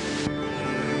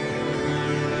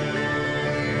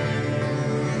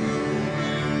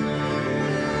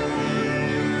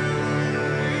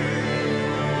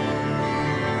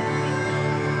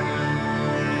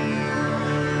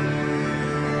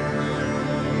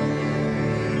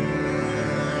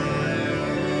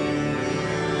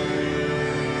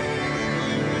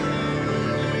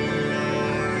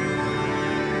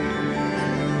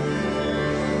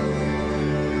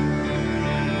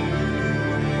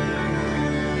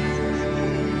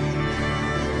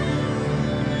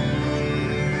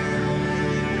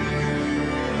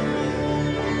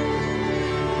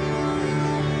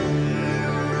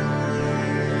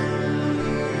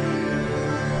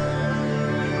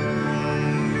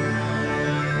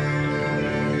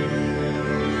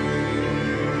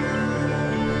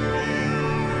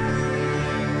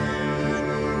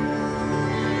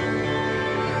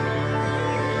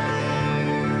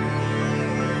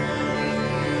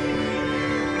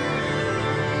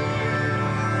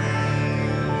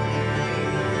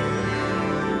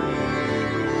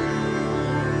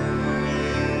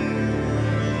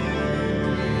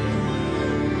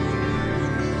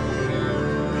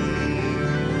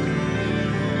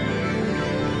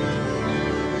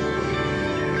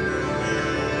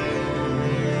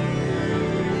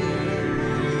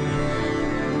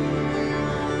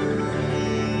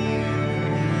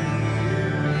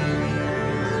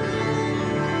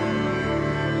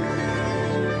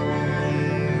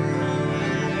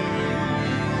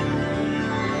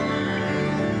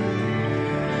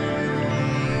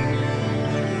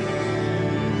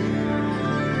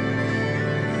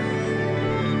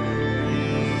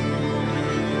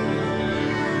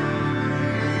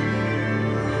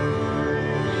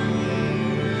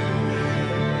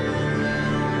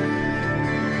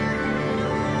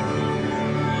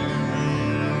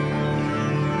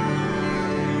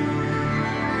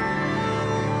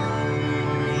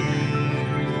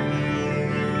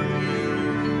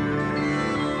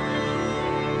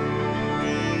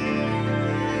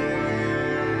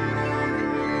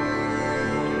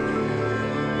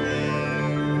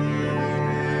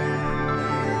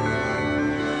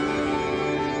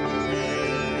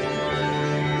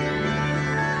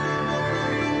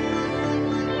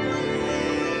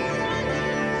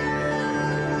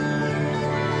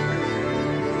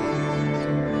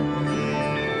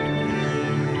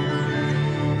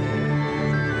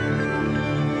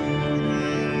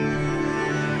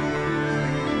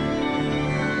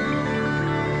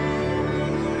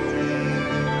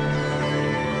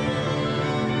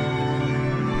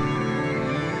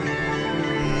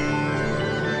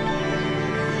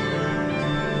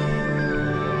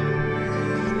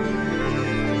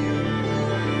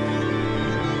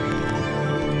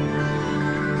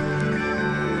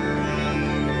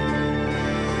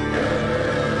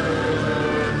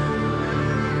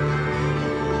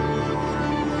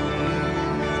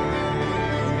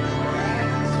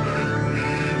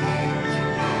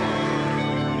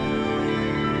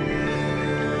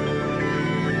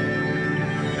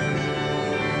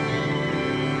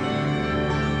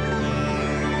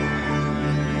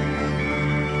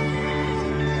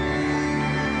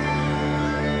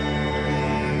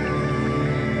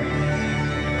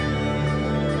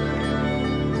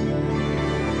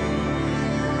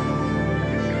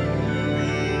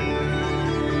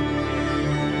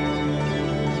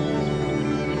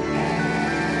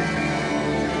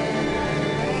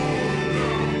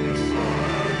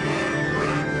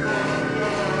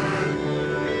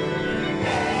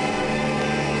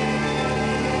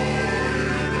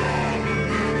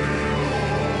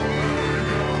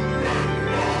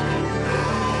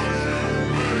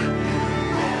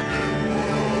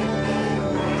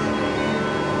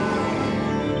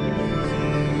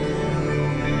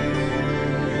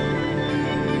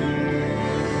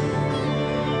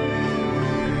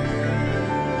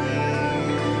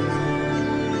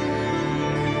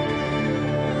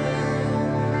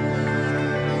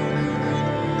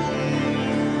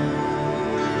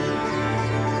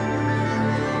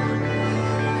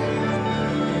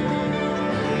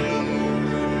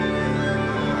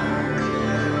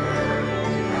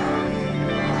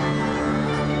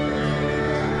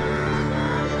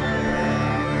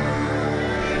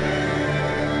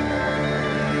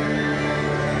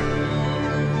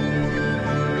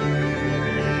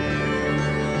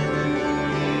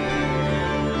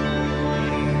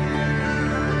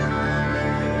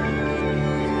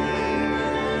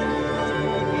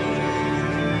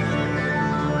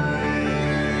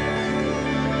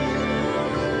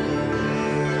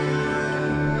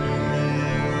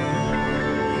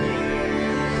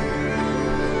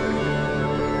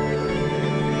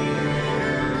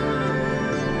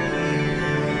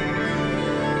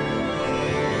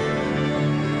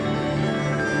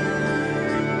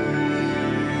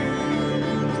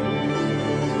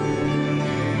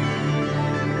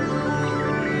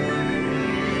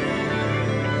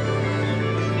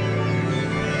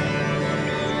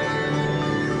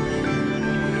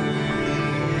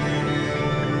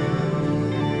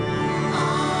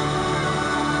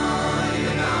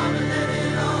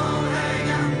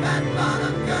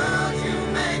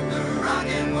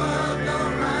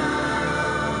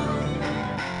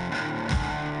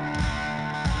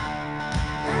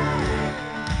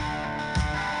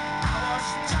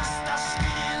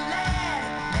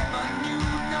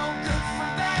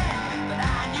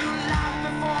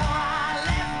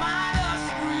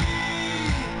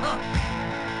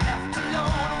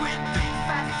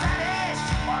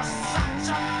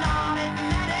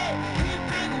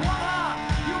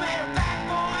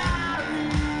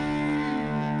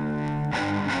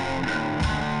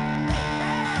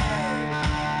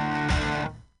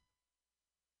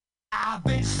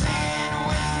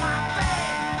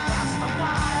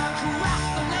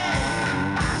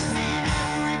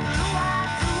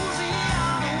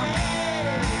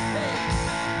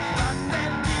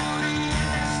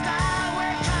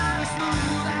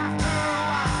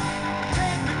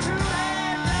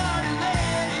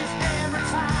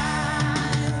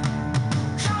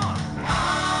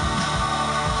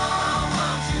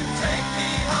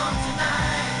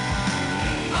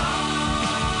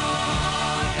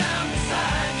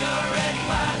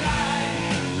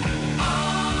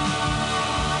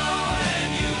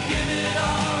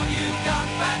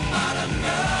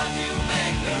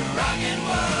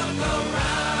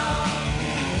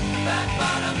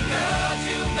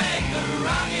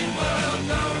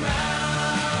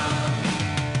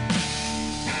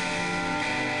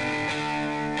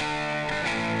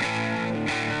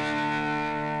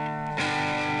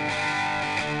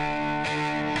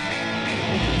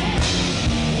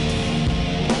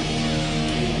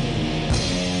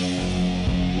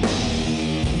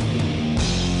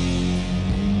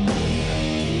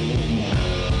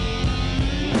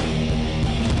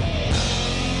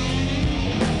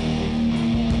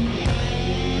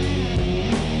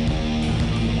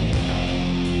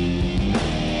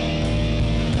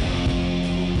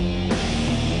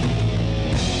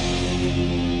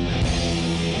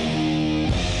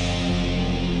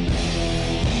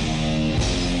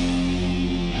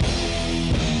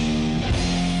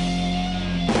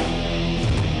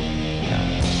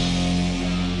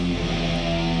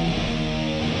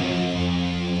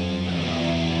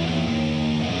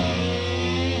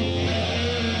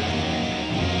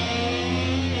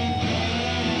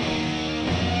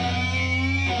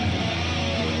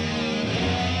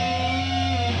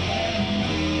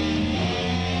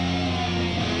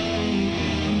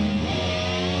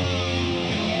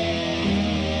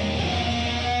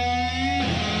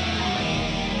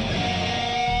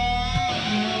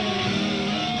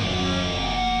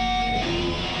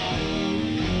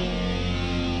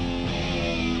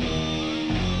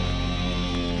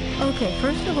 Okay,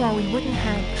 first of all, we wouldn't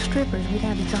have strippers, we'd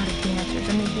have exotic dancers,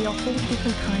 and they'd be a whole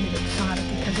different kind of exotic,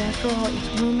 because after all,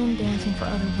 it's women dancing for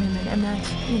other women, and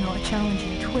that's, you know, a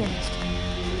challenging twist.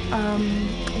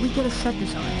 We get a set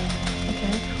design,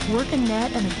 okay? Work a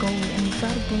net and a goalie, and the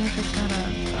exotic dancer's got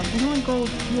a blue and gold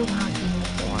field hockey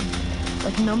uniform,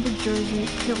 like numbered jersey,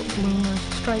 kilt bloomers,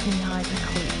 striped knee highs, and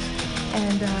cleats,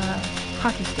 and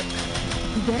hockey sticks.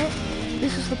 You get it?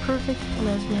 This is the perfect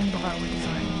lesbian bar we're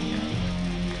designing.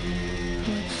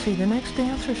 Let's see, the next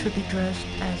dancer should be dressed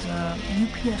as a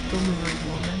UPS delivery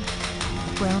woman.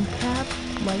 Brown cap,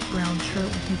 light brown shirt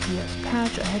with UPS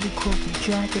patch, a heavy quilted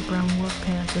jacket, brown work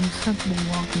pants, and sensible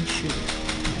walking shoes.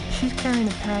 She's carrying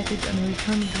a package, and the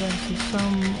return address is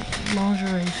some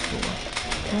lingerie store.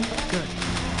 Okay, good.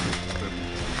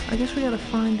 I guess we gotta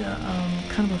find a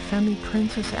kind of a femme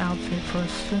princess outfit for a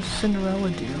Cinderella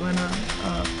do, and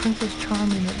a Princess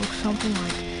Charming that looks something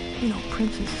like, you know,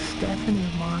 Princess Stephanie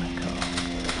of Monaco.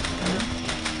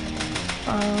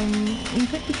 You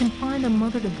think we can find a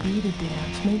mother-to-be to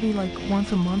dance, maybe like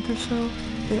once a month or so?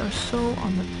 They are so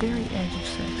on the very edge of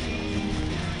sexy.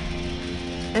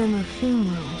 In the theme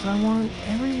rooms, I want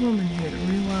every woman here to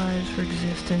realize her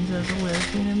existence as a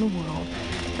lesbian in the world,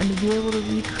 and to be able to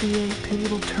recreate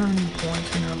pivotal turning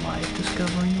points in her life,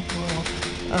 discovering the world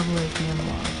of lesbian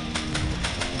love.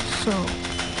 So,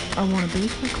 I want a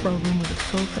basement cloakroom with a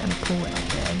sofa and a pull-out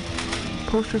bed,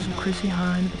 posters of Chrissy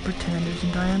Hynde, The Pretenders,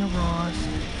 and Diana Ross,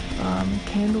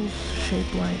 candles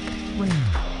shaped like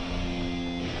rainbows.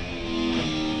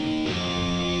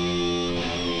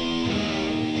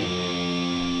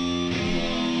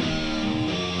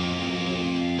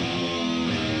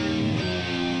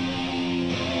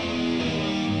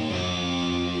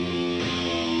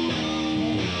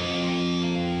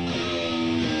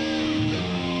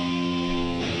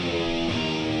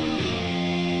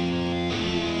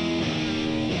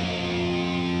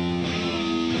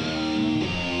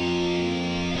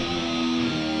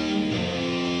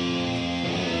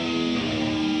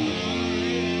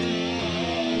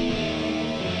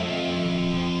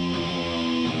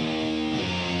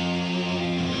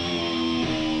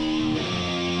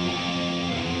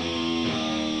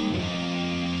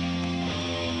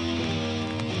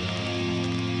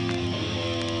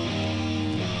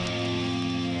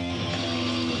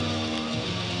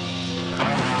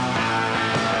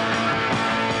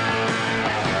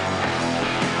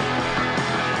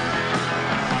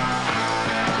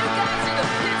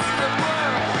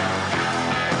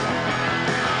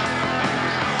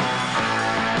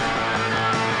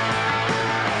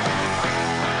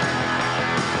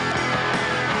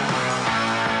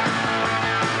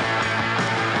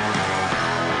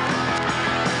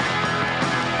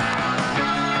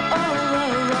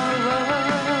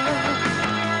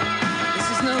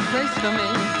 For me,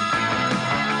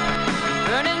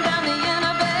 burning down the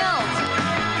inner belt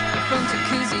from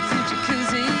jacuzzi to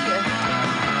jacuzzi.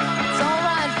 It's all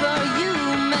right for you,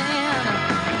 man,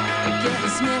 getting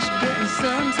smashed, getting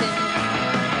suntan.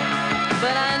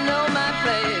 But I know my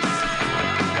place.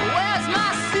 Where's my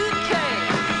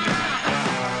suitcase?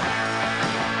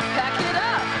 Pack it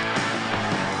up,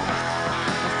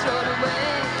 throw it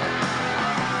away.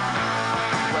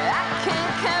 Where I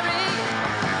can't carry.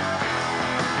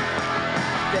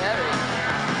 Barry,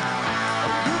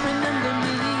 oh, you remember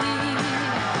me,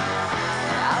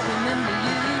 I remember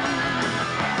you.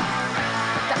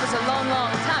 That was a long,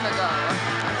 long time ago,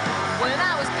 when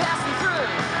I was passing through.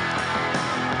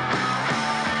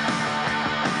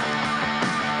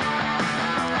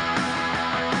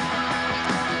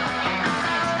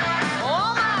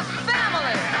 All my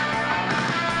family,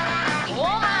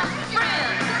 all my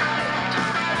friends,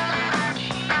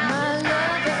 my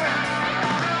lover.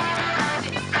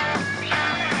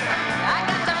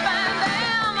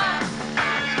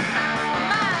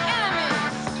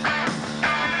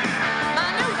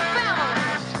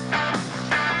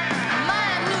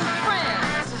 New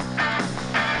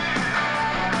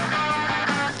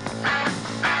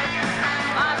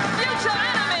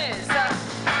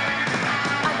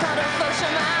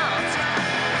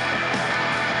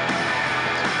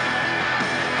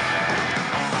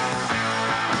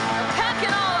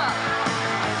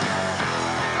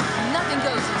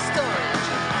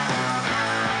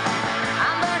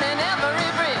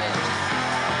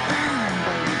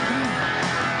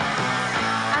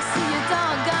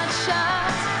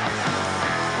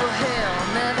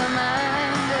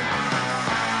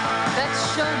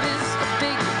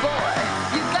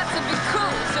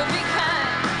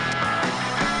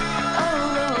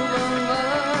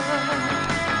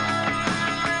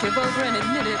give over and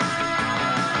admit it.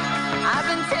 I've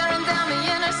been tearing down the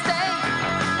interstate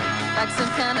like some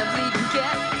kind of leading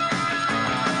cat.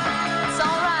 It's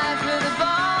alright for the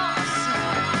boss.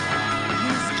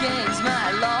 His game's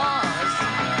my laws.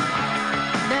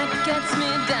 That gets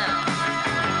me down.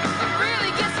 It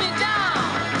really gets me down.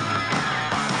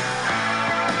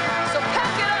 So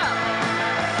pack it up.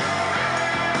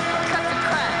 Cut the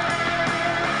crap.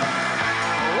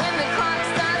 When the clock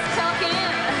starts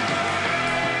talking,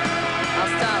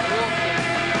 I'll start walking.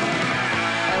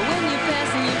 And when you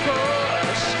pass and you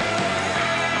push,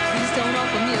 please don't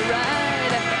offer me a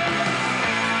ride.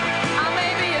 I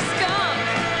may be a skunk,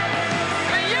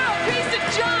 but you're a piece of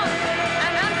junk.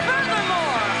 And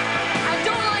furthermore, I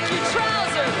don't like your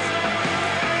trousers.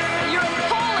 Your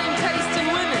appalling taste in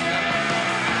women.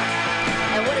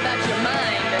 And what about your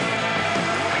mind?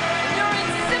 Your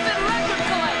insipid record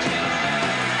collection.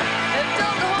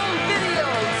 Adult home video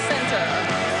center.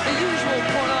 The usual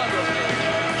pornography.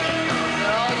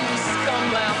 And all you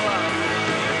scumbag love.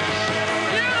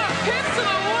 You're the pits of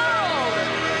the world.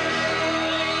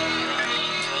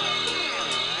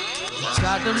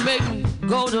 Tried to make me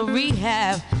go to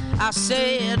rehab. I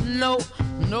said no,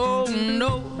 no,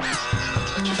 no.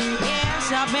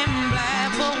 Yes, I've been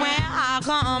black, but when I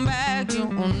come back, you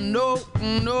no,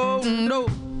 no, no.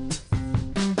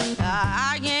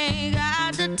 I ain't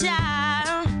got the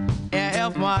time.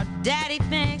 If my daddy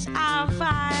thinks I'm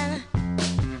fine,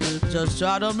 just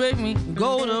try to make me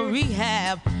go to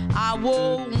rehab. I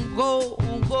won't go.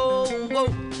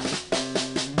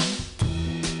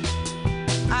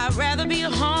 I'd rather be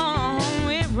home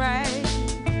with right.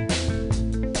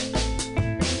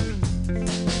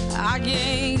 I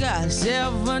ain't got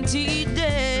 70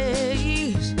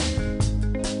 days.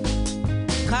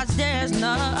 'Cause there's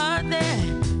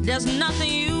nothing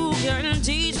you can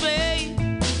teach me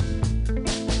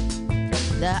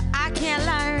that I can't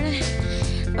learn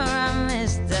from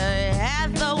Mr.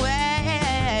 Hathaway.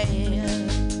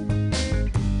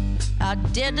 I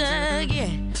didn't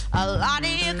get a lot of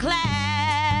your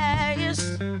class,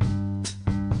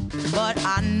 but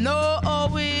I know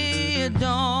it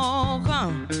don't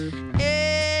come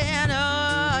in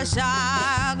a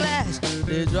shot glass.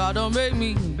 They try to make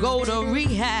me go to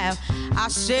rehab. I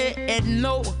said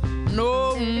no,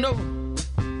 no, no.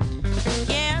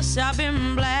 Yes, I've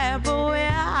been black, but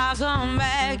when I come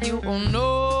back, you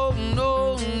no,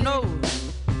 no, no.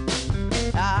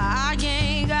 I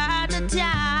ain't got the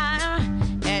time.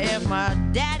 And if my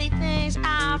daddy thinks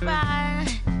I'm fine,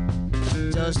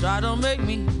 just try to make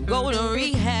me go to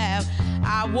rehab.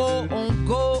 I won't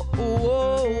go.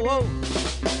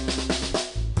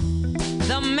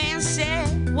 The man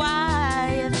said,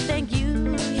 why you think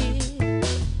you here?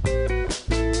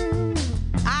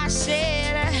 I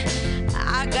said,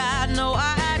 I got no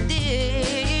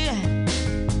idea.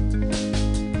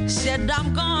 Said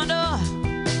I'm gonna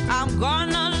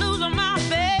lose my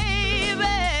baby.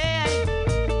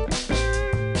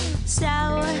 So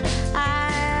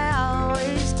I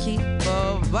always keep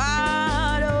a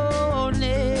bottle on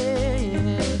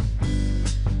it.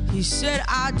 He said,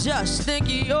 I just think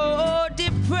you're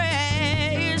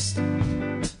depressed.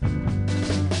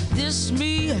 This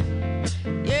me,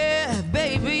 yeah,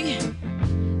 baby,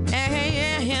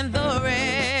 and the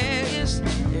rest.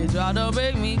 They try to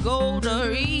make me go to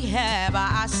rehab.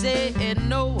 I said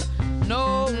no,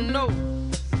 no, no.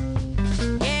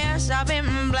 Yes, I've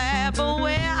been black, but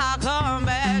when I come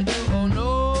back, oh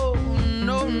no,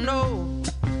 no, no.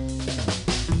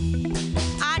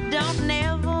 I don't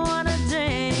never wanna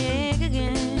drink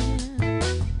again.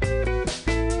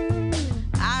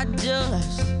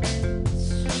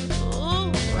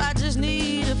 I just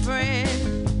need a friend.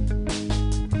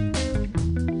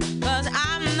 'Cause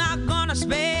I'm not gonna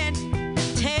spend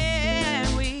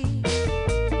 10 weeks.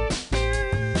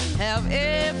 Have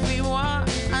everyone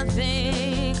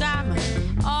think I'm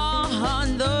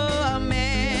on the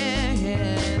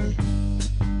man.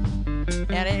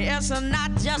 And it's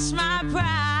not just my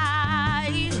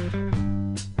pride.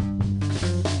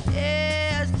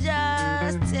 It's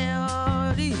just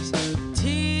till these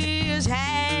tears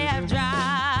have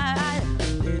dried.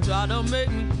 They try to make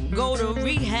me go to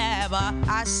rehab.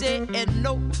 I said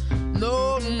no,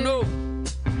 no, no.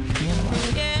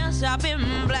 Yes, I've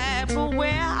been black, but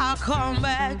when I come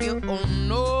back, you oh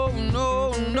no,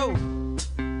 no, no.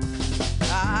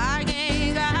 I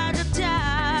ain't got the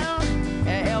time.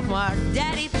 And if my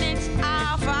daddy thinks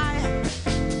I'm fine,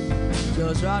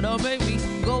 just try to make me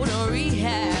go to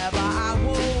rehab. I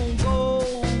won't go.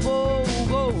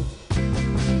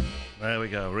 There we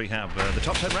go, rehab, the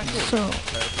top 10 records. So,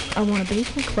 I want a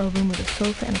basement club room with a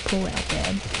sofa and a pull-out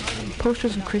bed.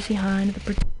 Posters of Chrissy Hine, the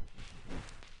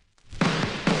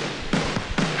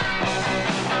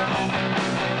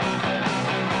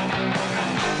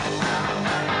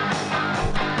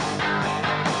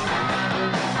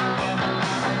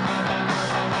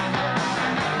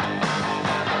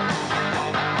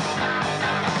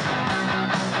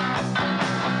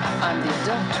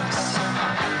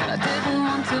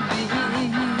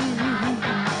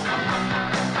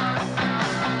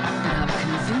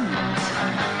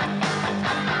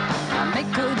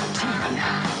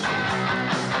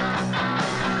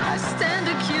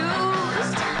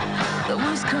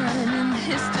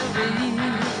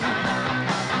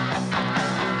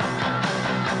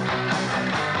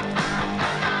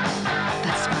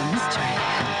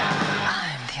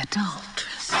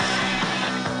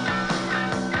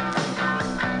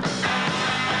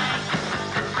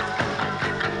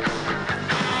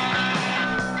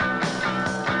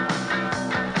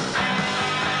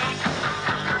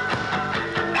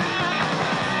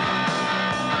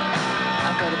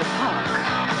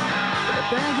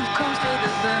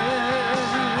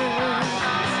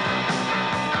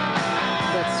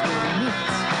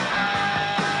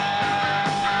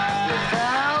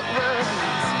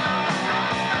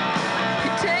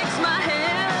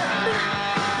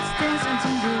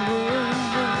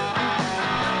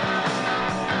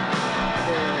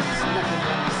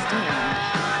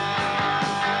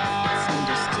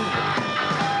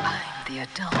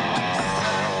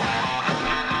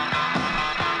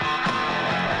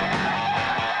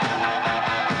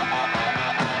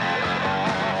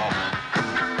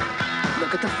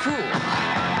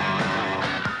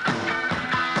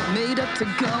paid up to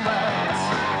go out.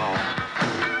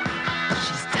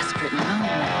 She's desperate and lonely,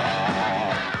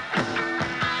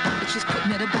 but she's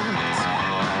putting it about.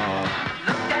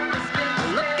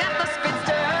 Look at the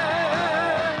spinster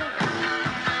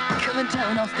coming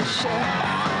down off the shelf.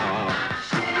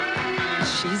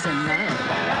 She's in love,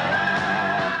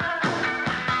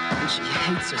 and she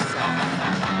hates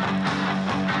herself.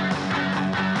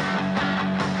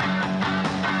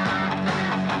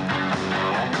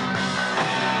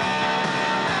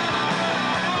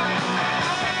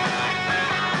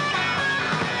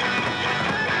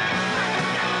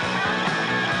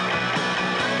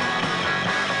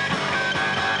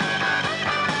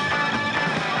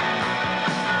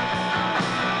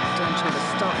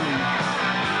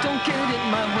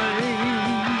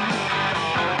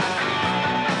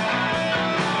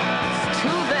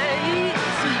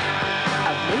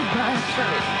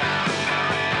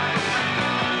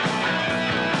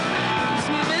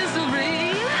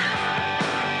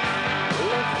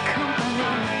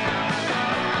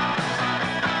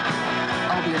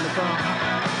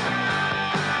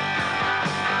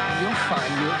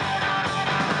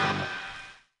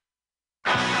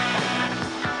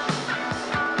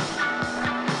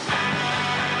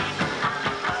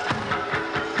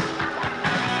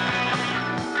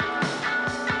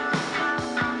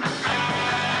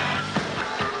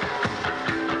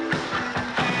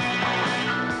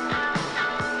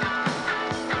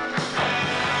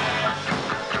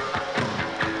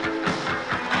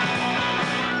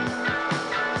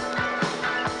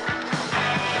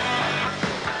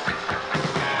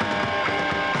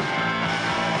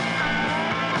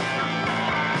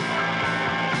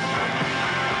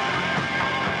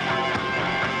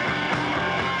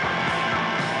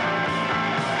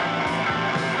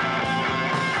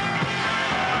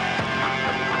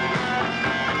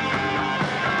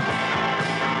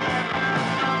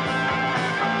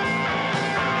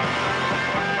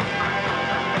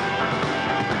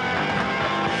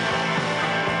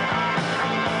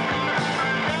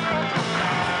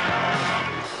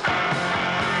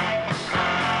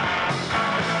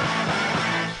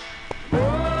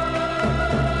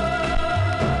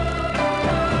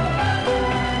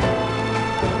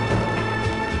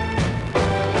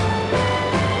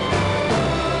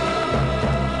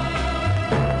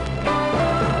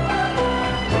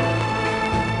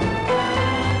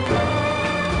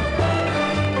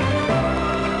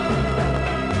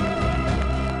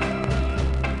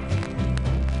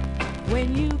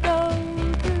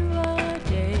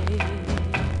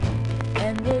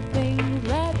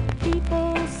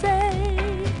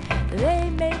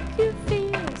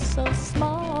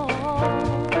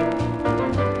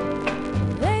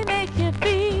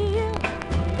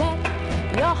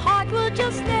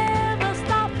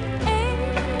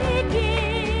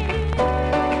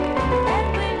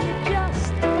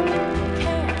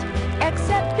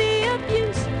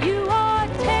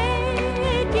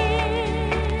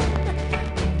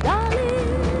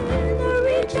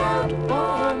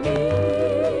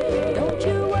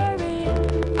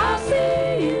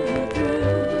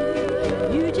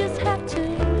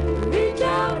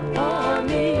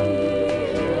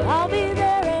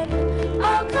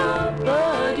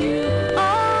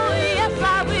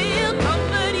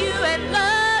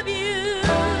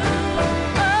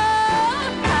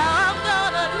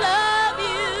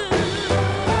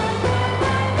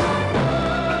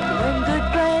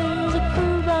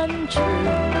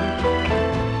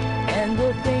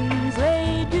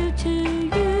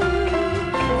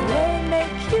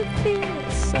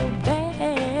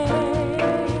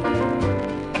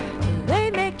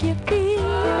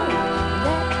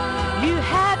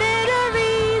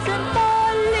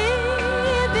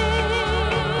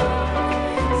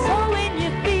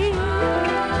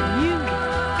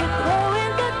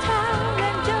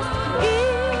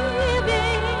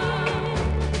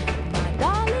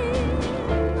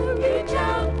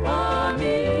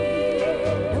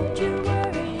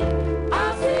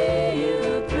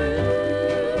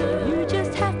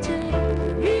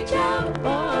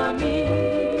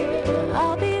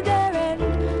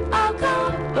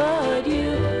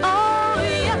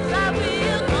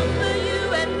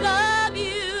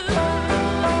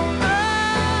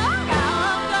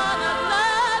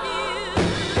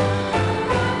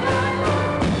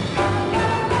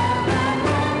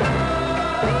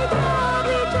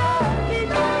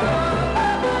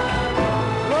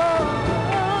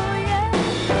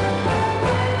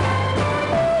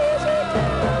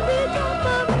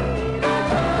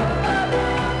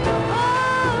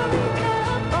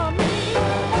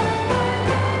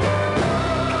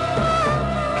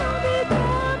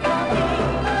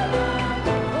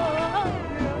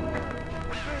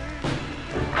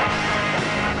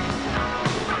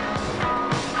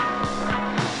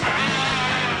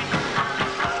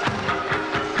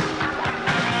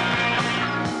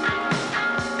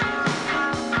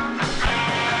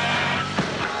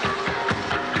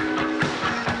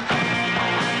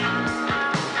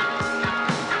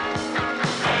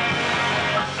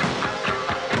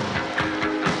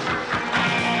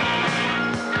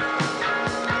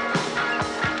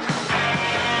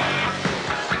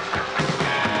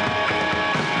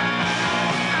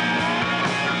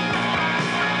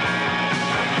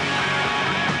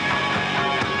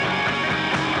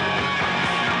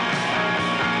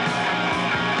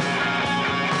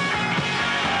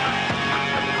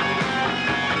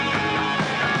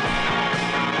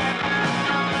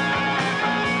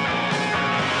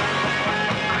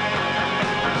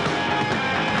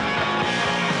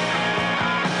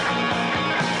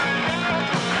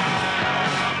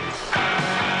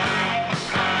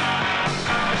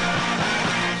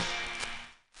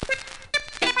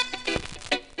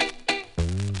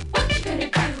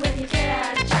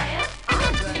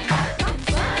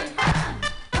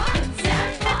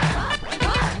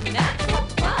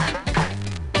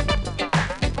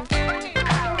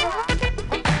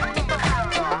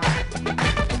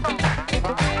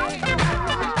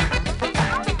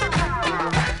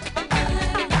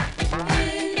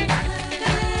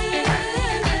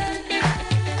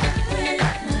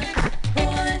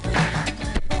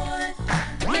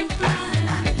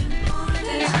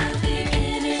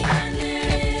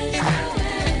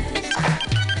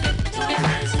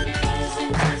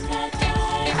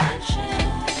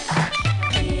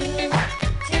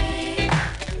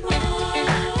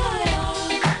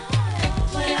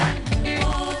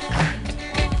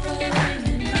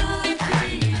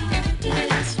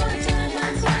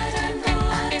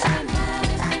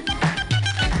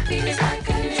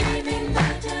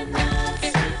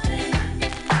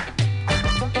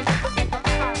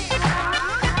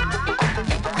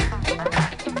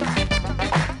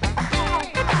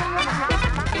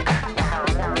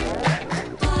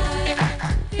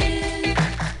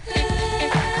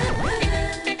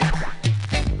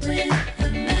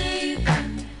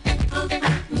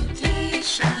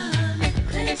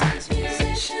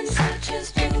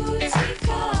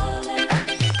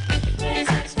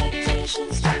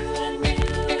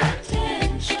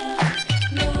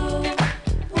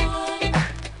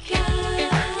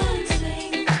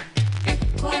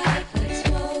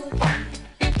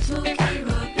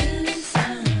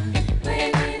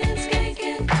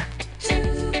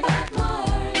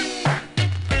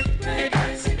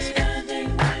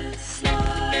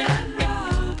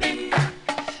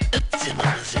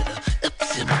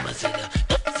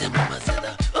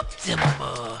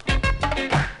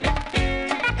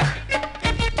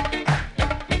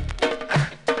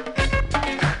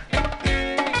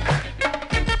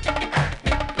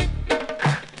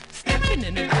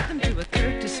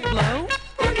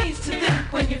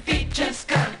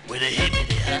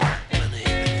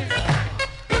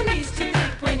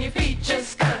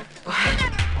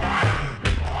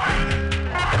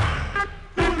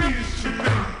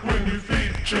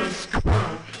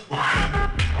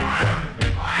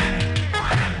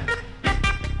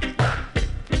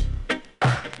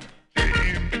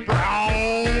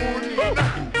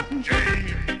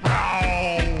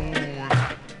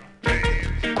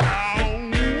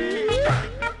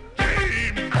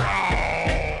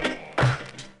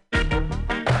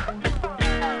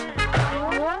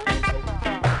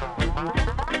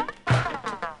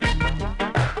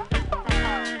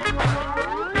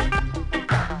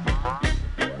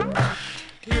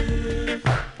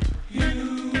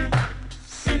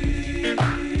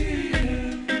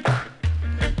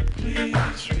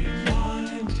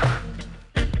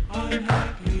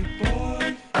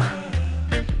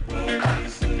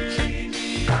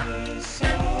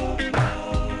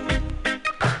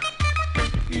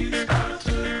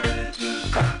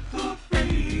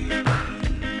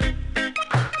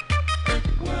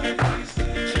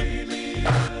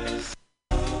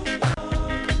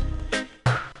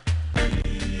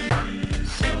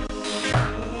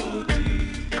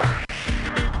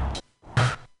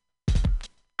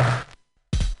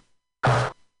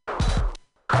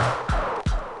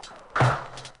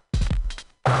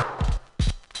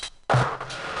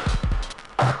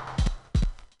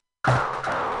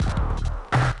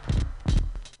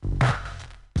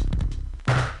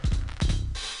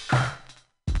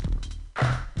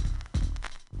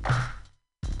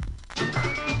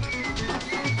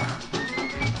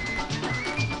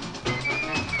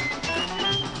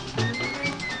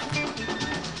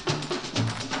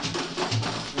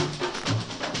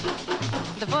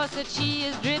 faucet she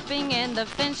is dripping and the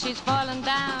fence she's fallen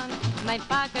down. My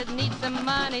pocket needs some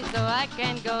money so I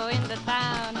can go into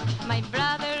town. My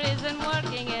brother isn't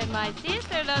working and my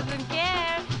sister doesn't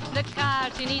care. The car,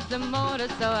 she needs a motor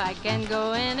so I can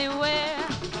go anywhere.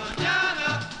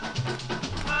 Mañana,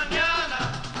 mañana,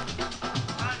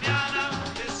 mañana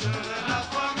is soon enough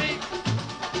for me.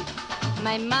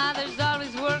 My mother's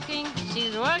always working,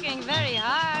 she's working very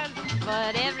hard.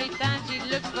 But every time she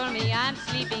looks for me, I'm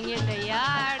sleeping in the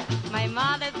yard. My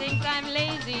mother thinks I'm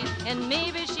lazy, and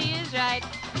maybe she is right.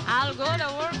 I'll go to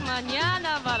work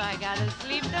mañana, but I gotta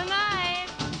sleep tonight.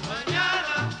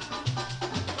 Mañana,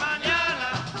 mañana,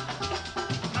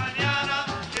 mañana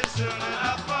is soon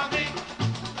enough for me.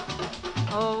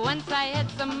 Oh, once I had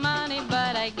some money,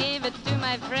 but I gave it to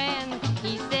my friend.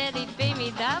 He said he'd pay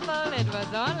me double, it was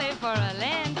only for a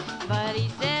land. But he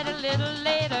said a little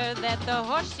later that the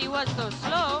horse, she was so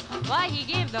slow. Why he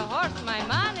gave the horse my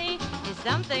money is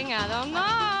something I don't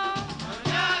know.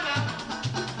 Mañana,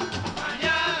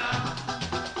 mañana,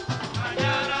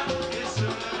 mañana is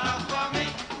soon enough for me.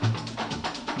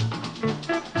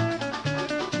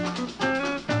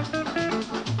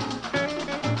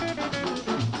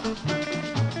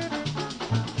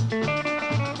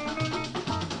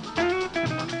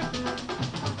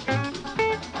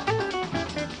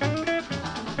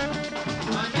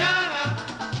 Mañana,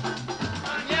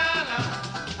 mañana,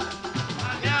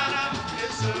 mañana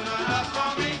is soon enough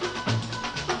for me.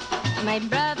 My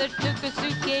brother took a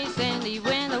suitcase and he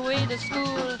went away to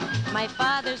school. My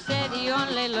father said he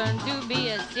only learned to be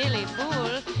a silly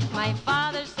fool. My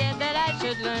father said that I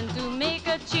should learn to make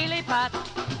a chili pot.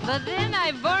 But then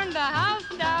I burned the house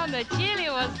down, the chili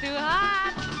was too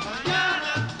hot.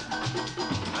 Mañana,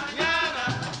 mañana,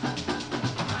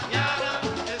 mañana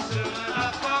is soon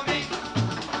enough for me.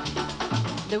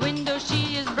 The window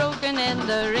she is broken and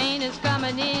the rain is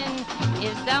coming in.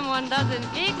 If someone doesn't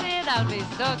fix it, I'll be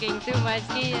soaking to my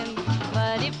skin.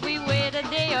 But if we wait a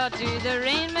day or two, the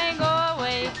rain may go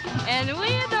away. And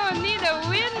we don't need a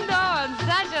window on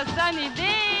such a sunny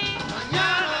day.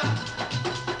 Mañana,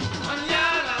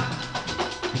 mañana,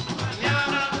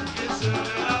 mañana is soon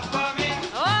enough for me.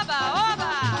 Oba,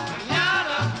 oba!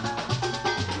 Mañana,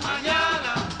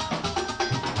 mañana,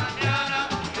 mañana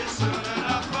is soon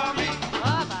enough for me.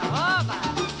 Oba, oba!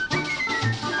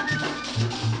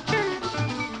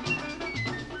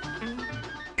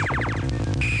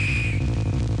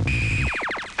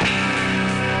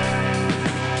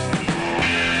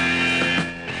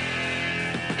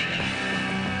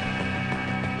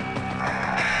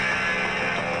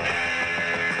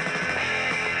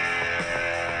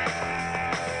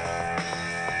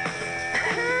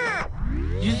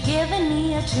 You've given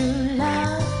me a true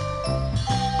love,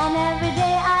 and every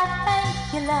day I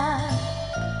thank you, love,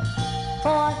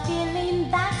 for filling